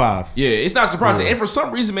 85. Yeah, it's not surprising. Yeah. And for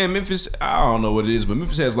some reason, man, Memphis, I don't know what it is, but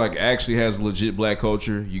Memphis has actually has legit black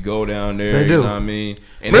culture. You go down there, They do. you know what I mean?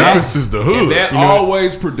 And Memphis is the hood. And that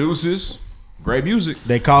always produces great music.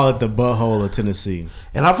 They call it the butthole of Tennessee.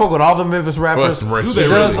 And I fuck with all the Memphis rappers. Who It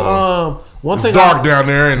does, one it's thing dark down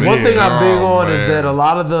there. One thing I'm big on is man. that a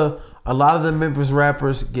lot of the Memphis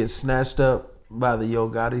rappers get snatched up by the Yo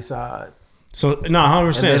Gotti side. So no, 100%.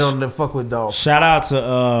 And they don't fuck with Dolph. Shout out to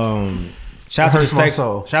Shout out to the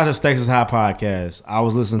Stakes is High podcast. I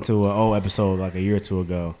was listening to an old episode like a year or two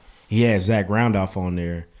ago. He had Zach Randolph on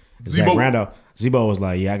there. Zach Randolph, Zebo was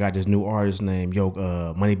like, "Yeah, I got this new artist named Yo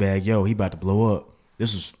Moneybag Yo. He about to blow up."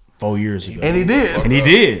 This was 4 years ago, and he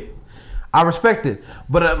did. I respect it,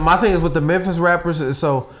 but my thing is with the Memphis rappers. Is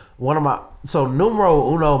numero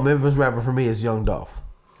uno Memphis rapper for me is Young Dolph.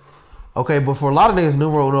 Okay, but for a lot of niggas,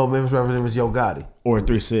 numero uno Memphis rapper name is Yo Gotti or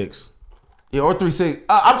 3-6. Yeah, or 3-6.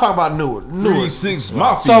 I'm talking about newer. 3-6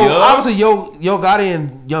 Mafia. So obviously, Yo Gotti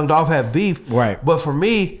and Young Dolph have beef, right? But for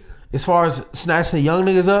me, as far as snatching the young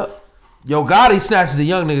niggas up, Yo Gotti snatches the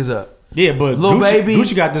young niggas up. Yeah, but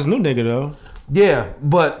Gucci got this new nigga though. Yeah,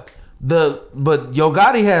 but Yo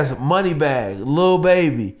Gotti has Moneybag, Lil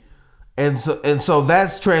Baby, and so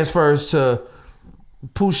that transfers to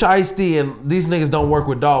Pooh Shiesty, and these niggas don't work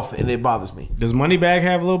with Dolph, and it bothers me. Does Moneybag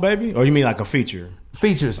have Lil Baby, or you mean like a feature?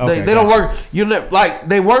 Features. Okay, they don't work.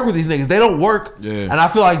 They work with these niggas. They don't work. Yeah. And I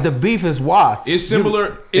feel like the beef is why. It's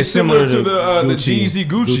similar. It's similar to the Jeezy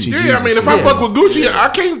Gucci. Yeah, I mean, if I fuck with Gucci, I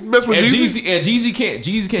can't mess with Jeezy. And Jeezy can't.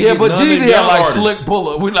 Yeah, but Jeezy had like Slick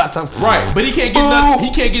Puller. We're not talking. Right, but he can't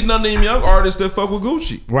get none of them young artists that fuck with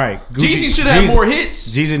Gucci. Right. Jeezy should have more hits.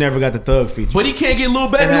 Jeezy never got the Thug feature, but he can't get Lil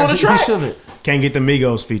Baby on the track. Can't get the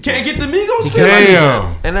Migos feature. Can't get the Migos feature.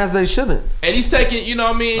 Damn. And as they shouldn't. And he's taking, you know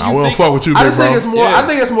what I mean? I won't fuck with you, big I just think bro. it's more. I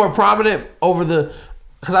think it's more prominent over the,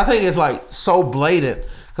 because I think it's like so blatant.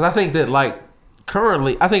 Because I think that like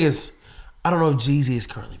currently, I think it's, I don't know if Jeezy is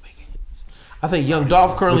currently making hits. I think Young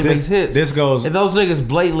Dolph currently makes hits. This goes, and those niggas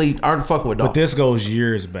blatantly aren't fucking with Dolph. But this goes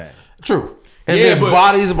years back. True. And there's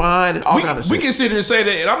bodies behind it, all kind of shit. We can sit here and say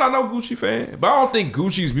that, and I'm not no Gucci fan, but I don't think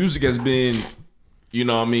Gucci's music has been, you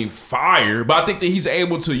know what I mean, fire. But I think that he's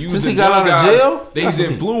able to use since the he got out of jail, that he's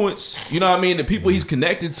influenced, you know what I mean, the people he's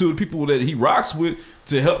connected to, the people that he rocks with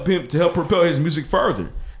to help propel his music further.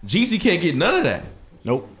 Jeezy can't get none of that.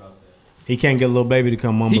 Nope. He can't get Lil Baby to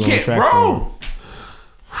come mumble on the track bro. for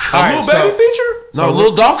him. Lil Baby feature? No,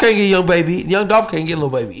 Lil Dolph can't get Young Baby. Young Dolph can't get Lil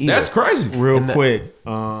Baby either. That's crazy. Real quick,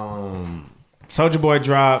 Soulja Boy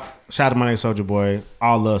dropped. Shout out to my nigga Soulja Boy.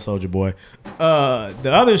 All love Soulja Boy. The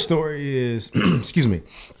other story is, excuse me.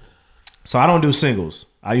 So I don't do singles.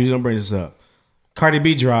 I usually don't bring this up. Cardi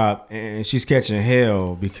B dropped, and she's catching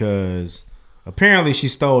hell because apparently she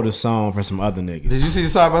stole the song from some other niggas. Did you see the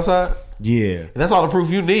side by side? Yeah. That's all the proof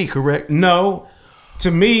you need, correct? No.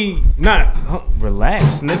 To me, not.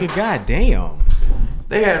 Relax, nigga. God damn.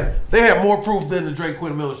 They had more proof than the Drake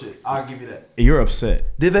Quinn Miller shit. I'll give you that. You're upset.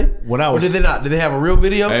 Did they? What I was, or did they not? Did they have a real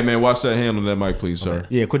video? Hey man, watch that hand on that mic, please, sir.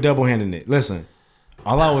 Yeah, quit double handing it. Listen,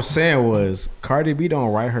 all I was saying was Cardi B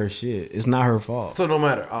don't write her shit. It's not her fault. So no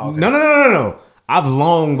matter. Oh, okay. No. I've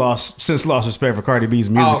long lost respect for Cardi B's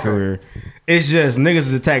music career. It's just niggas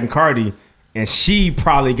is attacking Cardi, and she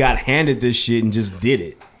probably got handed this shit and just did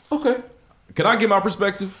it. Okay. Can I get my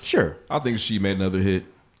perspective? Sure. I think she made another hit.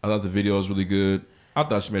 I thought the video was really good. I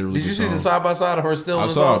thought she made a really good Did you see song. the side by side of her still? I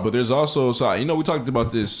saw it, but there's also a side. You know, we talked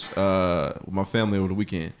about this with my family over the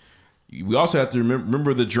weekend. We also have to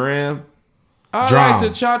remember the dram. I like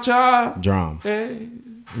the cha-cha. Drum. Hey.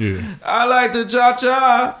 Yeah. I like the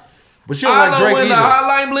cha-cha. But you don't like Drake either. The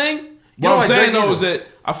hotline bling. What I'm like saying Drake though is that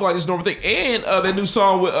I feel like this is a normal thing. And that new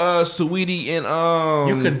song with Saweetie and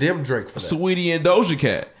you condemn Drake for that. Saweetie and Doja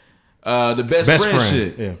Cat. The best friend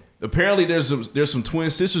shit. Yeah. Apparently there's some twin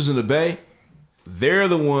sisters in the Bay. They're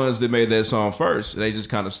the ones that made that song first. They just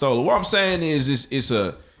kind of stole it. What I'm saying is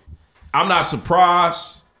I'm not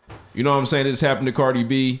surprised. You know what I'm saying? This happened to Cardi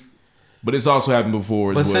B, but it's also happened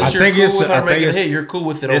before as well. Since you're cool with her making a hit, you're cool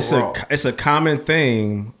with it overall. It's a common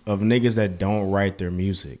thing of niggas that don't write their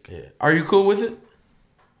music. Yeah. Are you cool with it?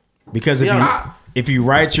 Because if you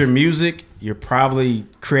write your music, you're probably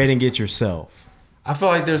creating it yourself. I feel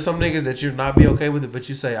like there's some niggas that you'd not be okay with it, but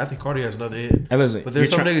you say, I think Cardi has another hit. Hey, listen, but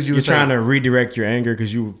there's some niggas you would say, you're trying to redirect your anger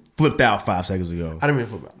because you flipped out 5 seconds ago. I didn't mean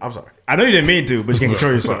to flip out. I'm sorry. I know you didn't mean to, but you can't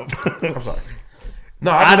control yourself. I'm sorry.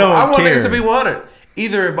 No, I want niggas to be 100.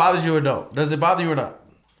 Either it bothers you or don't. Does it bother you or not?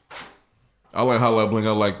 I like Holla Bling.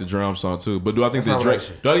 I like the drum song too. But do I think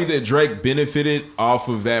that Drake benefited off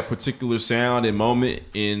of that particular sound and moment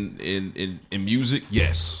in music?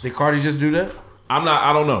 Yes. Did Cardi just do that?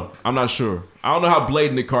 I don't know. I'm not sure. I don't know how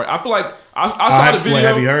blatant the Cardi. I feel like I saw the video.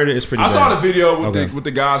 Have you heard it? It's pretty. I bad. saw the video with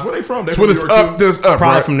the guys. Where they from? They when from it's New York up, too? then it's up.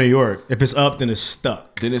 Probably right? from New York. If it's up, then it's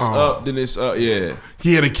stuck. Then it's up. Then it's yeah.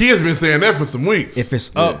 Yeah, the kids been saying that for some weeks. If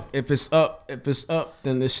it's up, if it's up,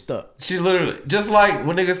 then it's stuck. She literally just like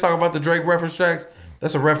when niggas talk about the Drake reference tracks.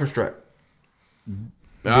 That's a reference track.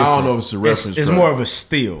 I don't know if it's a reference. It's more of a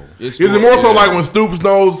steal. Is it more so like when Stoops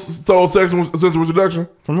stole sexual introduction?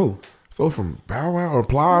 From who? So from Bow Wow or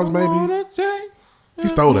Plies maybe? He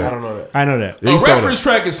stole that. I don't know that. I know that. Yeah, a reference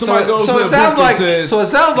track is somebody goes to it the sounds booth like and says, so it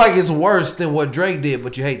sounds like it's worse than what Drake did,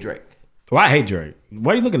 but you hate Drake. Well, I hate Drake.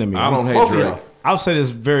 Why are you looking at me? I don't hate Both of Drake. y'all. I'll say this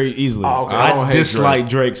very easily. Oh, okay. I don't hate dislike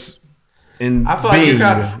Drake's. I feel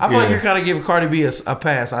like you're kind of giving Cardi B a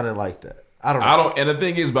pass. I didn't like that. I don't know. And the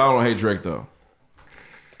thing is, but I don't hate Drake though.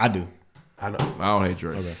 I do. I know. I don't hate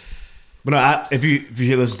Drake. Okay. But no, if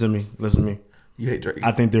you listen to me. You hate Drake.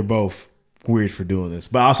 I think they're both weird for doing this,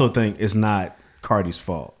 but I also think it's not Cardi's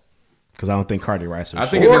fault because I don't think Cardi writes her. I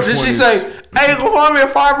think. Or did she say, "Hey, go find me a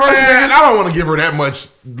 5 verse"? Man, I don't want to give her that much.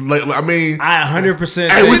 I mean, I 100%.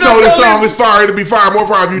 Hey, we stole this song. It's fire to be fire. More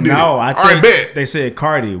fire if you did. No, I All right, bet. They said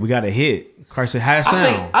Cardi, we got a hit. Cardi said, "How it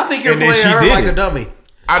sound?" I think you're And then playing she her did like it. a dummy.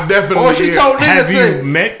 I definitely. Or she told niggas, Have you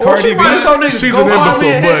met or Cardi she B? might have told niggas, She's go an find me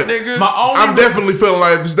a imbecile, hit, but nigga. I'm definitely feeling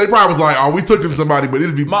like they probably was like, "Oh, we took him somebody," but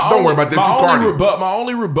it'd be don't worry about that. You Cardi. My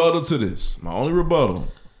only rebuttal to this,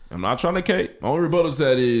 I'm not trying to cape. My only rebuttal to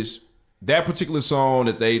that is that particular song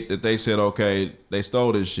that they said, okay, they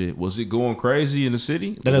stole this shit. Was it going crazy in the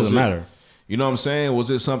city? That doesn't matter. You know what I'm saying?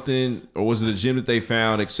 Was it something, or was it a gym that they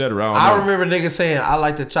found, etc.? I remember niggas saying, "I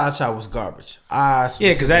like the Cha Cha was garbage." Because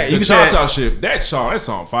the Cha Cha shit, that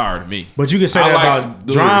song fire to me. But you can say I that like about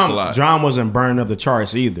the lyrics a lot. Drum wasn't burning up the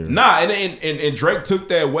charts either. Nah, and Drake took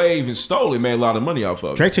that wave and stole it, made a lot of money off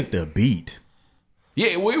of it. Drake took the beat.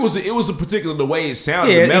 Yeah, well, it was a particular the way it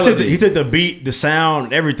sounded. Yeah, the melody. he took the beat, the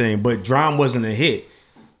sound, everything. But Drum wasn't a hit.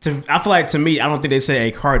 I feel like to me, I don't think they say,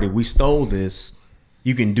 "Hey Cardi, we stole this.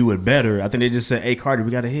 You can do it better." I think they just said, "Hey Cardi, we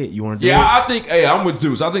got a hit. You want to do it?" Yeah, I think. Hey, I'm with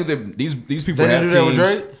Deuce. I think that these people They have didn't do that with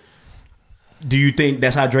teams. Drake? Do you think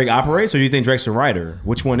that's how Drake operates, or do you think Drake's a writer?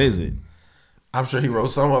 Which one is it? I'm sure he wrote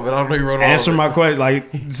some of it. I don't know he wrote all Answer of it. my question. Like,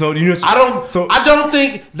 so you know, I don't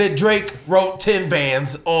think that Drake wrote 10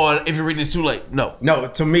 bands on If You're Reading It's Too Late. No.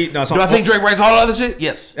 to me, no. Do I think Drake writes all the other shit?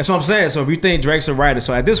 Yes. That's what I'm saying. So if you think Drake's a writer,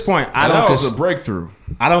 so at this point, That was a breakthrough.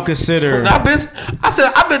 I don't consider. I've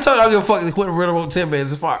been told I don't give a fuck if Quentin Ritter wrote 10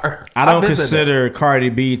 bands. It's fire. I don't I've been said consider Cardi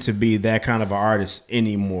B to be that kind of an artist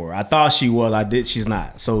anymore. I thought she was. She's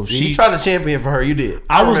not. So that. You tried to champion for her. You did.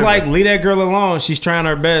 I was remember. like, leave that girl alone. She's trying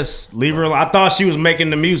her best. Leave her alone. I thought she was making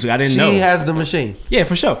the music. I didn't know. She has the machine. Yeah,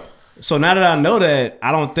 for sure. So now that I know that,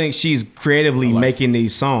 I don't think she's creatively making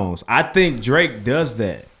these songs. I think Drake does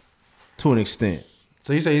that to an extent.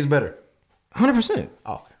 So you say he's better? 100%.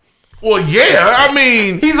 Oh. Well, yeah. I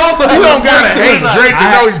mean, He's also. you don't gotta hate Drake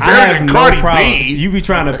to know he's better than Cardi B. You be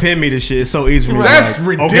trying to pin me to shit. It's so easy for me. That's to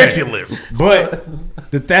like, ridiculous. Okay.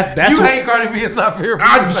 But that's You what, hate Cardi B. It's not fair. For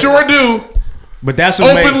I you to say sure that. do. But that's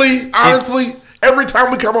what Openly, makes, honestly, every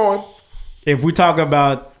time we come on. If we talk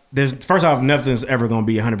about there's first off, nothing's ever going to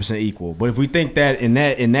be 100% equal. But if we think that in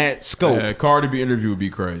that scope, Cardi B interview would be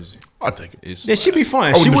crazy. I think it. Yeah, she'd be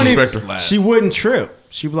fun. She wouldn't trip.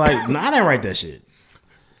 She'd be like, "Nah, I didn't write that shit."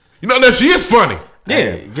 You know that she is funny.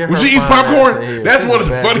 Yeah, when she eats popcorn, that's one of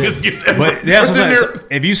the funniest gifts ever. But that's what I'm saying. So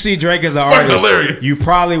if you see Drake as an artist, hilarious. You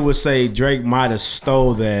probably would say Drake might have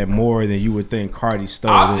stole that more than you would think Cardi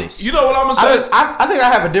stole this. You know what I'm gonna say? I think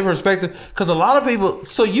I have a different perspective because a lot of people.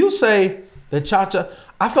 So you say the Cha Cha.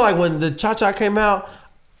 I feel like when the Cha Cha came out,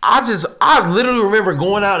 I literally remember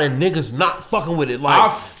going out and niggas not fucking with it.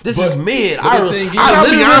 Like this is mid. I literally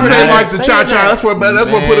Beyonce like the Cha Cha. That's what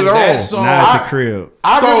put it on. Not at the crib.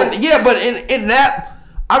 Remember, but in that,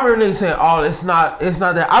 I remember niggas saying, "Oh, it's not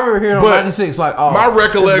that." I remember hearing on 96 like, "Oh, my it's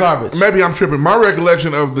recollection, garbage." maybe I'm tripping. My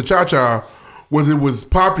recollection of the Cha Cha was it was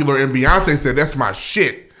popular, and Beyonce said, "That's my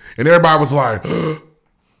shit," and everybody was like,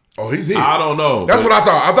 "Oh, he's here." I don't know. That's what I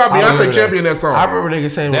thought. I thought Beyonce championed that song. I remember niggas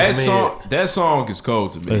saying that song. That song is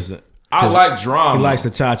cold to me. Listen, I like drama. He likes the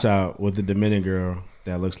Cha Cha with the Dominican girl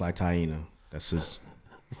that looks like Taina. That's his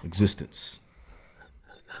existence.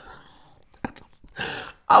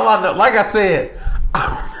 All I know, like I said,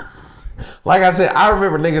 I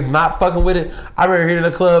remember niggas not fucking with it. I remember hearing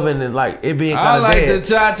the club and then like it being kind of like dead. the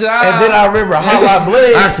Cha Cha. And then I remember Hot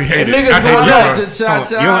Blade. I actually hate and it. niggas I going hate nuts. the Cha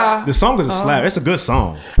Cha. The song is a slap. It's a good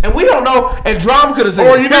song. And we don't know. And Drum could have said,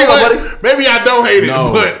 Or you know "Here what? buddy." Maybe I don't hate it,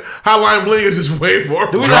 No. but Hotline Bling is just way more.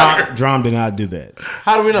 Drum did not do that.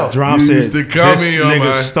 How do we know? Drum You said, used to call "This me on nigga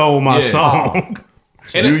my-" stole my Yeah. song."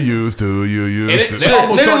 You used to.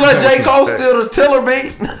 Niggas let J. Cole steal the Tiller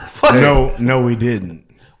beat. No, we didn't.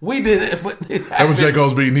 We did it, but that was J.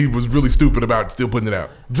 Cole's beat, and he was really stupid about still putting it out.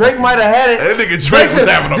 Drake might have had it. That nigga Drake was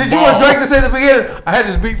having a ball. Did you want Drake to say at the beginning, I had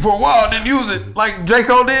this beat for a while, didn't use it like J.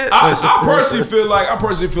 Cole did? I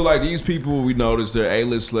personally feel like these people we notice they're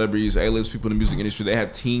A-list celebrities, A-list people in the music industry. They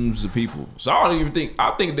have teams of people. So I don't even think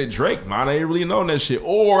that Drake might not really known that shit.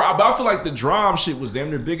 But I feel like the drum shit was damn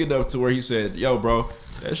near big enough to where he said, "Yo, bro,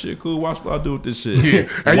 that shit cool. Watch what I do with this shit." Yeah,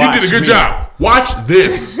 and you did a good job. Watch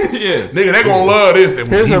this. Yeah, nigga, they gonna love this.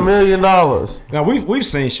 Here's $1 million. Now we've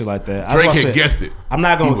seen shit like that. Drake had guessed it. I'm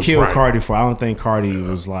not gonna kill Cardi for. I don't think Cardi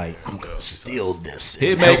was like, I'm gonna steal this.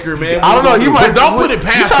 Hitmaker, man. I don't know. You might don't put it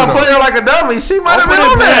past her. You trying to play her like a dummy? She might have been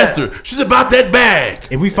on that. She's about that bag.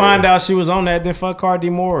 If we find out she was on that, then fuck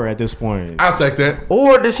Cardi more at this point. I'll take that.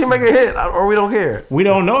 Or did she make a hit? Or we don't care. We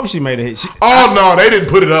don't know if she made a hit. No, they didn't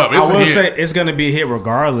put it up. I will say it's gonna be a hit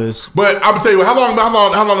regardless. But I'm gonna tell you what. How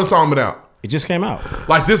long this song been out? It just came out.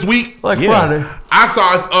 Like this week? Friday. I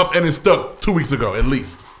saw it's up and it's stuck 2 weeks ago at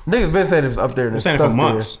least. Niggas been saying it's up there and it's stuck for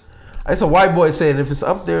months. There. It's a white boy saying if it's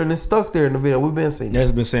up there and it's stuck there in the video, we've been saying.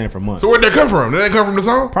 That's been saying for months. So where'd that come from? Did that come from the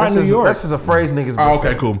song? Probably New York. That's just a phrase niggas been saying.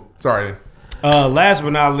 Okay, cool. Sorry. Last but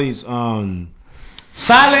not least,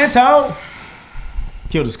 Silento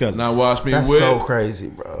killed his cousin. Now watch me That's whip. so crazy,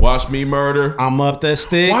 bro. Watch me murder. I'm up that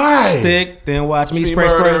stick. Why? Stick. Then watch me spray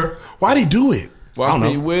murder. spray. Why'd he do it? Watch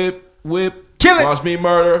me whip. Kill it. Watch me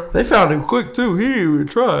murder. They found him quick too. He even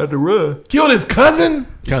tried to run. Killed his cousin?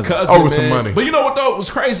 His cousin. Over some money. But you know what though?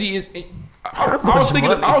 What's crazy is I was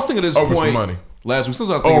thinking of this Over point some money. last week.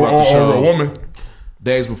 Since I was thinking about the show. Over a woman.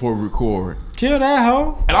 Days before we record. Kill that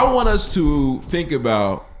hoe. And I want us to think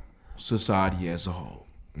about society as a whole,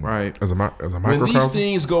 right? As a microcosm. When these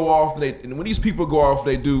things go off, when these people go off,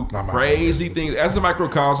 they do crazy things. As a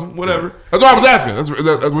microcosm, whatever. Yeah. That's what I was asking.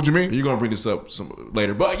 That's what you mean? You're gonna bring this up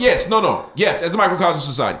later, but yes, as a microcosm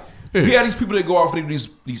society, we have these people that go off and do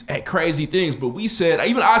these crazy things. But I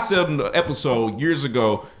said in the episode years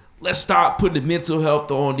ago, let's stop putting the mental health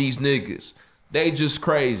on these niggas. They just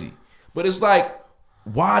crazy. But it's like,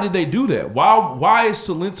 why did they do that? Why is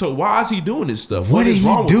Silento? Why is he doing this stuff? What did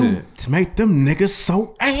wrong he with do him? to make them niggas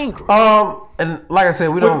so angry? And like I said,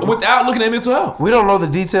 we don't without looking at mental health. We don't know the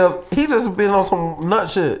details. He just been on some nut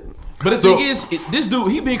shit. But the thing is, this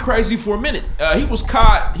dude, he been crazy for a minute. He was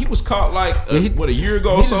caught like a year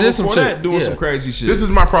ago or so before that doing some crazy shit. This is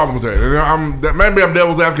my problem with that. Maybe I'm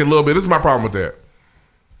devil's advocate a little bit. This is my problem with that.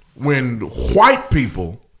 When white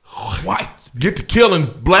people get to killing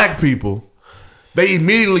black people, they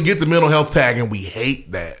immediately get the mental health tag, and we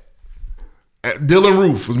hate that. Dylan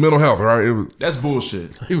Roof was mental health, right? That's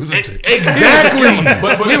bullshit. He was exactly,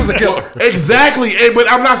 but he was a killer. Exactly,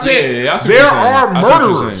 but I'm not saying I there are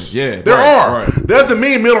murderers. Yeah, there are. Right. Doesn't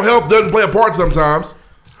mean mental health doesn't play a part sometimes,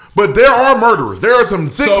 but there are murderers. There are some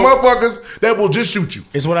sick motherfuckers that will just shoot you.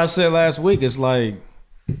 It's what I said last week. It's like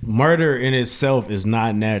murder in itself is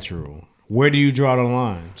not natural. Where do you draw the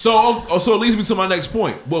line? So it leads me to my next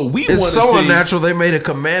point. Well, it's so unnatural. They made a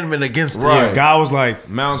commandment against it. Right. God was like,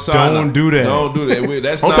 Mount Sinai. Don't do that. Don't do that.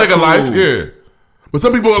 That's don't not take cool. a life. Yeah. But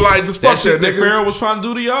some people are like, just fuck that that nigga. Pharaoh was trying to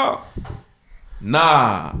do to y'all.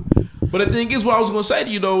 Nah. But the thing is, what I was gonna say to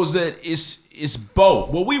you though is that it's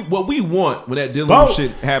both. What we want when that Dylan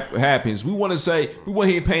shit happens, we want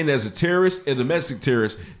him painted as a terrorist, a domestic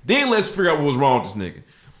terrorist. Then let's figure out what was wrong with this nigga.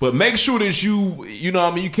 But make sure that you know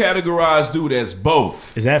what I mean, you categorize dude as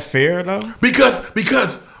both. Is that fair though?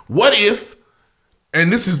 Because what if,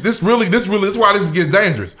 and this is why this gets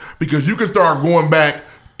dangerous, because you can start going back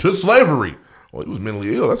to slavery. Well, he was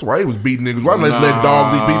mentally ill. That's why he was beating niggas. Why letting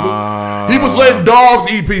dogs eat people? He was letting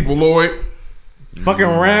dogs eat people, Lloyd. Fucking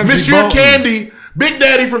Ramsey Monsieur Bolton. Candy, Big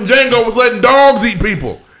Daddy from Django was letting dogs eat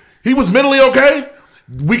people. He was mentally okay.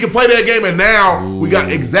 We can play that game, and now we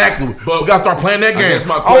got exactly. But we got to start playing that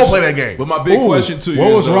game. I won't play that game. But my big question to you what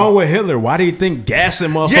is, was wrong with Hitler? Why do you think gassing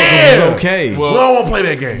motherfuckers was okay? Well, I won't play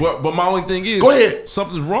that game. But my only thing is, go ahead.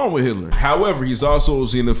 Something's wrong with Hitler. However, he's also a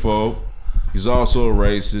xenophobe. He's also a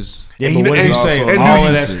racist. Yeah, but what you say? All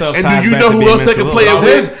of that stuff. And do you know who else they can play it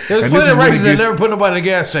with? There's plenty of racists that never put nobody in the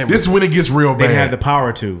gas chamber. This is when it gets real bad. They have the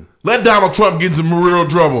power to. Let Donald Trump get into real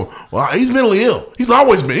trouble. Well, he's mentally ill. He's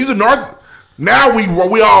always been. He's a narcissist. Now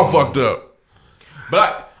we all fucked up.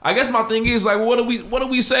 But I guess my thing is like, what do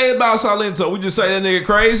we say about Silento? We just say that nigga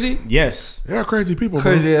crazy? Yes, they're crazy people.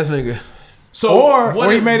 Crazy ass nigga. So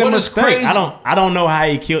or he made a mistake. I don't know how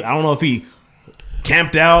he killed. I don't know if he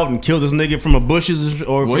camped out and killed this nigga from the bushes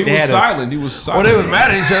or if he was silent. He was silent. Well, they was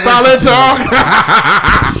mad at each other. Silent talk.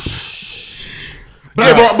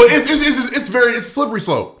 Yeah, bro, but it's a slippery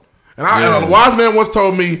slope. And a wise man once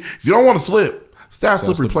told me, if you don't want to slip, stay out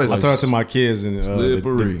slippery places. I talked to my kids in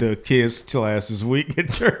the kids class this week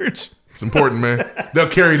at church. It's important, man. They'll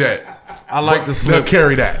carry that. I like the slip. They'll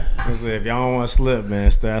carry that. I said, if y'all don't want to slip,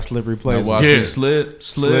 man, stay out slippery places. Watch me slip.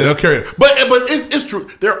 They'll carry it. But it's true.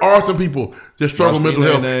 There are some people that struggle with mental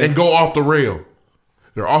health and go off the rail.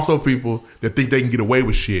 There are also people that think they can get away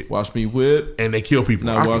with shit. Watch me whip. And they kill people.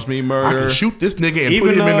 Now watch me murder. I can shoot this nigga and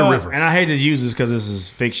put him in the river. And I hate to use this because this is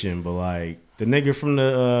fiction, but like the nigga from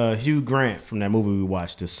the Hugh Grant from that movie we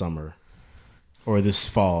watched this summer. Or this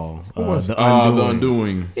fall. The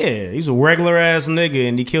Undoing. Yeah, he's a regular ass nigga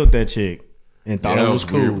and he killed that chick. And thought it was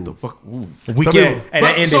cool. Weird. What the fuck?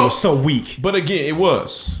 That ending was so weak. But again, it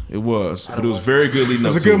was. But it was very good leading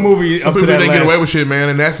up to it. It was a good movie. Some people didn't get away with shit, man,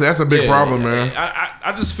 and that's a big problem, man.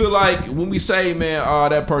 I just feel like when we say, man,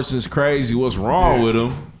 that person's crazy, what's wrong with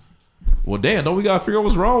him? Well, damn, don't we gotta figure out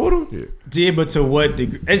what's wrong with him? Yeah, but to what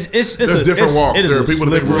degree? There's different walks. There are people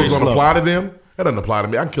that think rules don't apply to them. That doesn't apply to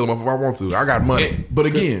me. I can kill them if I want to. I got money. But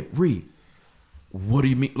again, Reed, what do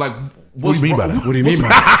you mean? Like, what do you mean by that? What do you mean by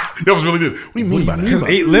that? That was really good. What do you mean by that?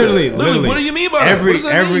 Literally, what do you mean by that?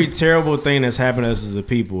 Every terrible thing that's happened to us as a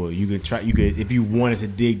people, you could if you wanted to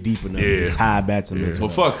dig deep enough, you could tie back to mental. Well,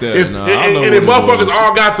 fuck that. And if motherfuckers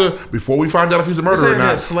all got to, before we find out if he's a murderer or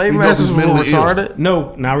not, slave masters were retarded.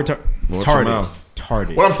 No, not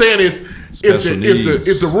retarded. What I'm saying is, if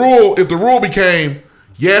the rule became,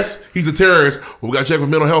 yes, he's a terrorist, but we got to check for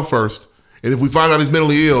mental health first. And if we find out he's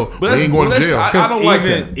mentally ill, we ain't going to jail. I don't like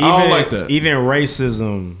that. I don't like that. Even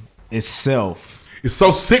racism itself is so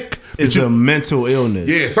sick. It's a mental illness.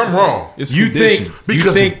 Yeah, something wrong. It's you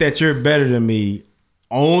think that you're better than me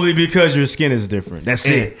only because your skin is different. That's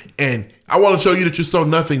it. And I want to show you that you're so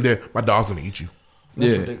nothing that my dog's going to eat you.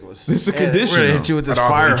 That's ridiculous. It's a condition. We're gonna hit you with this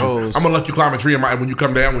fire hose. I'm gonna let you climb a tree, and when you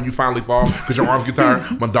come down, when you finally fall, because your arms get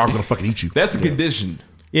tired, my dog's gonna fucking eat you. That's a condition.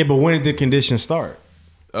 Yeah, but when did the condition start?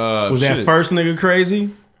 Was that first nigga crazy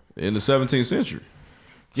in the 17th century?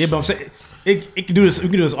 Yeah, but I'm saying it can do this. We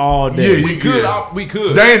can do this all day. Yeah, we could.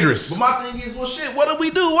 It's dangerous. But my thing is, well, shit. What do we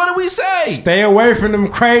do? What do we say? Stay away from them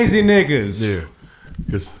crazy niggas. Yeah.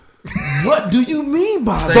 Because. What do you mean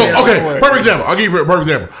by that? So, okay, perfect example. I'll give you a perfect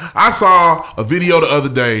example. I saw a video the other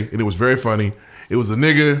day, and it was very funny. It was a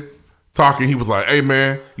nigga talking. He was like, hey,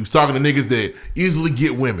 man, he was talking to niggas that easily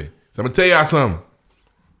get women. So I'm going to tell y'all something.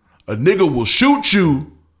 A nigga will shoot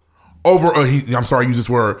you over over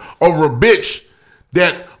a bitch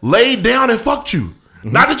that laid down and fucked you.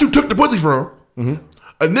 Mm-hmm. Not that you took the pussy from. Mm-hmm.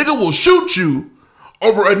 A nigga will shoot you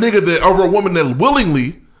over a woman that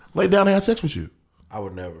willingly laid down and had sex with you. I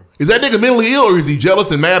would never. Is that nigga mentally ill or is he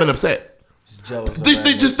jealous and mad and upset? He's jealous.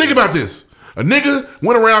 Just think about this. A nigga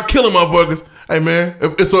went around killing motherfuckers. Hey man,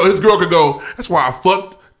 so his girl could go, that's why I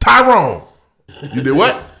fucked Tyrone. You did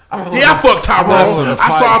what? I fucked Tyrone. I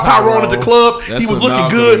saw Tyrone at the club. He was looking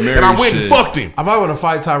good, and I went and fucked him. I might want to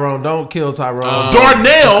fight Tyrone. Don't kill Tyrone.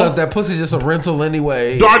 Darnell, because that pussy's just a rental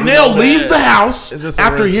anyway. Darnell leaves the house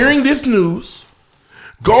after hearing this news.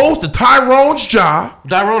 Goes to Tyrone's job.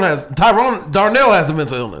 Darnell has a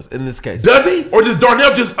mental illness in this case. Does he? Or is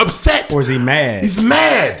Darnell just upset? Or is he mad? He's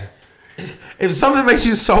mad. If something makes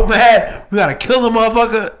you so mad, we gotta kill the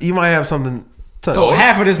motherfucker, you might have something touched. So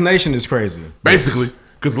half of this nation is crazy. Basically.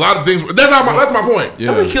 Because a lot of things, that's my point.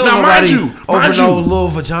 Yeah. Now mind you, no little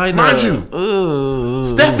vagina. Mind you,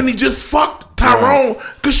 Stephanie just fucked Tyrone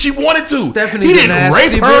because she wanted to. Stephanie's a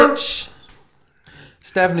nasty bitch.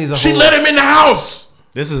 Stephanie's a She let him in the house.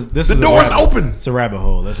 The door's open. It's a rabbit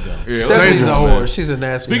hole. Let's go. Yeah, Stephanie's a whore. She's a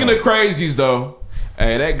nasty. Speaking of crazies, though,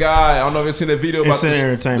 hey, that guy. I don't know if you've seen that video about this. It's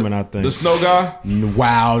entertainment. I think the snow guy.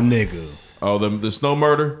 Wow, nigga. Oh, the snow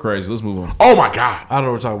murder. Crazy. Let's move on. Oh my god. I don't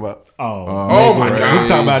know what we're talking about. Oh my god. We're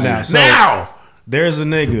talking about now. So, now. There's a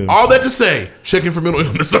nigga. All that to say, checking for mental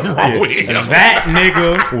illness. Something wrong with him. That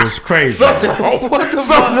nigga was crazy. Something wrong with him.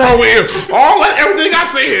 Everything I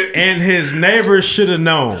said. And his neighbors should have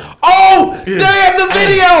known. Oh, damn the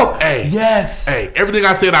video. Hey, yes. Hey, everything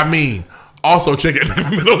I said, I mean. Also checking for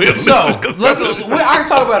mental illness. So, I can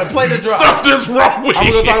talk about it. Play the drop. Something's wrong with him. I'm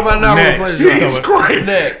going to talk about it now. Next. He's great.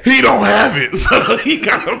 Next. He don't have it. So he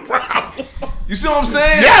got a problem. You see what I'm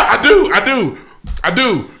saying? Yeah, I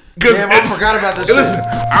do. Damn, I forgot about this shit. Listen,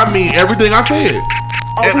 I mean everything I said.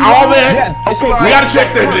 And all that, we gotta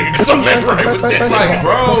check that nigga because I'm not right with that. It's like,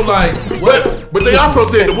 bro, like, what? But they also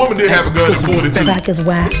said the woman did have a gun and pulled it too. Back is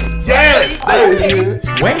whack. Yes, they did.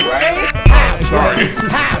 Wait. Sorry.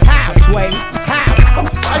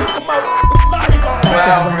 I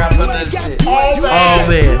forgot about that shit. Oh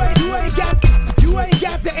man. You ain't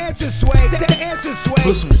got the answer, Sway. the answer, Sway.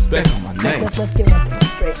 Put some respect on my name. Let's get one thing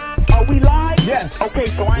straight. Are we live? Yes. Okay,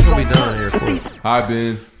 so I ain't We're gonna be done here for it. Hi,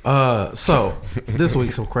 Ben. So this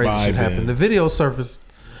week some crazy Bye, shit Ben. happened. The video surfaced.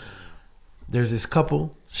 There's this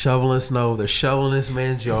couple shoveling snow. They're shoveling this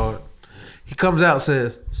man's yard. He comes out and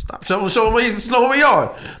says, "Stop shoveling me snow in my yard."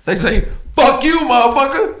 They say, "Fuck you,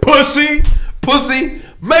 motherfucker, pussy,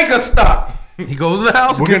 make us stop." He goes in the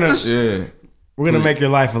house. We're gets gonna we're gonna make your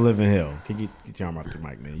life a living hell. Can you get your arm out the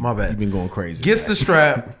mic, man? My bad. You've been going crazy. Gets the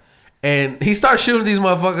strap, and he starts shooting these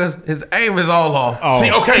motherfuckers. His aim is all off. Oh.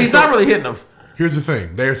 See, okay, He's so not really hitting them. Here's the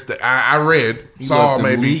thing. I read, He saw left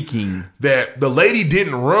them maybe leaking. that the lady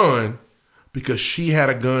didn't run because she had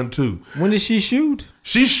a gun too. When did she shoot?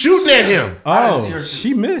 She's shooting at him. Oh,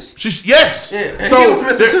 she missed. Yes. Yeah, and so he was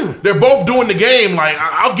missing too. They're both doing the game. Like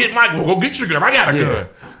I'll get my. Well, go get your gun. I got a gun.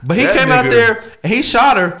 But he That came out nigga- there and he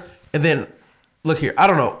shot her. And then, look here. I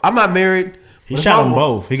don't know. I'm not married. He but shot if them my-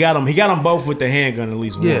 both. He got them both with the handgun at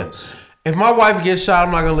least Yeah. once. If my wife gets shot,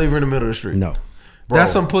 I'm not gonna leave her in the middle of the street. No.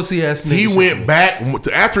 That's some pussy ass nigga. He shit. went back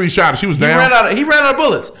after he shot her. She was He down. ran out of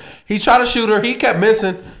bullets. He tried to shoot her. He kept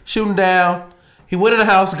missing, shooting down. He went in the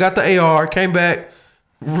house, got the AR, came back,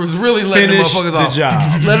 was really letting Finished the motherfuckers the off.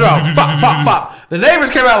 job. Let it off. Pop, pop, pop. The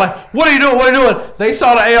neighbors came out like, "What are you doing? What are you doing?" They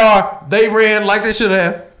saw the AR. They ran like they should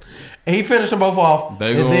have. And he finished them both off.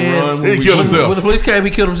 They and gonna then run He killed himself. When the police came, he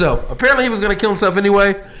killed himself. Apparently, he was going to kill himself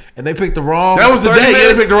anyway. And they picked the wrong. That was the 30 day. Yeah, they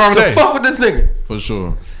minutes picked the wrong to day. fuck with this nigga. For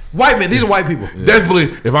sure. White men. These are white people. Definitely,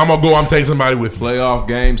 if I'm gonna go, I'm taking somebody with me. Playoff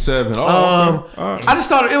game 7. Oh, okay. All right. I just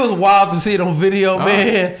thought it was wild to see it on video,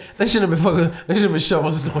 man. They shouldn't have been fucking. They shouldn't have been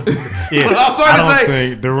showing snow. Yeah, I'm trying I to don't say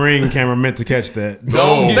think the Ring camera meant to catch that.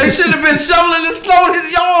 Don't they get, shouldn't have been shoveling the snow in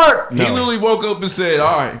his yard. He literally woke up and said,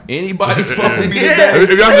 "All right, anybody fuck with me Yeah,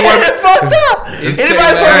 today?" If y'all see white, it's fucked up. It's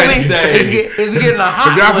Anybody their fucking last me day. is getting a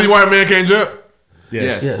hot if y'all see one. white man can't jump,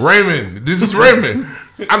 Yes. Yes. Raymond, this is Raymond.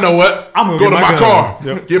 I know what. I'm gonna go get to my my gun. car,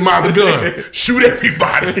 Yep. get my other gun, shoot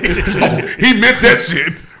everybody. Oh, he meant that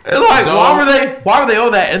shit. It's like, why were they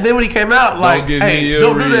on that? And then when he came out, like, give me hey, a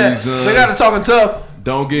don't do that. reason. They got to talking tough.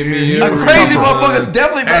 Don't give me A a crazy reason. motherfucker's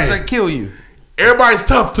definitely about Hey. to kill you. Everybody's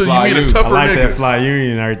tough till Fly you meet you. a tougher I like that nigga. Fly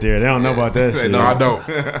Union right there. They don't know about that shit. No, I don't.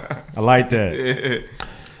 I like that.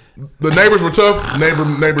 The neighbors were tough. Neighbor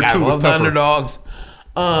I two was love the tougher. underdogs.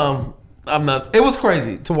 I'm not. It was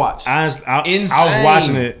crazy to watch. I was Insane.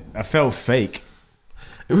 watching it. I felt fake.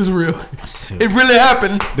 It was real. It really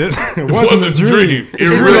happened. It wasn't a dream. It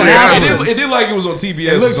really happened. It did like it was on TBS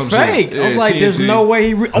It or looked some fake. shit. I was like, "There's TNT. no way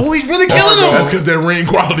he's really killing That's them." because their ring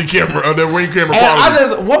quality camera, their ring camera And I quality.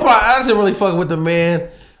 just one part I didn't really fuck with the man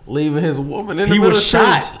leaving his woman in the He middle was of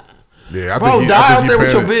the street. shot. Yeah, I Bro, think he, die I out think there he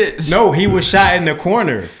with your panicked. bitch. No, he was shot in the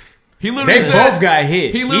corner. He literally They said, both got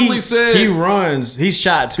hit. He literally said he runs. He's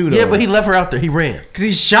shot too though. Yeah, but he left her out there. He ran. because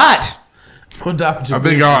he's shot. Don't die with your I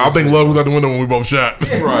think bitch. I think love was out the window when we both shot.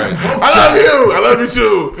 Right. I love you. I love you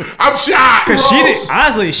too. I'm shot.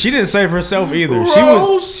 Because she didn't save herself either.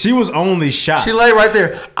 She was only shot. She lay right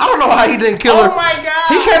there. I don't know how he didn't kill her. Oh my God.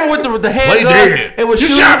 He came in with the Lay handgun dead. and was You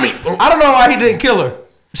shooting. shot me. I don't know why he didn't kill her.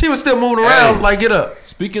 She was still moving around. Hey. Like, get up.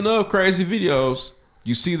 Speaking of crazy videos,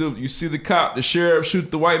 you see the cop, the sheriff shoot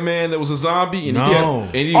the white man that was a zombie, and he walked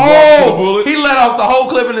through the bullets. He let off the whole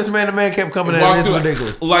clip, and the man kept coming at him. It's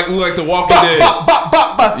ridiculous. Like the Walking Bop, Dead. bop, bop,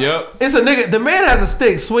 bop, bop. Yep. It's a nigga. The man has a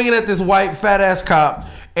stick swinging at this white fat ass cop,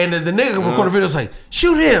 and the nigga recording the video is like,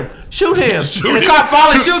 "Shoot him, shoot him!" and the cop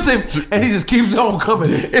finally shoots him, and he just keeps on coming.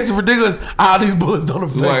 It's ridiculous how these bullets don't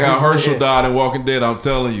affect. Like how this Herschel man. died in Walking Dead. I'm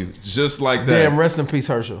telling you, just like that. Damn, rest in peace,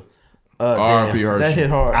 Herschel. R.I.P. Damn, Herschel. that hit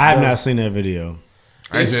hard. I have not seen that video.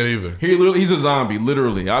 I ain't seen it either. He's a zombie,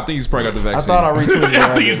 literally. I think he's probably got the vaccine. I thought I retweeted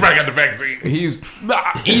I think it. he's probably got the vaccine. He's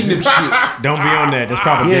eating them shit. Don't be on that. That's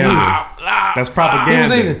propaganda. That's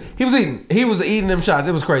propaganda. He was eating them shots.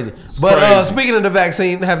 It was crazy. But crazy. speaking of the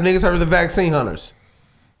vaccine, have niggas heard of the vaccine hunters?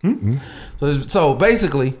 So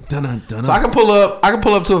basically, so I can pull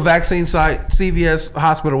up to a vaccine site, CVS,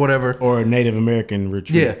 hospital, whatever. Or a Native American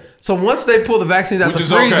retreat. Yeah. So once they pull the vaccines out Which the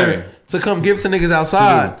is freezer okay. to come give to niggas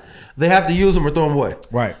outside, they have to use them or throw them away.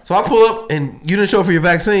 Right. So I pull up and you didn't show up for your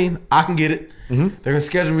vaccine, I can get it. They're gonna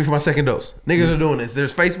schedule me for my second dose. Niggas are doing this.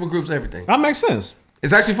 There's Facebook groups and everything. That makes sense.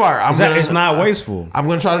 It's actually fire. It's not wasteful. I'm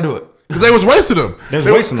gonna try to do it. Because they was wasting them. Hey,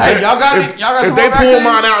 y'all got if, some if they more pull vaccines?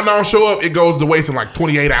 mine out and I don't show up, it goes to waste in like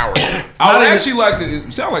 28 hours. I would actually like to.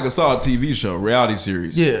 It sound like a solid TV show, reality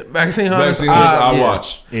series. Yeah, vaccine hunters. Vaccine hunters. I yeah.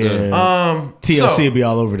 watch. Yeah. TLC will be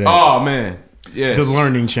all over that. Oh man, yes. The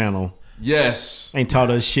Learning Channel. Yes. Ain't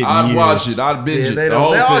taught us shit in I'd years. watch it. I'd binge it. They The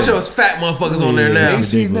whole all thing. show us fat motherfuckers on there now. You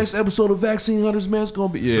see next episode of Vaccine Hunters, man, it's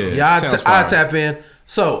gonna be I sounds fire. tap in.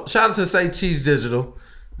 So shout out to Say Cheese Digital.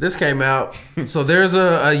 This came out. So there's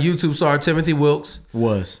a YouTube star, Timothy Wilkes. He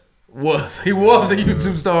was a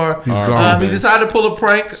YouTube star. He's gone. He decided to pull a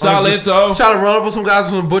prank. Silento. Trying to run up on some guys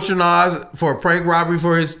with some butcher knives for a prank robbery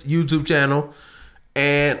for his YouTube channel.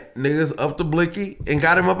 And niggas up the blicky and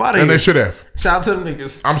got him up out of here. And they should have. Shout out to them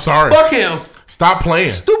niggas. I'm sorry. Fuck him. Stop playing.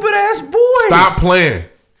 Stupid ass boy. Stop playing.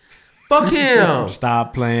 Fuck him.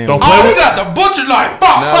 Stop playing. Don't play he got the butcher knife.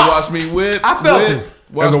 Bop, Now bop. watch me whip. I felt him.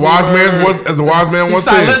 As a wise man once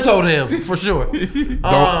said. Silentoed him for sure.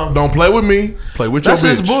 Don't play with me. Play with your bitch.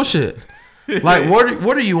 That's just bullshit. Like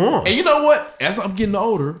what are you on? And you know what? As I'm getting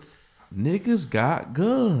older, niggas got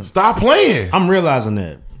guns. Stop playing. I'm realizing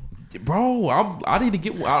that. Bro, I need to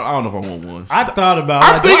get one. I don't know if I want one. I thought about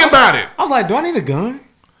I'm thinking about it. I was like, do I need a gun?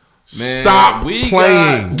 Man, Stop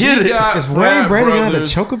playing. Get it. Is Wayne Brady gonna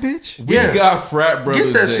choke a bitch? We got frat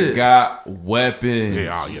brothers that got weapons.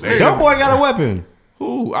 That boy got a weapon.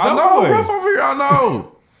 Who? I know. Rough over here. I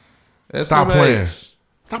know. That's Stop playing.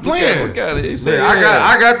 Stop playing. Look at it. He said,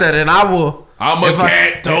 I got that, and I will. I'm a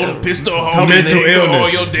cat. Told a pistol home. Mental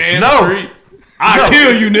illness. On your damn street. I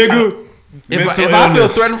kill you, nigga. If I feel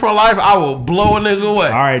threatened for life, I will blow a nigga away.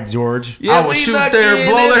 All right, George. I will shoot there and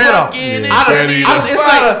blow their head off.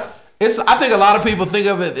 I think a lot of people think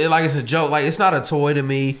of it like it's a joke. Like it's not a toy to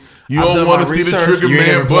me. You don't want to see the trigger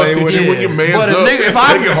man busting you when your man's up. If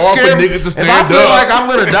I'm scared, if I feel like I'm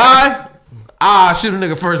gonna die, I shoot a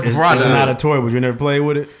nigga first before I die. It's not a toy. Would you never play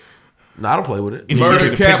with it? No, I don't play with it.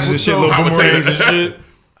 Murder capital shit, little boomerangs and shit.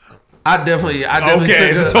 I definitely okay, took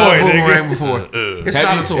it's a toy, boomerang nigga. before. It's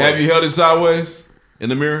not a toy. Have you held it sideways in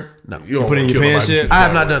the mirror? No. You put it in your pants shit? I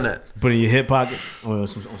have not done that. Put it in your hip pocket? On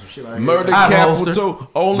some shit like that? Murder capital.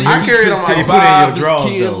 Only I carry it on my survive this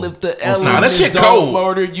kill if the elements don't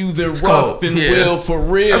murder you. They're rough and will for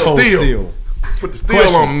real. That's steel. Put the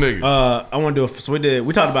steel on the nigga. I want to do so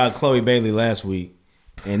we talked about Chloe Bailey last week.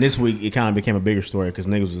 And this week, it kind of became a bigger story because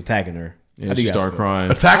niggas was attacking her. Yeah, she started crying.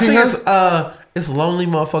 Attacking her? It's lonely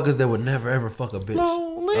motherfuckers that would never ever fuck a bitch.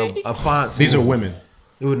 Lonely. A font. These are women.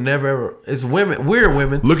 It would never ever. It's women. Weird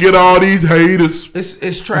women. Look at all these haters.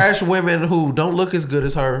 It's trash women who don't look as good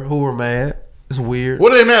as her who were mad. It's weird.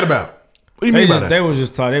 What are they mad about? What do you mean by that? They was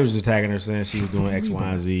just attacking her, saying she was doing X, Y,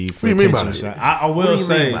 and Z. What do you mean by that? I will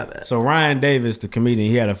say. So Ryan Davis, the comedian,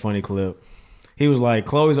 he had a funny clip. He was like,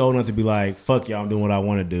 "Chloe's old enough to be like, fuck y'all, I'm doing what I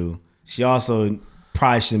want to do." She also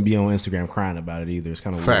probably shouldn't be on Instagram crying about it either. It's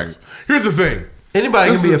kind of facts. Weird. Here's the thing.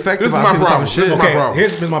 Anybody can be affected by people talking shit. This is my problem.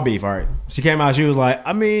 Here's my beef. All right. She came out. She was like,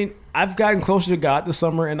 I mean, I've gotten closer to God this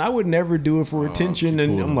summer, and I would never do it for attention.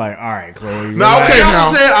 And I'm like, all right, Chloe. No, okay,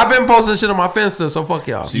 now. I've been posting shit on my Finsta, so fuck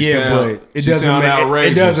y'all. But it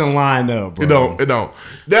doesn't line up, bro. It don't.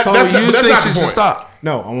 So you think she should stop?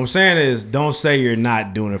 No, what I'm saying is, don't say you're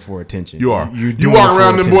not doing it for attention. You are. You walk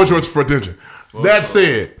around in boy shorts for attention. That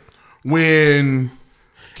said, when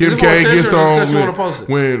Kim K gets on,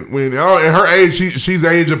 when at her age, she's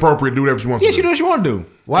age appropriate. Do whatever she wants. Yeah, she do what she want to do.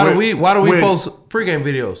 Why do we post pregame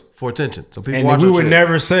videos for attention? So people watch. We would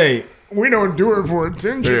never say we don't do it for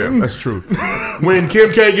attention. Yeah, that's true. When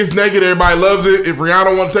Kim K gets naked, everybody loves it. If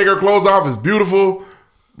Rihanna want to take her clothes off, it's beautiful.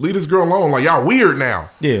 Leave this girl alone. Like, y'all weird now.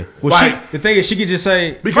 Yeah. Well, the thing is, she could just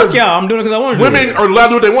say, because fuck y'all, I'm doing it because I want to do it. Women are allowed to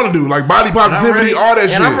do what they want to do. Like, body positivity, all that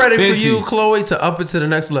shit. And I'm ready for you, Chloe, to up it to the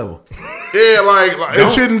next level. Yeah, like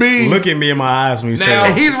it shouldn't be. Look at me in my eyes when you say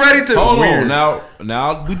that. And he's ready to. Hold on.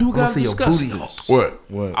 Now we do got to discuss this. What?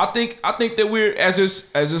 I think that we're, as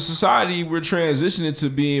a society, we're transitioning to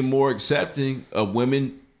being more accepting of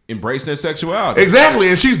women embracing their sexuality. Exactly,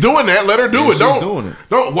 and she's doing that. Let her do it. She's doing it.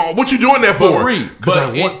 What you doing that for? But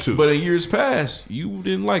I want to. But in years past, you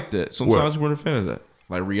didn't like that. Sometimes you weren't a fan of that.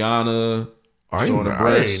 Like Rihanna showing her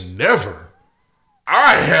breasts.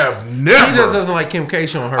 I have never. He just doesn't like Kim K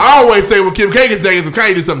showing her. I always say when Kim K gets naked, it's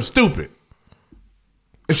Kanye did something stupid,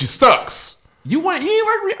 and she sucks. You ain't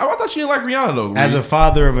like Rihanna? I thought you didn't like Rihanna though. As a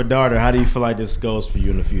father of a daughter, how do you feel like this goes for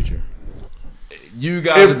you in the future? You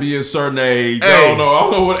got to be a certain age. I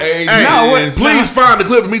don't know what age it is. Please find the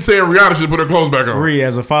clip of me saying Rihanna should put her clothes back on. Ree,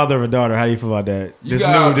 as a father of a daughter, how do you feel about that?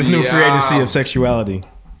 This new free agency of sexuality.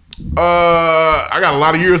 I got a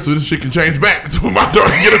lot of years so this shit can change back so my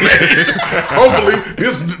daughter can get a man. Hopefully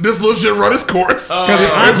this little shit run its course.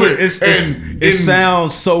 It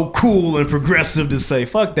sounds so cool and progressive to say,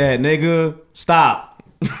 fuck that, nigga. Stop.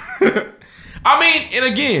 I mean, and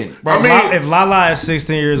again, bro, if Lala is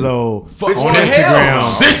 16 years old on Instagram,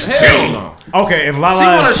 16. Okay, if Lala, she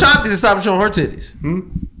want Ashanti to stop showing her titties.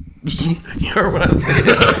 You heard what I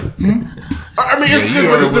said? I mean,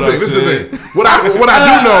 this is the thing. What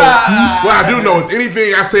I do know is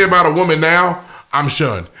anything I say about a woman now, I'm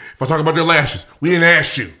shunned. If I talk about their lashes, we didn't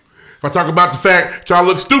ask you. If I talk about the fact y'all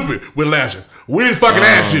look stupid with lashes, we didn't fucking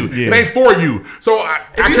ask you. It ain't for you. So I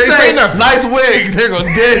can't say nothing. Nice wig, they're gonna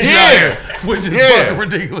dead you. Which is fucking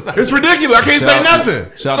ridiculous. It's ridiculous. I can't say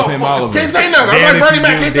nothing. Shout out to him, Oliver. Can't say nothing. I'm like Bernie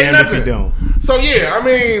Mac. Can't say nothing. So yeah, I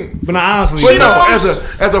mean, but honestly, but no,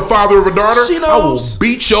 as a father of a daughter, I will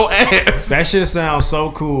beat your ass. That shit sounds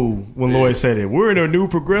so cool when Lloyd said it. We're in a new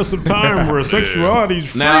progressive time where sexuality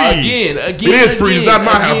is free. Now again, it is free. It's not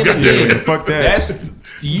my house. Goddamn. Fuck that.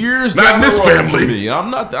 That's years not in this family. Me.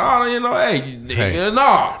 I'm not. Nah.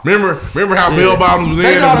 Remember how Bill Bottoms was in?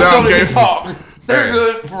 They don't even talk. They're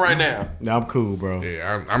good for right now. I'm cool, bro.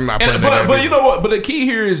 Yeah, I'm not playing but you know what? But the key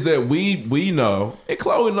here is that we know, and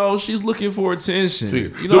Chloe knows she's looking for attention.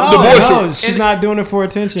 You know, she's not doing it for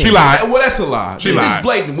attention. She lied. Well, that's a lie. She lied. It's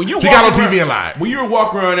blatant. When you got on TV and lied. When you were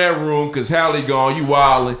walking around that room because Hallie gone, you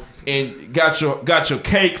wilding and got your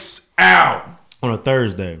cakes out on a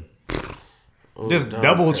Thursday. Just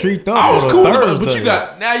double treat up. I was on cool, Thursday. but you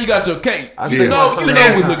got your cake. You know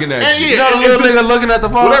we looking at you. You know the little nigga looking at the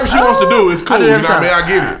phone. Whatever she wants to do is cool. You know what I mean? I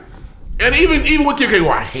get it. And even with Kim K, who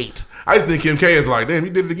I hate, I just think Kim K is like, damn, you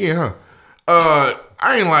did it again, huh?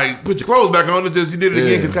 I ain't like put your clothes back on. It's just you did it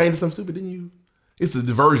again because Kanye did something stupid, didn't you? It's a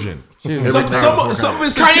diversion. Some of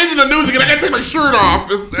it's Kanye's in the news again. I gotta take my shirt off.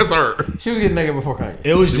 That's her. She was getting naked before Kanye.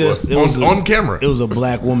 It was on camera. It was a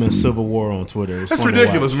black woman civil war on Twitter. That's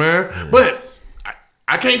ridiculous, man. But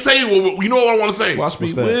I can't say. Well, you know what I want to say. Watch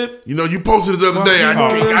me whip. You know, you posted it the other day. You know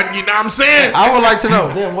what I'm saying? I would like to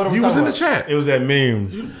know. Damn, what you was in the chat. It was that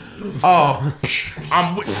meme. Oh,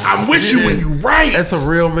 I'm with you when you write. That's a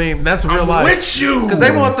real meme. That's real life. I'm with you because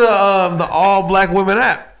they want the all black women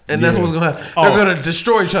app, and that's what's gonna happen. They're gonna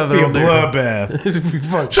destroy each other on there.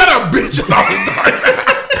 Bloodbath. Shut up, bitches!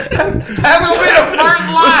 That's gonna be the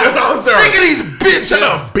first line. Sick of these bitches. Shut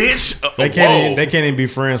up, bitch. They can't even be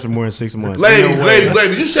friends for more than 6 months.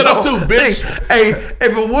 Ladies, you shut up too, bitch. Hey,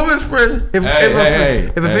 if a woman's friend, if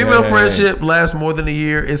a female friendship lasts more than a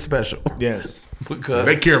year, it's special. Yes, because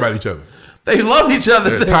they care about each other. They love each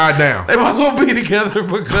other. They're tied down. They might as well be together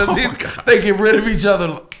because they get rid of each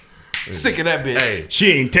other. Sick of that bitch. Hey.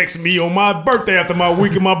 She ain't texting me on my birthday after my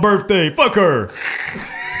week of my birthday. Fuck her.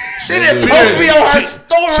 She didn't post me on her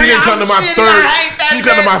story. She didn't come to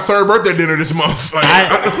my third birthday dinner this month. Like,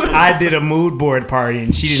 I did a mood board party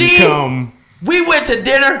and she didn't come. We went to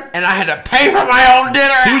dinner and I had to pay for my own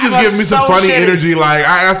dinner. She was just giving me some funny energy. Like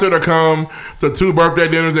I asked her to come to 2 birthday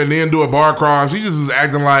dinners and then do a bar crawl. She just was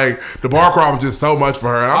acting like the bar crawl was just so much for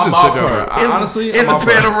her. I'm just sick of her. Honestly, in the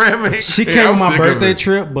panoramic. She came on my birthday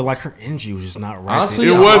trip, but like her energy was just not right. Honestly,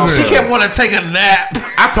 it wasn't. She kept wanting to take a nap.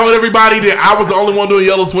 I told everybody that I was the only one doing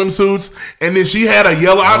yellow swimsuits, and then she had a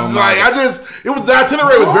yellow. The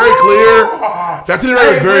itinerary was very clear. The itinerary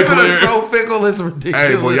was very clear. So fickle, it's ridiculous.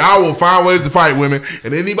 Hey, well, y'all will find ways to fight women,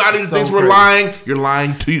 and anybody that thinks we're lying, you're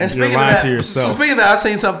lying to you. You're lying to yourself. So speaking of that, I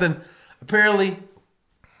seen something. Apparently,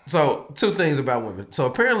 so 2 things about women. So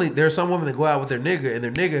apparently, there are some women that go out with their nigga, and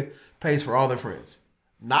their nigga pays for all their friends.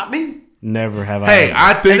 Not me. Never have I. Hey,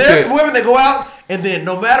 I think and there's women that go out, and then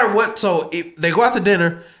no matter what, so if they go out to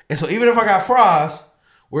dinner, and so even if I got fries,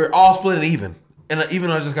 we're all splitting even, and even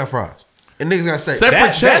though I just got fries. And niggas got steak.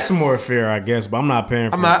 That's more fair, I guess, but I'm not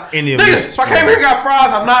paying for any of this. If I came here and got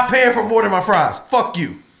fries, I'm not paying for more than my fries. Fuck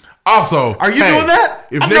you. Also, are you doing that?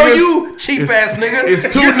 I know you, cheap ass nigga. It's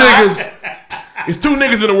 2 niggas. It's 2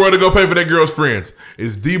 niggas in the world that go pay for their girls' friends.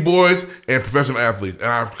 It's D-boys and professional athletes, and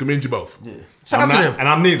I commend you both. Yeah. Shout out to them. And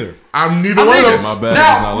I'm neither. I'm neither one of them. My bad.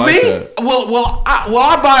 Now, like me, that. will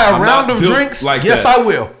I buy a round of drinks? Like yes, that. I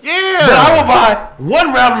will. Yeah. Then I will buy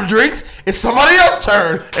 1 round of drinks. It's somebody else's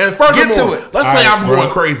turn. And furthermore, get to it. Let's say I'm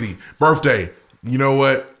going crazy. Birthday. You know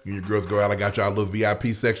what? You and your girls go out. I got y'all a little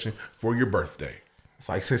VIP section for your birthday. It's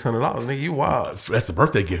like $600, nigga. You wild. That's a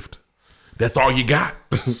birthday gift. That's all you got.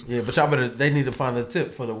 Yeah, but y'all they need to find a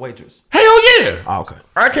tip for the waitress. Hell yeah. Oh, okay.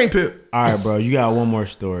 I can't tip. All right, bro. You got one more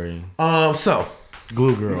story. So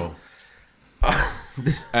Glue Girl.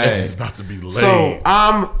 It's about to be late. So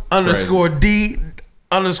I'm _D_all_lady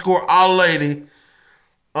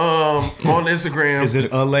on Instagram. Is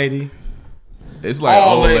it a lady? It's like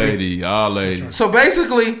all lady. So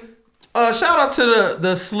basically, shout out to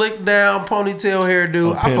the slick down ponytail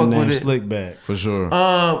hairdo. I fuck with it. Slick back for sure.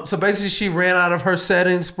 So basically, she ran out of her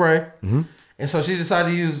setting spray, and so she decided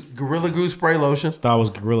to use Gorilla Glue spray lotion. That was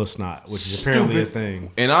Gorilla Snot, which is apparently a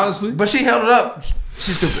thing. And honestly, but she held it up.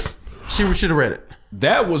 She's stupid. She should have read it.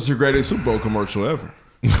 That was her greatest Super Bowl commercial ever.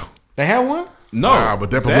 They had one? No, but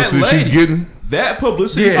that publicity she's getting. That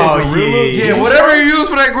publicity for Gorilla. Yeah, whatever you use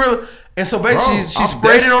for that Gorilla. And so basically, she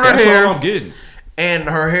sprayed it on her hair. All I'm getting. And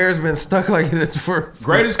her hair's been stuck like it for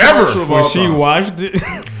greatest commercial of all time. She washed it.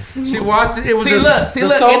 She watched it. It was See,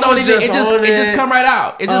 look. It don't even. It just come right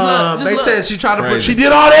out. It just they look. said she tried to put. She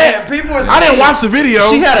did all that. People. I didn't watch the video.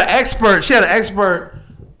 She had an expert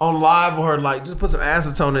on live with her. Like, just put some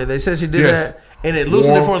acetone in it. They said she did that, and it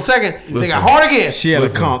loosened it for a second. They got hard again. She had a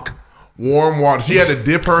conch. Warm water. She had to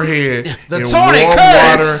dip her head in warm Tony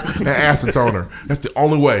Curtis. water and acetone her. That's the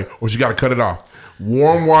only way, or she got to cut it off.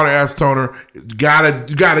 Warm water acetone her. You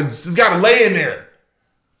gotta lay in there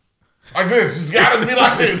like this. It's gotta be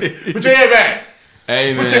like this. Put your head back.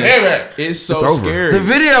 Hey man, put your head back. It's so scary. The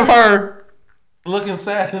video of her looking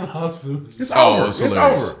sad in the hospital. It's over. It's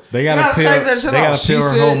over. They gotta peel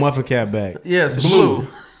her whole muffin cap back. Yes, it's blue.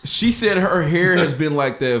 She said her hair has been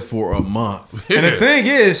like that for a month. And the thing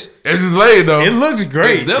is, it's just laid though. It looks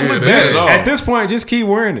great. At this point, just keep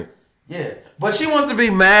wearing it. Yeah, but she wants to be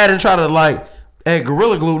mad and try to like, hey,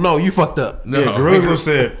 Gorilla Glue. No, you fucked up. No. Yeah, Gorilla Glue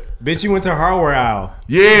said, "Bitch, you went to hardware aisle."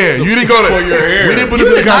 Yeah, you didn't go to for your hair. We didn't put this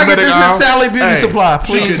in the cosmetic aisle. This is Sally Beauty Supply.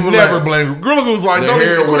 Please, she could never blame Gorilla Glue's like, don't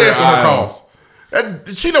even put that on her cost.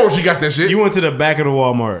 She know where she got that shit. You went to the back of the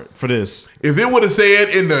Walmart for this. If it would have said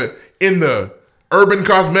in the urban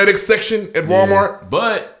cosmetics section at Walmart.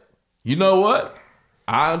 But you know what?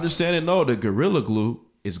 I understand and know that Gorilla Glue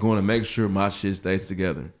is going to make sure my shit stays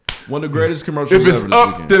together. One of the greatest commercials ever. If it's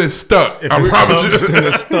up, then it's stuck. I promise you. Then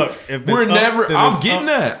it's stuck. We're never. I'm getting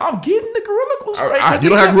that. I'm getting the Gorilla Glue spray. You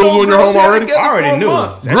don't have Gorilla Glue in your home already? I already knew.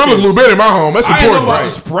 Gorilla Glue been in my home. That's important. I ain't know about the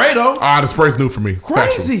spray though. The spray's new for me.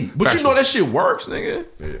 Crazy. But you know that shit works, nigga.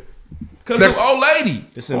 Yeah. Cause this old lady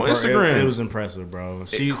on Instagram. It was impressive, bro.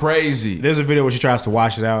 She crazy. There's a video where she tries to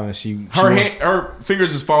wash it out and her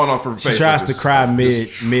fingers is falling off her face. She tries to cry mid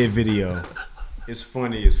video. It's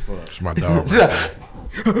funny as fuck. It's my dog.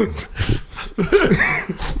 It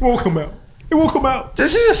won't come out. It won't come out.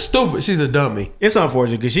 She's just stupid. She's a dummy. It's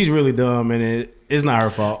unfortunate because she's really dumb and it's not her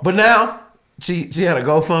fault. But now she had a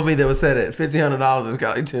GoFundMe that was set at $1,500. It's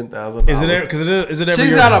got like $10,000. Is it ever?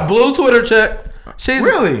 She's got a blue Twitter check. She's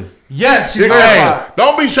really. Yes, she's verified.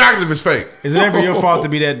 Don't be shocked if it's fake. Is it ever your fault to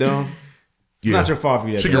be that dumb? It's not your fault for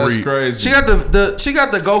you. That's crazy. She got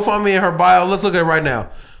the GoFundMe in her bio. Let's look at it right now.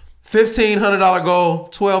 $1,500 goal,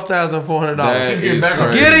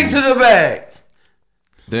 $12,400. Getting to the bag.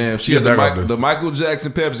 Damn, she had the Michael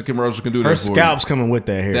Jackson Pepsi commercial can do that. Her for scalp's you. coming with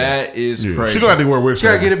that hair. That is crazy. She gonna have to wear wigs. She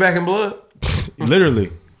gotta get it back in blood. Literally,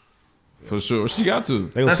 for sure. She got to.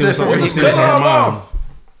 They gonna see what's her mom. Let's cut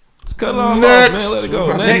it all off, man. Let it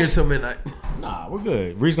go. Next till midnight. Nah, we're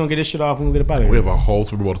good. Reed's gonna get this shit off and we'll get up out of here. We have a whole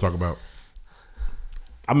Super Bowl to talk about.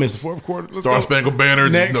 I missed the fourth quarter. Star Spangled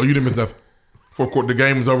Banners. Next. No, you didn't miss nothing. Fourth quarter. The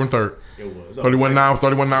game was over in third. It was 31-9,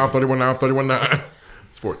 31-9, 31-9, 31-9.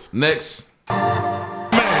 Sports. Next.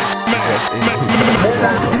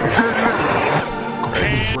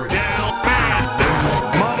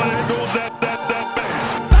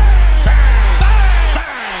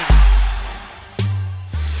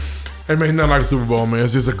 Hey man, nothing like the Super Bowl, man.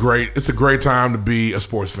 It's just a great time to be a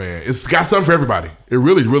sports fan. It's got something for everybody. It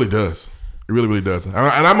really, really does. It really, really does. And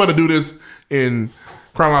I'm gonna do this in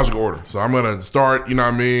chronological order. So I'm gonna start. You know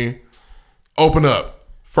what I mean? Open up.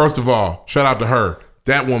 First of all, shout out to her.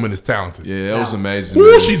 That woman is talented. Yeah, that was amazing.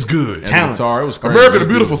 Ooh, she's good. And guitar, it was crazy. America the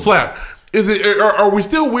Beautiful slap. Is it? Are we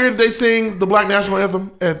still weird they sing the Black National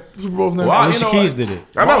Anthem at Super Bowls now? Well, Alicia Keys did it.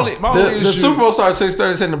 I know. The Super Bowl starts at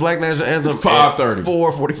 6:30. Saying the Black National Anthem 5:30.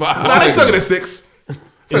 4:45. Nah, they suck it at 6.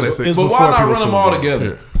 But why not run them all together?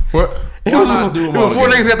 Yeah. What? It was before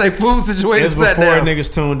niggas got their food situated. It was before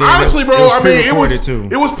niggas tuned in. Honestly, bro, I mean,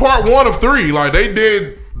 it was part 1 of 3. Like they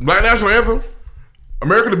did Black National Anthem,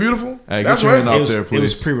 America the Beautiful. Hey, get your hand off there, please. It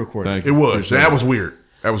was pre-recorded. It was. That was weird.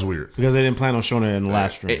 That was weird because they didn't plan on showing it in the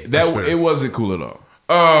live stream. It wasn't cool at all.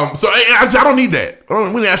 So I don't need that. We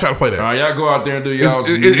didn't ask y'all to play that. All right, y'all go out there and do y'all's.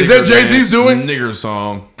 Is that Jay-Z's doing nigger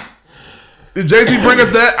song? Did Jay-Z bring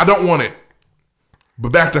us that? I don't want it.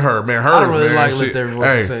 But back to her, man. I don't really like Lift Everyone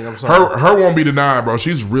to sing. I'm sorry. Her won't be denied, bro.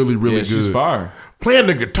 She's really, really good. She's fire. Playing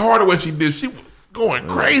the guitar the way she did, she was going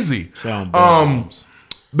crazy.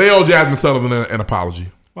 They owe Jasmine Sullivan an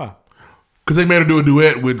apology. Why? Because they made her do a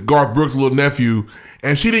duet with Garth Brooks' little nephew,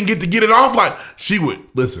 and she didn't get to get it off like she would.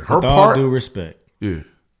 Listen, her with part. all due respect. Yeah.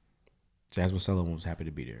 Jasmine Sullivan was happy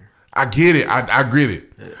to be there. I get it. I get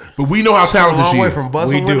it. But we know how talented she is. From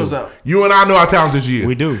busting windows out. You and I know how talented she is.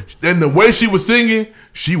 We do. And the way she was singing,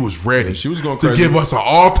 she was ready. Yeah, she was going to crazy. give us an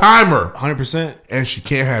all-timer. 100%. And she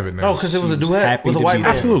can't have it now. No, because it was a duet with a white man.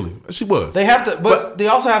 Absolutely. She was. They have to, but they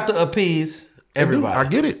also have to appease everybody. I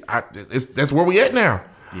get it. That's where we at now.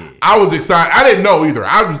 Yeah. I was excited. I didn't know either.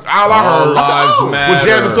 I heard lives matter. With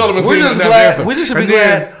Jasmine Sullivan we singing just that glad. anthem. We just should be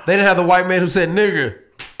glad they didn't have the white man who said nigger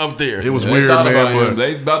up there. It was weird,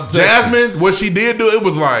 man. But Jasmine, what she did do, it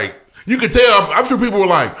was like you could tell. I'm sure people were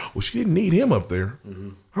like, "Well, she didn't need him up there."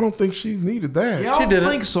 I don't think she needed that. Yeah, I don't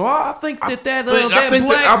think so. I think that I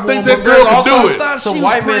think that girl can do it. Some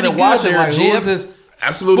white man that watching like, who is this?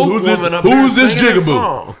 Absolutely. Who's this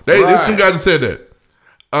jigaboo? There's some guys that said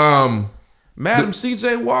that. Madam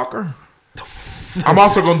C.J. Walker. I'm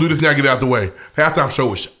also gonna do this now. Get it out the way. Halftime show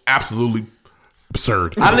was absolutely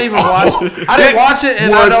absurd. I didn't even watch. I didn't watch it,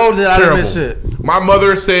 and I know that I didn't miss shit. My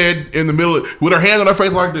mother said in the middle, with her hand on her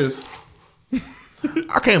face like this.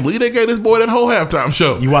 I can't believe they gave this boy that whole halftime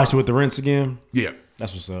show. You watched it with the rinse again? Yeah,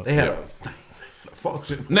 that's what's up. They had a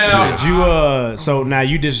function. Now, did you so now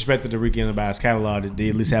you disrespected the Weeknd about his catalog. Did he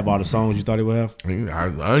at least have all the songs you thought he would have?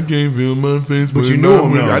 I can't feel my face, but you knew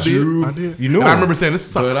him. I did. You knew him. I remember saying this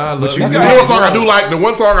sucks. But you know what song I do like? The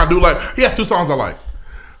one song I do like. He has two songs I like.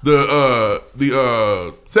 The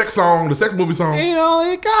sex song, the sex movie song. You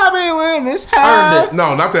only got me when it's Earned high. It.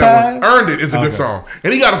 No, not that one. Earned It is a good song.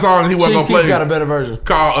 And he got a song that he wasn't going to play. He got a better version.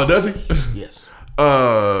 Called, does he? Yes.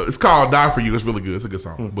 It's called Die For You. It's really good. It's a good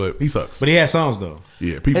song. But he sucks. But he has songs, though.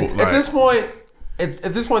 Yeah, people at this point, at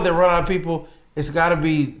this point, they run out of people. It's got to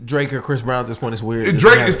be Drake or Chris Brown at this point. It's weird.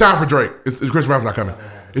 Drake, it's time for Drake. Chris Brown's not coming.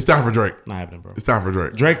 It's time for Drake. Not happening, bro. It's time for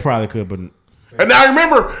Drake. Drake probably could, but... And now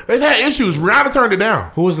remember, they've had issues. Rihanna turned it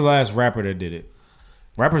down. Who was the last rapper that did it?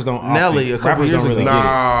 Rappers don't. Nelly a couple years ago.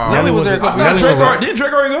 Nelly was there. Didn't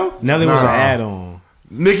Drake already go? Nelly was an add-on.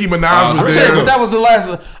 Nicki Minaj was there. But that was the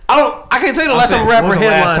last. I can't tell you the last time a rapper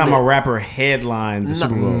headlined. Last time a rapper headlined the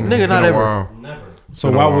Super Bowl. Nigga, not ever. Never. So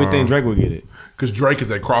why would we think Drake would get it? Because Drake is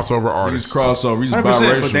a crossover artist. He's crossover. He's 100%,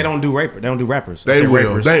 biracial. but they don't do rappers. They don't do rappers. They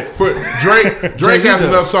will. Rappers. Drake has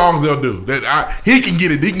enough songs they'll do that he can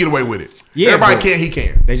get it. He can get away with it. Yeah, everybody can. He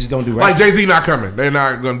can. They just don't do rappers. Like Jay-Z not coming. They're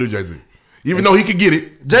not gonna do Jay-Z, even though he could get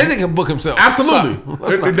it. Jay-Z can book himself. Absolutely.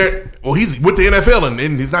 Well, he's with the NFL and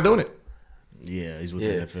he's not doing it. Yeah, he's with the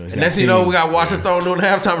NFL. And next thing you know, we got Washington doing the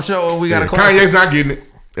halftime show, and we got a classic. Kanye's not getting it.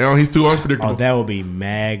 You know, he's too unpredictable. Oh, that would be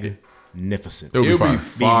magnificent. It would be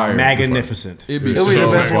fire. Magnificent. It'd be the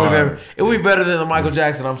best one we've ever. It would be better than the Michael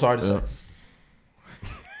Jackson. I'm sorry to say.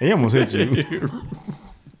 He almost hit you.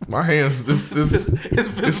 My hands, it's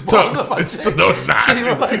tough. No, it's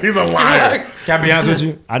not. He's a liar. Can I be honest with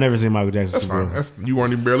you? I never seen Michael Jackson. That's fine. You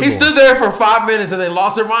weren't even barely. He stood there for 5 minutes and they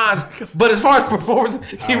lost their minds. But as far as performance,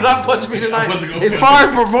 he would not punch me tonight. As far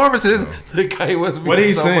as performances, the guy was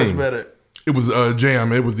so much better. It was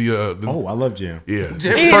Jam. It was the oh, I love Jam. Yeah,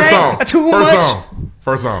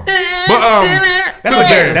 First song. But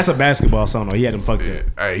that's a basketball song though. He had him fucked up.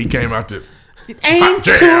 Hey, he came out there. It ain't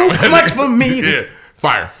too much for me. Yeah,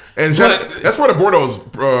 fire. And that's where the Bordeaux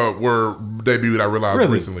were debuted. I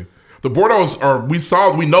realized recently. The Bordeaux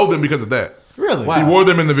we know them because of that. Really? Wow. He wore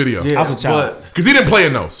them in the video. Yeah, I was a child because he didn't play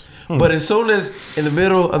in those. But as soon as in the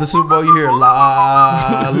middle of the Super Bowl you hear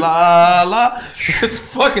la la la, it's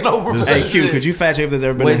fucking over. Hey Q, could you fact check if there's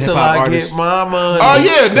ever been a hip hop artist? Wait till I get my money. Oh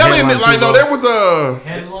yeah, Nelly and there was a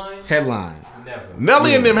headline.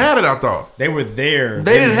 Nelly and them had it. I thought they were there.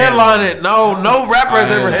 They didn't headline it. No rapper has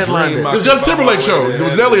ever headlined it. It was Justin Timberlake show. It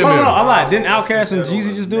was Nelly and them. No, I lied. Didn't Outkast and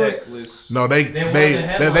Jeezy just do it? No,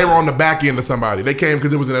 they were on the back end of somebody. They came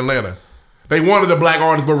because it was in Atlanta. They wanted the black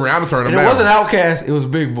artist, but Rihanna turned them down. It wasn't Outkast. It was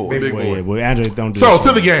Big Boy. Big Boy. Yeah, boy, Andre don't do so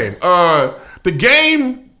to the game. The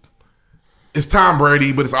game is Tom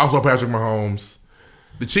Brady, but it's also Patrick Mahomes.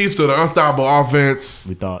 The Chiefs are the unstoppable offense.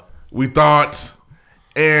 We thought.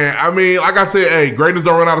 And I mean, like I said, hey, greatness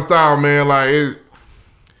don't run out of style, man. Like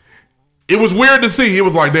it was weird to see. It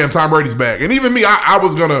was like, damn, Tom Brady's back. And even me, I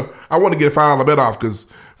wanted to get a $5 bet off because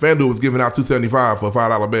FanDuel was giving out $2.75 for a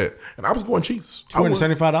 $5 bet, and I was going Chiefs.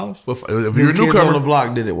 $275? If you're a newcomer, Kids on the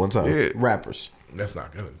Block did it one time. Yeah. Rappers. That's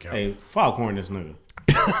not gonna count. Hey, Foghorn this nigga.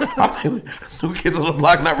 New Kids on the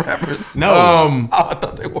Block, not rappers. No. I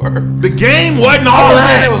thought they were. The game wasn't all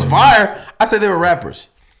that. It was fire. I said they were rappers.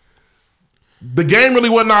 The game really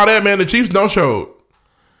wasn't all that, man. The Chiefs no showed.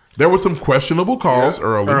 There were some questionable calls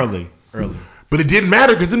early. But it didn't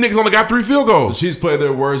matter because the niggas only got 3 field goals. The Chiefs played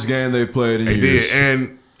their worst game they played in years. They did,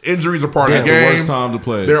 and injuries are part of the game. The worst time to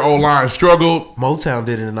play. Their O-line struggled. Motown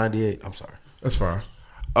did it in '98. I'm sorry. That's fine.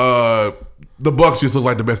 The Bucks just look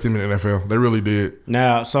like the best team in the NFL. They really did.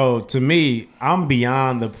 Now, so to me, I'm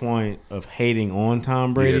beyond the point of hating on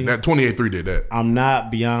Tom Brady. Yeah, that 28-3 did that. I'm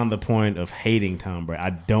not beyond the point of hating Tom Brady.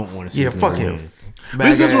 I don't want to see fuck him.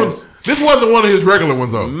 This wasn't one of his regular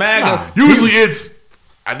ones, though. Usually it's,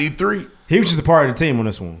 I need 3. He was just a part of the team on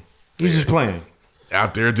this one. He was just playing.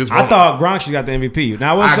 Out there, just I thought Gronk should got the MVP.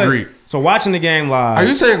 Now, I agree. So watching the game live. Are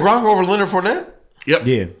you saying Gronk over Leonard Fournette? Yep.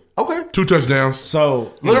 Yeah. Okay. 2 touchdowns.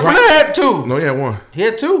 So Leonard Fournette had 2. No, he had 1. He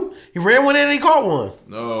had 2. He ran one in and he caught one.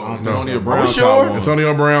 No, Antonio Brown. Sure? caught one.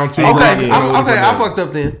 Antonio Brown, 2. Okay, I fucked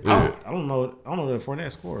up then. Yeah. I don't know that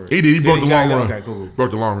Fournette scored. He did. He broke the long run. Okay, cool.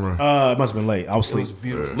 Broke the long run. It must have been late. I was asleep.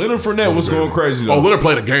 Leonard Fournette was going crazy though. Oh, Leonard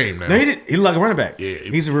played a game now. No, he did. He looked like a running back. Yeah,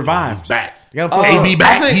 he's revived. He's back. You gotta AB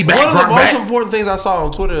back. I think He back. one of the Gronk most back. important things I saw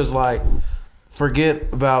on Twitter is like,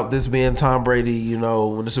 forget about this being Tom Brady, you know,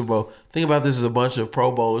 when the Super Bowl. Think about this as a bunch of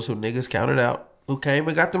Pro Bowlers who niggas counted out, who came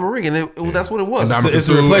and got them a ring, and that's what it was. It's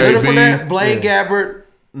the replacement for that. Blaine Gabbert,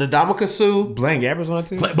 Ndamukong Suh. Blaine Gabbert's on that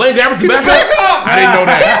team. Blaine Gabbert's the backup. I didn't know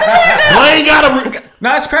that. Blaine got a.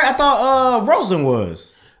 No, it's crazy. I thought Rosen was.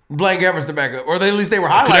 Blaine Gabbert's the backup, or at least they were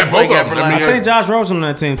highlighting both Blaine of them. Gabbert. I I mean, think Josh Rosen on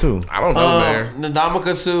that team too. I don't know, man.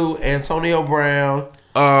 Ndamukong Suh, Antonio Brown,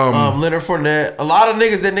 Leonard Fournette. A lot of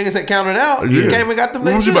niggas that niggas had counted out. You came and got them.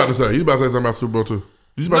 What was you about to say? You about to say something about Super Bowl too?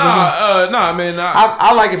 You about to say Nah, man.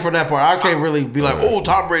 I like it for that part. I can't really be like, oh,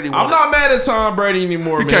 Tom Brady won. I'm not mad at Tom Brady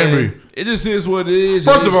anymore, You man. can't be. It just is what it is.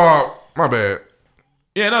 First of all, my bad.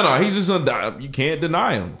 Yeah, no. He's just you can't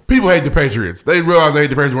deny him. People hate the Patriots. They realize they hate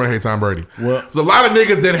the Patriots when they hate Tom Brady. Well, There's a lot of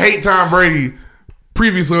niggas that hate Tom Brady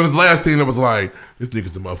previously on his last team that was like, this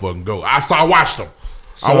nigga's the motherfucking GOAT. I watched them.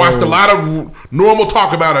 I watched a lot of normal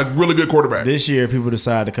talk about a really good quarterback. This year, people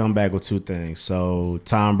decided to come back with 2 things. So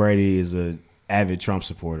Tom Brady is an avid Trump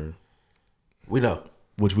supporter. We know.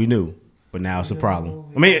 Which we knew. But now it's a problem.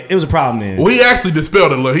 I mean, it was a problem then. Well, he actually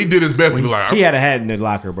dispelled it a little. He did his best to be like, He had a hat in the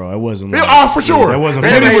locker, bro. It wasn't. Yeah, like, oh, for sure. That wasn't.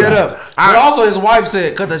 And funny. he was- up. But also, his wife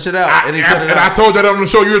said, cut that shit out. And he cut it and out. I told that on the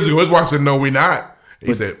show years ago. His wife said, no, we not.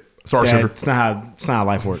 He said, sorry, sugar. It's not how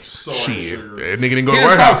life works. Shit. That nigga didn't go to the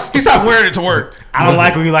White House. He stopped wearing it to work. I don't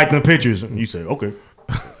like when you like the pictures. You said, okay.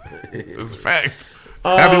 It's a fact.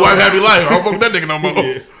 Happy wife, happy life. I don't fuck with that nigga no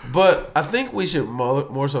more. But I think we should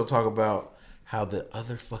more so talk about how the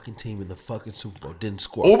other fucking team in the fucking Super Bowl didn't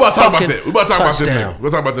score. Oh, we about to talk about that. We about to talk about them touchdown. niggas.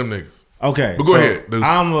 We'll talk about them niggas. Okay. But go ahead.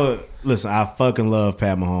 Deuce. Listen, I fucking love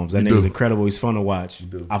Pat Mahomes. That nigga's incredible. He's fun to watch.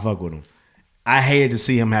 I fuck with him. I hated to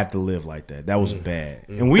see him have to live like that. That was bad.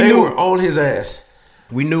 And They were on his ass.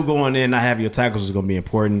 We knew going in not having your tackles was going to be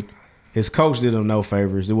important. His coach did him no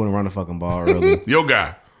favors. They wouldn't run the fucking ball early. Your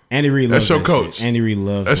guy. Andy Reid loves That's your that coach. shit. Andy Reid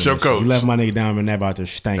loves That's your that shit. coach. He left my nigga Donovan McNabb out there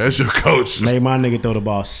stank. That's your coach. Made my nigga throw the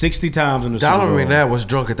ball 60 times in the Super Bowl. Donovan McNabb was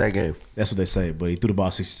drunk at that game. That's what they say, but he threw the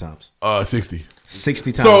ball 60 times. 60.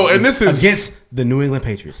 60 times. So, and this is against the New England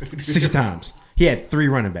Patriots. 60 times. He had 3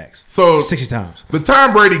 running backs. So 60 times. The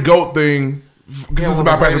Tom Brady GOAT thing. This is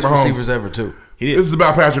about Patrick Mahomes. Receivers ever too. He did. This is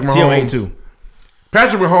about Patrick TOA Mahomes. too.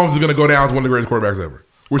 Patrick Mahomes is going to go down as one of the greatest quarterbacks ever.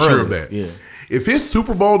 We're sure of that. Yeah. If his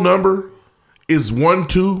Super Bowl number is 1,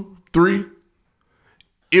 2, 3,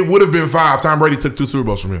 it would have been 5. Tom Brady took 2 Super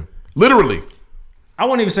Bowls from him. Literally. I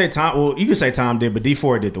wouldn't even say Tom. Well, you can say Tom did, but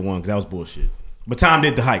D4 did the one because that was bullshit. But Tom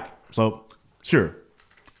did the hike. So, sure.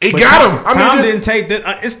 It But got Tom, him. I Tom mean, didn't take that.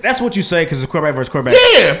 That's what you say because it's quarterback versus quarterback.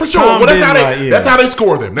 Yeah, for sure. Tom Well, that's didn't how they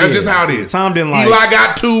score them. That's just how it is. Tom didn't Eli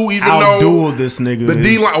got 2, even though out-dueled this nigga. the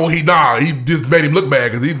D line. Well, he just made him look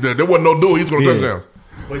bad because there wasn't no duel. He scored touchdowns.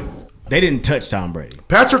 But they didn't touch Tom Brady.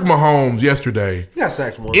 Patrick Mahomes yesterday, He got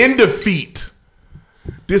sacked once. in defeat,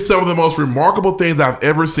 did some of the most remarkable things I've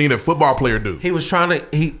ever seen a football player do. He was trying to.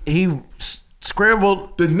 He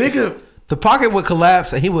scrambled. The nigga. The pocket would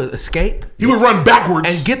collapse and he would escape. He would run backwards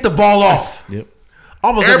and get the ball off. Yep.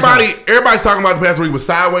 Almost every everybody's talking about the pass where he was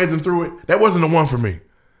sideways and threw it. That wasn't the one for me.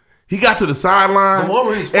 He got to the sideline The one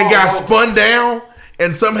where he's and got falling spun down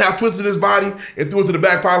and somehow twisted his body and threw it to the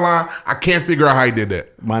back pylon. I can't figure out how he did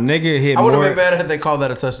that. My nigga hit I would more. have been mad had they called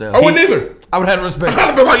that a touchdown. I wouldn't either. I would have had respect. I'd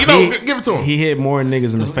have been like, give it to him. He hit more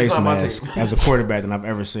niggas in the It's face not my mask team. as a quarterback than I've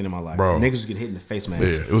ever seen in my life. Bro. Niggas get hit in the face mask. Yeah,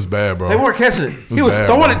 it was bad, bro. They weren't catching it. He was bad,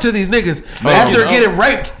 throwing bro. it to these niggas Man, after you know. getting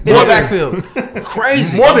raped in More the than- backfield.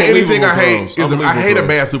 Crazy. More than anything I Unbelievable hate throws. is I hate a Unbelievable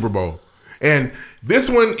bad Super Bowl. And this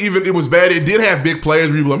one, even it was bad. It did have big plays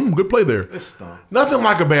where you were like, good play there. Nothing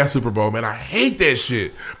like a bad Super Bowl, man. I hate that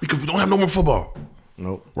shit because we don't have no more football.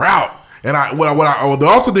 Nope. We're out. And the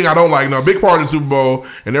also thing I don't like, a big part of the Super Bowl,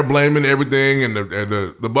 and they're blaming everything, and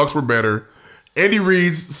the Bucks were better. Andy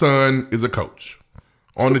Reid's son is a coach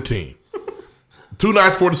on the team. 2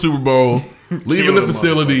 nights for the Super Bowl, leaving the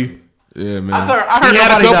facility. Yeah, man. I heard He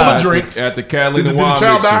had a nobody couple died. of drinks. At the Catalina Did the Wine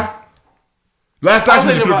child Mixer. die? Last I night was he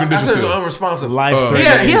thinking threw about. I condition said it was field. unresponsive.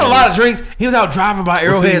 Life-threatening. He had a lot of drinks. He was out driving by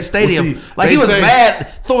Arrowhead Stadium. Like they he was say-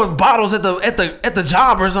 mad, throwing bottles at the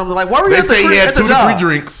job or something. Like why were you They at the, say he had at 2 the to 3 job?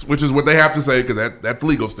 drinks, which is what they have to say because that's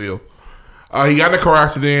legal still. He got in a car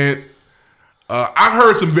accident. I've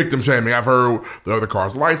heard some victim shaming. I've heard the other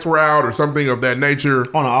car's lights were out or something of that nature.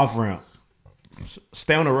 On an off ramp.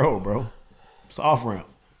 Stay on the road, bro. It's an off ramp.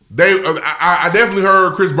 I definitely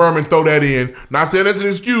heard Chris Berman throw that in. Not saying that's an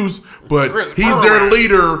excuse, but he's Berman. their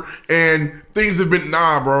leader, and things have been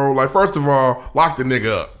bro. Like, first of all, lock the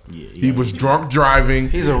nigga up. He was drunk driving.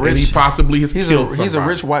 He's a rich. And he possibly has killed somebody. He's a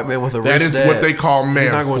rich white man with a rich That is dad. what they call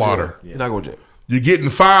manslaughter. He's not going to jail. You're getting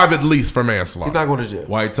 5 at least for manslaughter. He's not going to jail.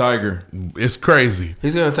 White Tiger. It's crazy.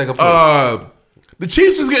 He's going to take a plea. The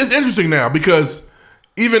Chiefs it's interesting now because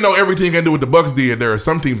even though every team can do what the Bucs did, there are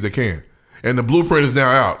some teams that can, and the blueprint is now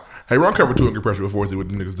out. Hey, run cover 2 and get pressure before see what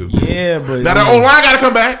the niggas do. Yeah, but now the O-line got to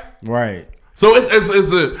come back. Right. So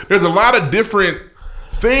there's a lot of different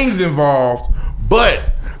things involved,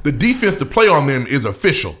 but the defense to play on them is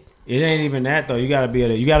official. It ain't even that though. You gotta be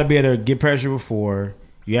able to get pressure before.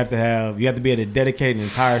 You have to be able to dedicate an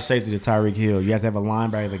entire safety to Tyreek Hill. You have to have a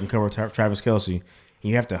linebacker that can cover Travis Kelce. And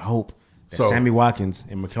you have to hope that Sammy Watkins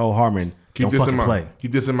and Mecole Hardman don't fucking play.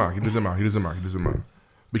 Keep this in mind.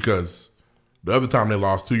 Because the other time they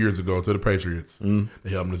lost 2 years ago to the Patriots,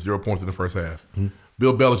 they held them to 0 points in the first half.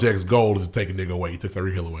 Bill Belichick's goal is to take a nigga away. He took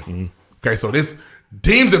Tyreek Hill away. Okay, so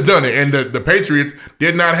teams have done it, and the Patriots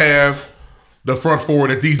did not have the front four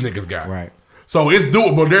that these niggas got. Right. So it's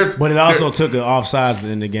doable. But it also took an offsides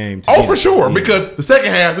in the game. For sure. Yeah. Because the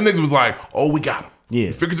second half, the niggas was like, we got him. Yeah.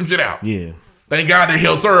 We figured some shit out. Yeah. Thank God they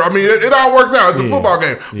held serve. I mean, it all works out. It's a football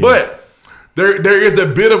game. Yeah. But there is a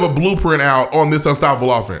bit of a blueprint out on this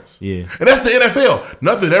unstoppable offense. Yeah. And that's the NFL.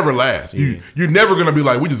 Nothing ever lasts. Yeah. You're never going to be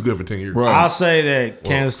like, we just good for 10 years. Right. I'll say that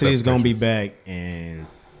Kansas City's going to be back, and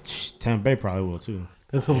Tampa Bay probably will too.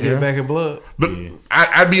 They're going to get back in blood. But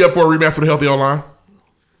I'd be up for a rematch with a healthy O-line.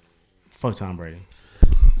 Fuck Tom Brady.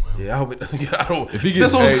 Yeah, I hope it doesn't get out of If he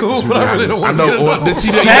gets this one's cool, but I really don't want to get another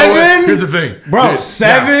 7? Here's the thing. Bro,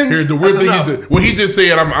 7? Here's the weird thing. What he just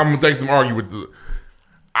said, I'm going to take some argument with.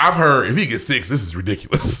 I've heard if he gets 6, this is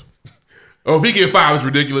ridiculous. If he gets 5, it's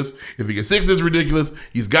ridiculous. If he gets 6, it's ridiculous.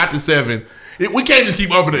 He's got the 7. We can't just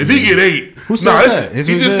keep upping it. If he get 8, who said that? He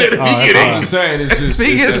just said if he get 8. I'm just saying it's just.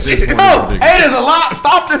 He gets 8 is a lot.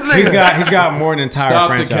 Stop this nigga. He's got more than entire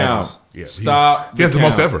franchises. The count. Yeah, Stop. He has the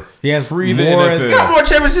most ever. He has free more. NFL. He got more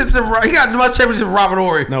championships than Robert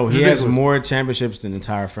Horry. No, he has more championships than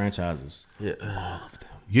entire franchises. Yeah, all of them.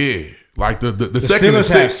 Yeah, like the second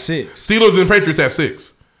Steelers and have 6. Steelers and Patriots have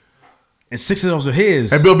 6. And 6 of those are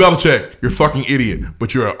his. And Bill Belichick, you're a fucking idiot,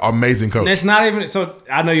 but you're an amazing coach. That's not even so.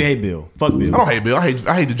 I know you hate Bill. Fuck Bill. I don't hate Bill. I hate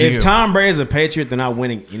the GM. If Tom Brady's a Patriot, they're not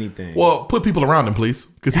winning anything. Well, put people around him, please.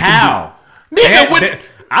 How?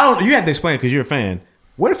 I don't. You have to explain because you're a fan.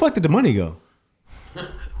 Where the fuck did the money go?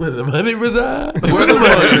 Where the money reside? Where the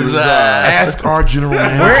money reside? Ask our general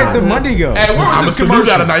manager. Where did the money go? Hey, where was his commercial? You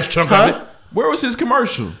got a nice chunk of it. Where was his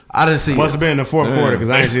commercial? I didn't see it. Must have been in the fourth quarter because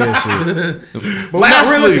I didn't see that shit. But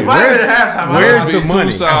Lastly, where's the money?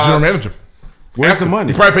 Ask general manager. Where's the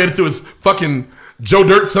money? He probably paid it to his fucking Joe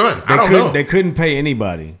Dirt's son. I don't know. They couldn't pay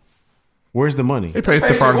anybody. Where's the money? They paid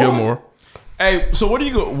Stephon Gilmore. Hey, so what are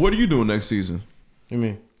you doing next season? You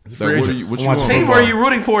mean? Like, what you team are you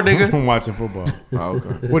rooting for, nigga? I'm watching football. Oh,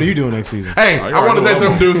 okay. What are you doing next season? Hey, I want to say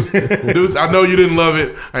something, Deuce. Deuce, I know you didn't love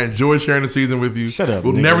it. I enjoyed sharing the season with you. Shut up.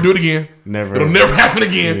 We'll nigga. never do it again. Never. It'll never happen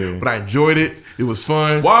again. Yeah. But I enjoyed it. It was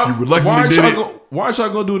fun. Why you reluctantly aren't did y'all it. why aren't y'all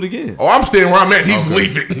gonna do it again? Oh, I'm staying where I'm at. He's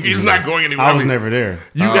leaving. He's not going anywhere. I was never there.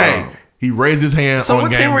 He raised his hand So on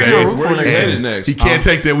what game team were you days. root for Where you headed next? He can't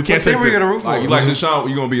take that. We can't take What team were you that. gonna root for? Like, you like Deshaun?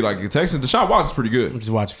 You gonna be like Texans? Deshaun Watson's pretty good. I'm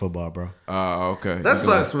just watching football, bro. Okay. That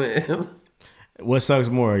sucks, man. What sucks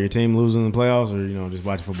more, your team losing in the playoffs or just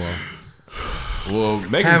watching football? Well,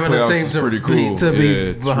 making Having the a playoffs team is to pretty be- cool. to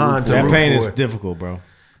be behind to That root pain for is it. difficult, bro.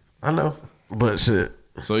 I know, but shit.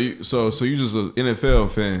 So you just an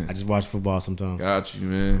NFL fan? I just watch football sometimes. Got you,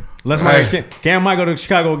 man. Cam might go to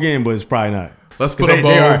Chicago again, but it's probably not. Let's put a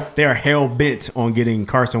ball. They are hell bent on getting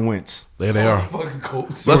Carson Wentz. There they are. Fucking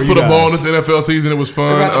Colts. Let's put a ball in this NFL season. It was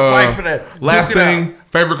fun. We're about to fight for that. Last Duke it thing,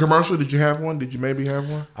 favorite commercial? Did you have one? Did you maybe have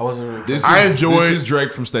one? I wasn't. This is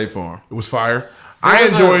Drake from State Farm. It was fire.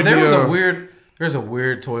 There's a weird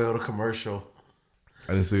Toyota commercial.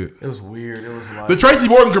 I didn't see it. It was weird. It was like The Tracy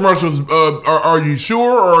Morgan commercials. Are you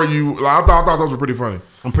sure, or are you? I thought those were pretty funny.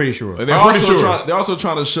 I'm pretty sure. They're also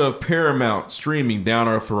trying to shove Paramount streaming down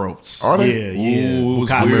our throats. Are they? Yeah. Ooh, it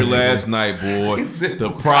was weird last night, boy.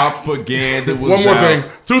 The propaganda was One more out.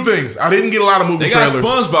 thing. 2 things. I didn't get a lot of movie They got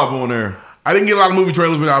trailers. SpongeBob on there. I didn't get a lot of movie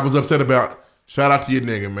trailers that I was upset about. Shout out to your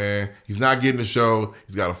nigga, man. He's not getting the show.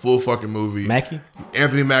 He's got a full fucking movie. Mackie?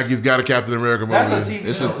 Anthony Mackie's got a Captain America movie. That's a TV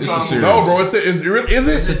It's show. a series. No, bro. Is it?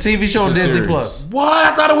 It's a TV show on It's a Disney series. Plus. What?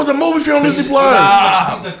 I thought it was a movie show on Disney Plus.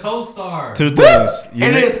 Stop. He's a co-star. 2 things.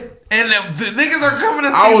 It is. And the niggas are coming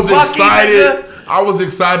to see I was Bucky, excited. nigga. I was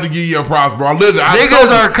excited to give you a props, bro. Literally,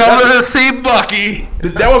 Niggas are coming to see Bucky.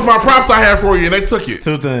 That was my props I had for you, and they took it.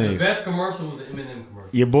 Two things. The best commercial was the Eminem commercial.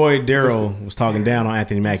 Your boy Daryl was talking down on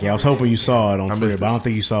Anthony Mackie. I was hoping you saw it on Twitter, but I don't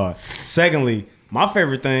think you saw it. Secondly, my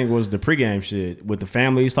favorite thing was the pregame shit with the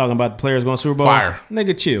family. He's talking about the players going to Super Bowl. Fire.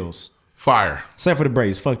 Nigga, chills. Fire. Except for the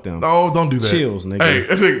Brady's. Fuck them. No, don't do that. Chills, nigga.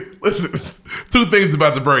 Hey, listen. 2 things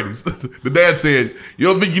about the Brady's. The dad said, "You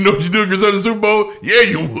don't think you know what you do if you're in the Super Bowl? Yeah,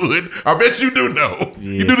 you would. I bet you do know.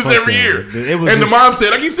 You do this every year." And the mom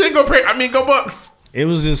said, "I keep saying go Bucks." It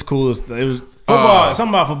was just cool. It was football.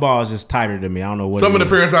 Something about football is just tighter to me. I don't know what. Some of the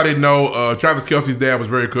parents I didn't know. Travis Kelce's dad was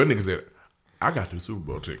very cool. Nigga said, "I got 2 Super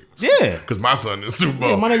Bowl tickets." Yeah, because my son is Super Bowl.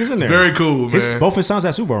 Yeah, my niggas in there. Very cool, man. Both his sons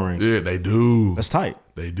have Super Bowl rings. Yeah, they do. That's tight.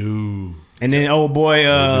 They do. And then old boy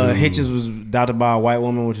Hitchens was adopted by a white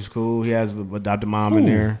woman, which is cool. He has adopted mom in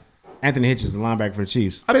there. Anthony Hitchens, the linebacker for the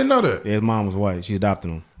Chiefs. I didn't know that. Yeah, his mom was white. She adopted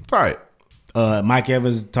him. Right. Mike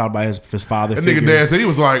Evans talked about his father. That nigga dad said he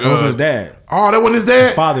was like, that was his dad. Oh, that wasn't his dad?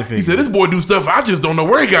 His father figure. He said, "This boy do stuff I just don't know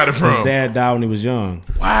where he got it from." His dad died when he was young.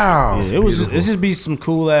 Wow. Yeah, it just be some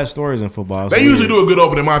cool ass stories in football. They usually do a good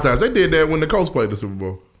opening montage. They did that when the Colts played the Super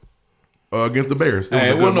Bowl against the Bears.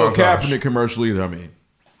 It wasn't no Kaepernick commercial either. I mean,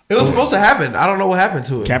 it was supposed to happen. I don't know what happened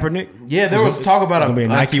to it. Kaepernick? Yeah, there was talk about a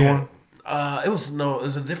Nike one. It was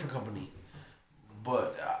a different company,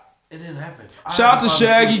 but it didn't happen. Shout out to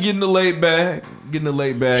Shaggy getting the late bag. Shaggy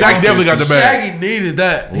definitely got the bag. Shaggy needed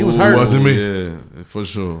that. He was hurt. Wasn't me. Yeah, for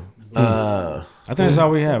sure. I think that's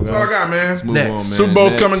all we have, guys. That's all I got, man. Let's move Next. on, man. Super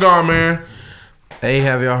Bowl's come and gone, man. Hey,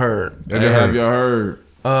 have y'all heard? Have y'all heard?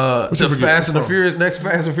 The Fast and the Furious, next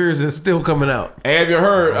Fast and Furious is still coming out. Hey, have you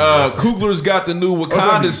heard? Kugler's got the new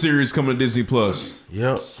Wakanda series coming to Disney Plus.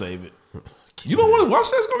 Yep. Save it. You don't want to watch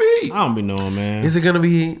that? It's gonna be heat. I don't be knowing, man. Is it gonna be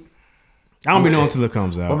heat? I don't be knowing until it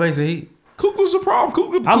comes out. What makes it heat? Kugler's a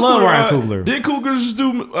problem. I love Ryan Coogler. Did Coogler just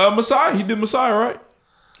do Messiah? He did Messiah, right?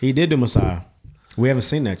 He did do Messiah. We haven't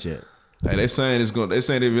seen that yet. Hey, they saying it's going. They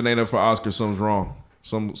saying if it ain't up for Oscar, something's wrong.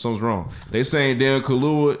 Something's wrong. They saying Dan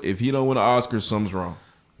Kaluuya, if he don't win an Oscar, something's wrong.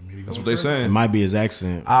 That's what they saying. It might be his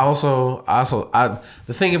accent. The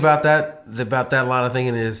thing about that line of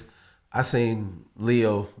thinking is, I seen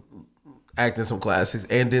Leo acting some classics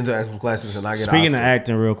and Denzel acting some classics, and I get Speaking Oscar. of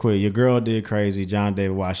acting, real quick, your girl did crazy. John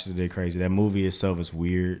David Washington did crazy. That movie itself is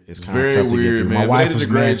weird. It's kind of very tough to weird, get through. man. My wife They was did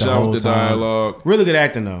a great mad the job whole with the time. dialogue. Really good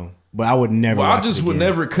acting though, but I would never. Well, I watch just it would again.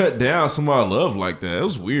 never cut down somebody I love like that. It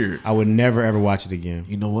was weird. I would never ever watch it again.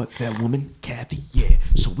 You know what? That woman, Kathy, yeah.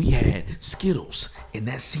 So we had Skittles in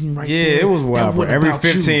that scene right there. Yeah, it was wild. That Bro. wasn't Every about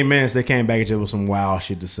 15 you. minutes they came back and there was some wild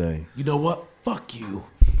shit to say. You know what? Fuck you.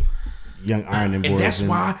 Young Iron and And that's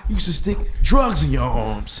why you used to stick drugs in your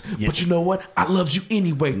arms. Yeah. But you know what? I loved you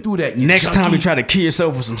anyway through that. You Next time junkie. you try to kill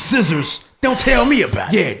yourself with some scissors, don't tell me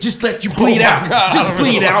about it. Yeah, just let you bleed out. Just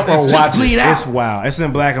bleed out. Bro, watch Just bleed it. out. It's wild. It's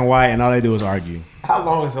in black and white, and all they do is argue. How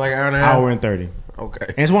long is it? Like an hour and a half? Hour and 30. Okay.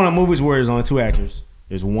 And it's one of the movies where there's only 2 actors.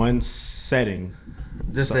 There's one setting.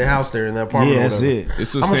 Just their house there in that apartment. Yeah, that's it.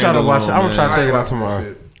 It's a I'm gonna try to watch it. I'm gonna try to check it out standalone, tomorrow.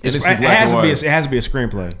 man. And it's It in black has and to be. white. It has to be a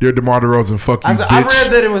screenplay. Dear DeMar DeRozan, fuck you, I bitch.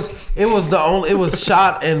 read that it was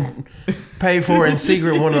shot and paid for in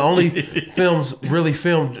secret. One of the only films really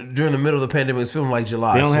filmed during the middle of the pandemic. It was filmed like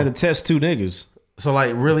July. They only so, had to test 2 niggas. so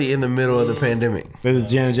like really in the middle of the pandemic. There's the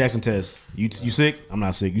Janet Jackson test. You sick? I'm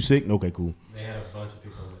not sick. You sick? Okay, cool. They had a bunch of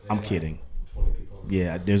people. I'm kidding.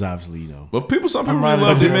 Yeah, there's obviously, But some people I'm really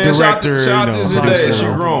loved it, man. director, Shout out to Zendaya. She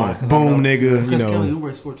producer, grown. boom, nigga. You Chris Kelly know,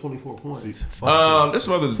 Oubre scored 24 points. There's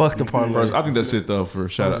some other Fuck the parlay. first. I think that's it though. For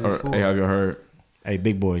shout out. Or, hey, have you heard? hey,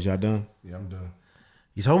 big boys, y'all done? Yeah, I'm done.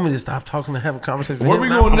 You told me to stop talking and have a conversation. Where we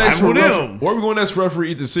going next for them? Where we going next for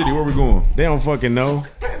referee Eat the City? Where we going? They don't fucking know.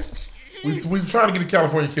 We trying to get a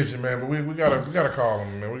California kitchen, man, but we gotta call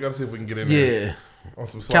them, man. We gotta see if we can get in there. Yeah. On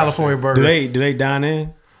some slot California shit. burger. Do they dine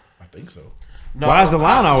in? I think so. No, Why is the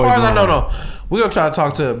line as always far as I know, long? no. We're gonna try to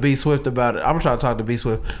talk to B Swift about it. I'm gonna try to talk to B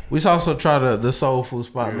Swift. We also try the soul food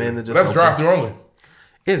spot, man. That just That's opened. drive through only.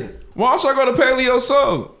 Is it? Why don't I go to Paleo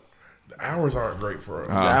Soul? The hours aren't great for us.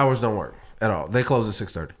 The hours don't work at all. They close at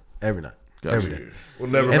 6:30 every night. Gotcha. Every day. We'll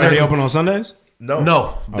never. And Are make they it. open on Sundays?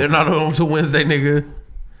 No, they're not open until Wednesday, nigga.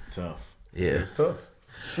 Tough. Yeah, It's tough.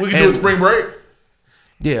 We can do it spring break.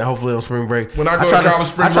 yeah. Hopefully on spring break. When I go to try college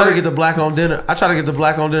spring I try to break- get the black on dinner. I try to get the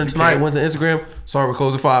black on dinner tonight. can't. Went to Instagram. Sorry, we're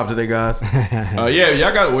closing 5 today, guys. We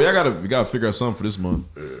gotta figure out something for this month.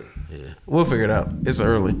 We'll figure it out. It's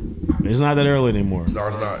early. It's not that early anymore. No,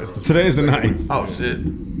 it's not. It's the Today is the 9th. Oh shit!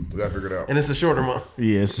 We gotta figure it out. And it's a shorter month.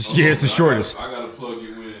 Yeah, it's the shortest. I gotta plug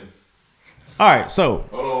you in. All right, so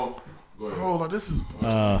Hold on. Go ahead. Hold on, this is.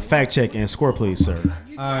 fact check and score, please, sir.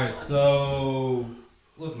 All right, so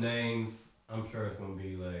with names, I'm sure it's gonna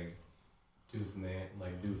be like Deuce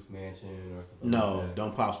Mansion or something. No, like that.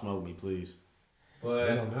 don't pop smoke me, please.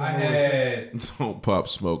 But I had. Don't pop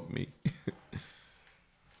smoke me.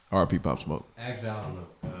 R.P. Pop Smoke. Actually, I don't know.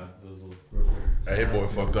 Those little scribbles. Hey, boy,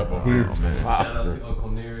 fucked up on him, man. Shout out to Uncle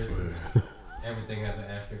Nearest. Everything has an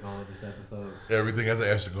asterisk on it this episode. Everything has an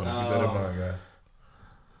asterisk on it. Keep that in mind, guys.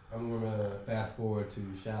 I'm gonna fast forward to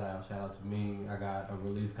shout out to me. I got a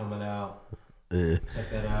release coming out. Yeah.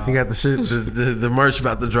 Check that out. He got the shit, the merch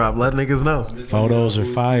about to drop. Let niggas know. Photos are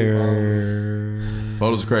fire.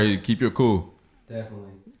 Photos are crazy. Keep your cool.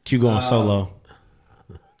 Definitely. Q going solo.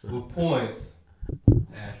 With points,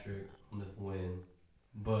 asterisk on this win,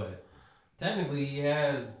 but technically he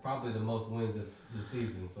has probably the most wins this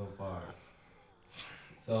season so far.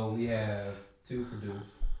 So we have 2 for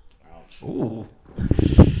Deuce. Ouch. Ooh.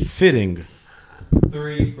 Fitting.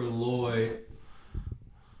 3 for Lloyd.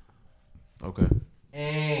 Okay.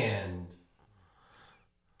 And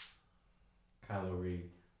Kylo Reed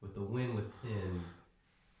with the win with 10.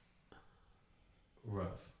 Rough.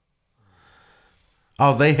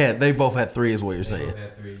 Oh, they both had 3 is what you're saying. Both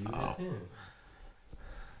had 3. You had 10.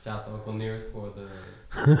 Shout out to Uncle Nearest for the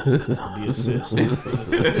assist.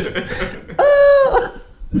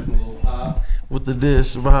 With the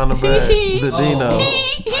dish behind the back. The Dino.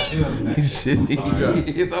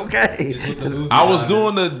 It's okay. I was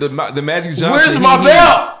doing the Magic Johnson. Where's my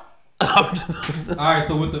belt? Alright,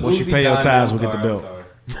 so with the once you pay your tithes, we'll get the belt.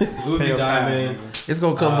 Uzi Diamond. It's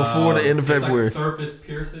gonna come before the end of February. It's like surface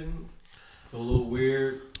piercing. It's a little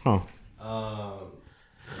weird. Huh.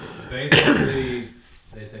 Basically,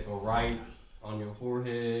 they take a right on your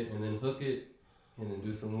forehead and then hook it and then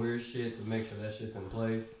do some weird shit to make sure that shit's in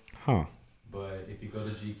place. Huh. But if you go to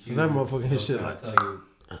GQ, So that motherfucker hit shit I'll like tell you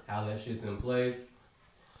how that shit's in place.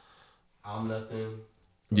 I'm nothing.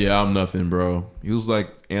 Yeah, I'm nothing, bro. He was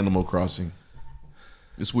like Animal Crossing.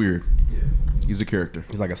 It's weird. Yeah. He's a character.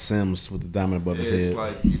 He's like a Sims with the diamond above his head. It's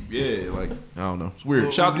like, I don't know. It's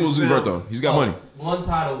weird. Shout out to Lil Roberto. He's got money. One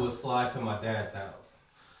title was Slide to My Dad's House.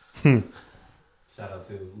 Shout out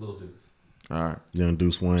to Lil Deuce. All right. Young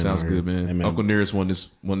Deuce Wayne. Sounds good, man. Hey, man. Uncle Nearest won this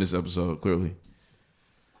episode, clearly.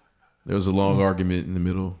 There was a long argument in the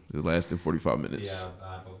middle. It lasted 45 minutes. Yeah,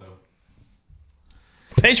 I don't know.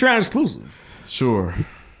 Patreon exclusive. Sure.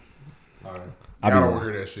 Sorry. I don't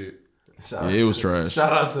hear that shit. It was trash.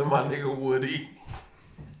 Shout out to my nigga Woody.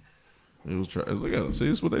 It was trash. Look at them. See,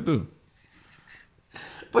 this is what they do.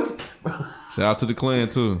 Shout out to the clan,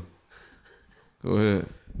 too. Go ahead.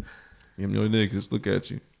 Give me your niggas. Look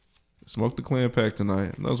at you. Smoke the clan pack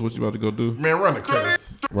tonight. Knows what you about to go do. Man, run the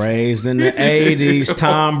credits. Raised in the 80s,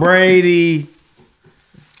 Tom Brady.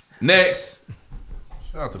 Next.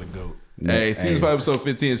 Shout out to the GOAT. Hey, season 5, episode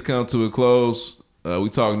 15 has come to a close. We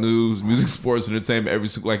talk news, music, sports, entertainment, every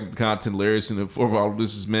single like content, lyrics, and for all of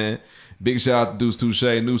this is, man. Big shout out to Deuce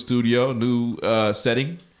Touche, new studio, new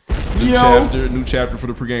setting, new chapter for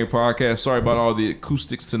the pregame podcast. Sorry about all the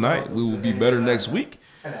acoustics tonight. We will be better next week.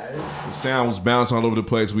 The sound was bouncing all over the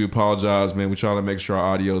place. We apologize, man. We try to make sure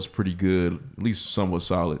our audio is pretty good, at least somewhat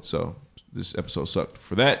solid. So this episode sucked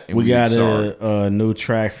for that. And we got a new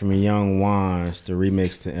track from Young Wands, the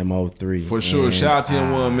remix to MO3. For sure. Shout out to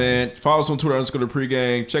M1, man. Follow us on Twitter, _ the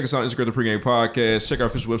pregame. Check us out on Instagram, the pregame podcast. Check our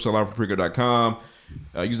official website, livefrompregame.com.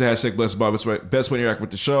 Use the hashtag #BlessedBob. Best way to interact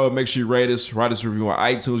with the show. Make sure you rate us, write us a review on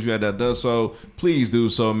iTunes if you have not done so. Please do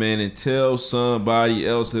so, man, and tell somebody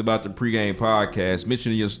else about the pregame podcast.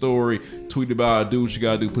 Mention it in your story, tweet about it, do what you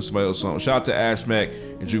gotta do, put somebody else on. Shout out to Ash Mack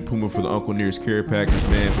and Drew Puma for the Uncle Nearest care package,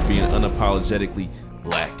 man, for being unapologetically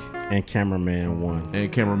black. And Cameraman 1.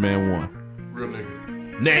 Real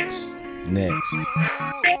nigga. Next.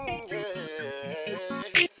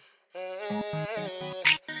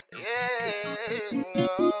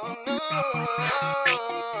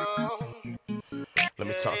 Let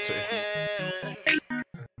me talk to you.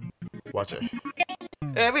 Watch it.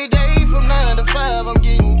 Every day from 9 to 5, I'm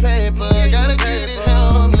getting paper. Gotta get it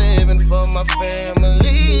how I'm living for my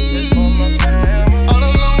family. All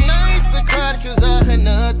the long nights I cried 'cause I had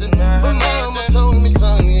nothing. But mama told me,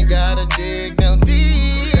 son, you gotta dig down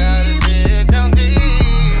deep.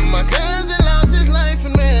 My cousin lost his life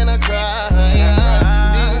and man, I cried.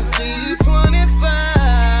 Didn't see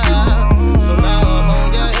 25. So now I'm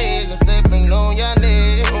on your heads and stepping on your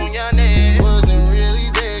necks. Wasn't really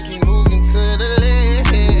there, keep moving to the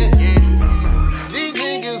left. These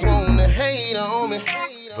niggas wanna hate on me,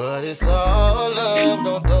 but it's all love.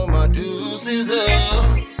 Don't throw my deuces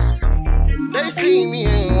up. They see me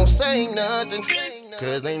and won't say nothing,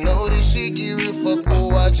 Cause they know this shit get real. Fuck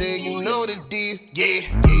OYJ, you know the deal. Yeah.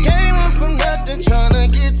 Came in from nothing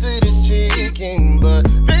tryna get to this chicken. But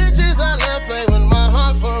bitches I love play with my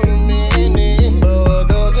heart for a minute. But what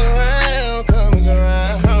goes around comes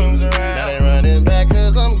around. Now they running back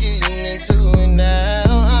cause I'm getting into it now.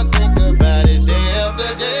 I think about it day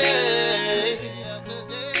after day.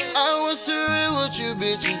 I was too real with you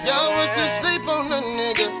bitches. Y'all was asleep on the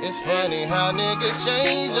nigga. It's funny how niggas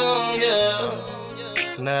change on ya.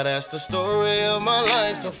 Now that's the story of my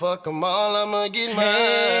life, so fuck them all, I'ma get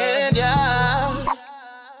mine. Yeah.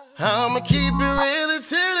 I'ma keep it real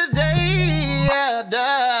until the day I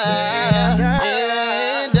die.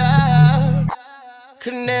 And I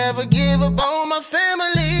could never give up on my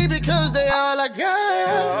family because they all I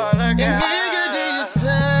got. And nigga, this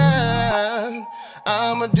time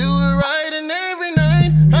I'ma do it right, and every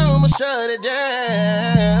night I'ma shut it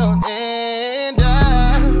down.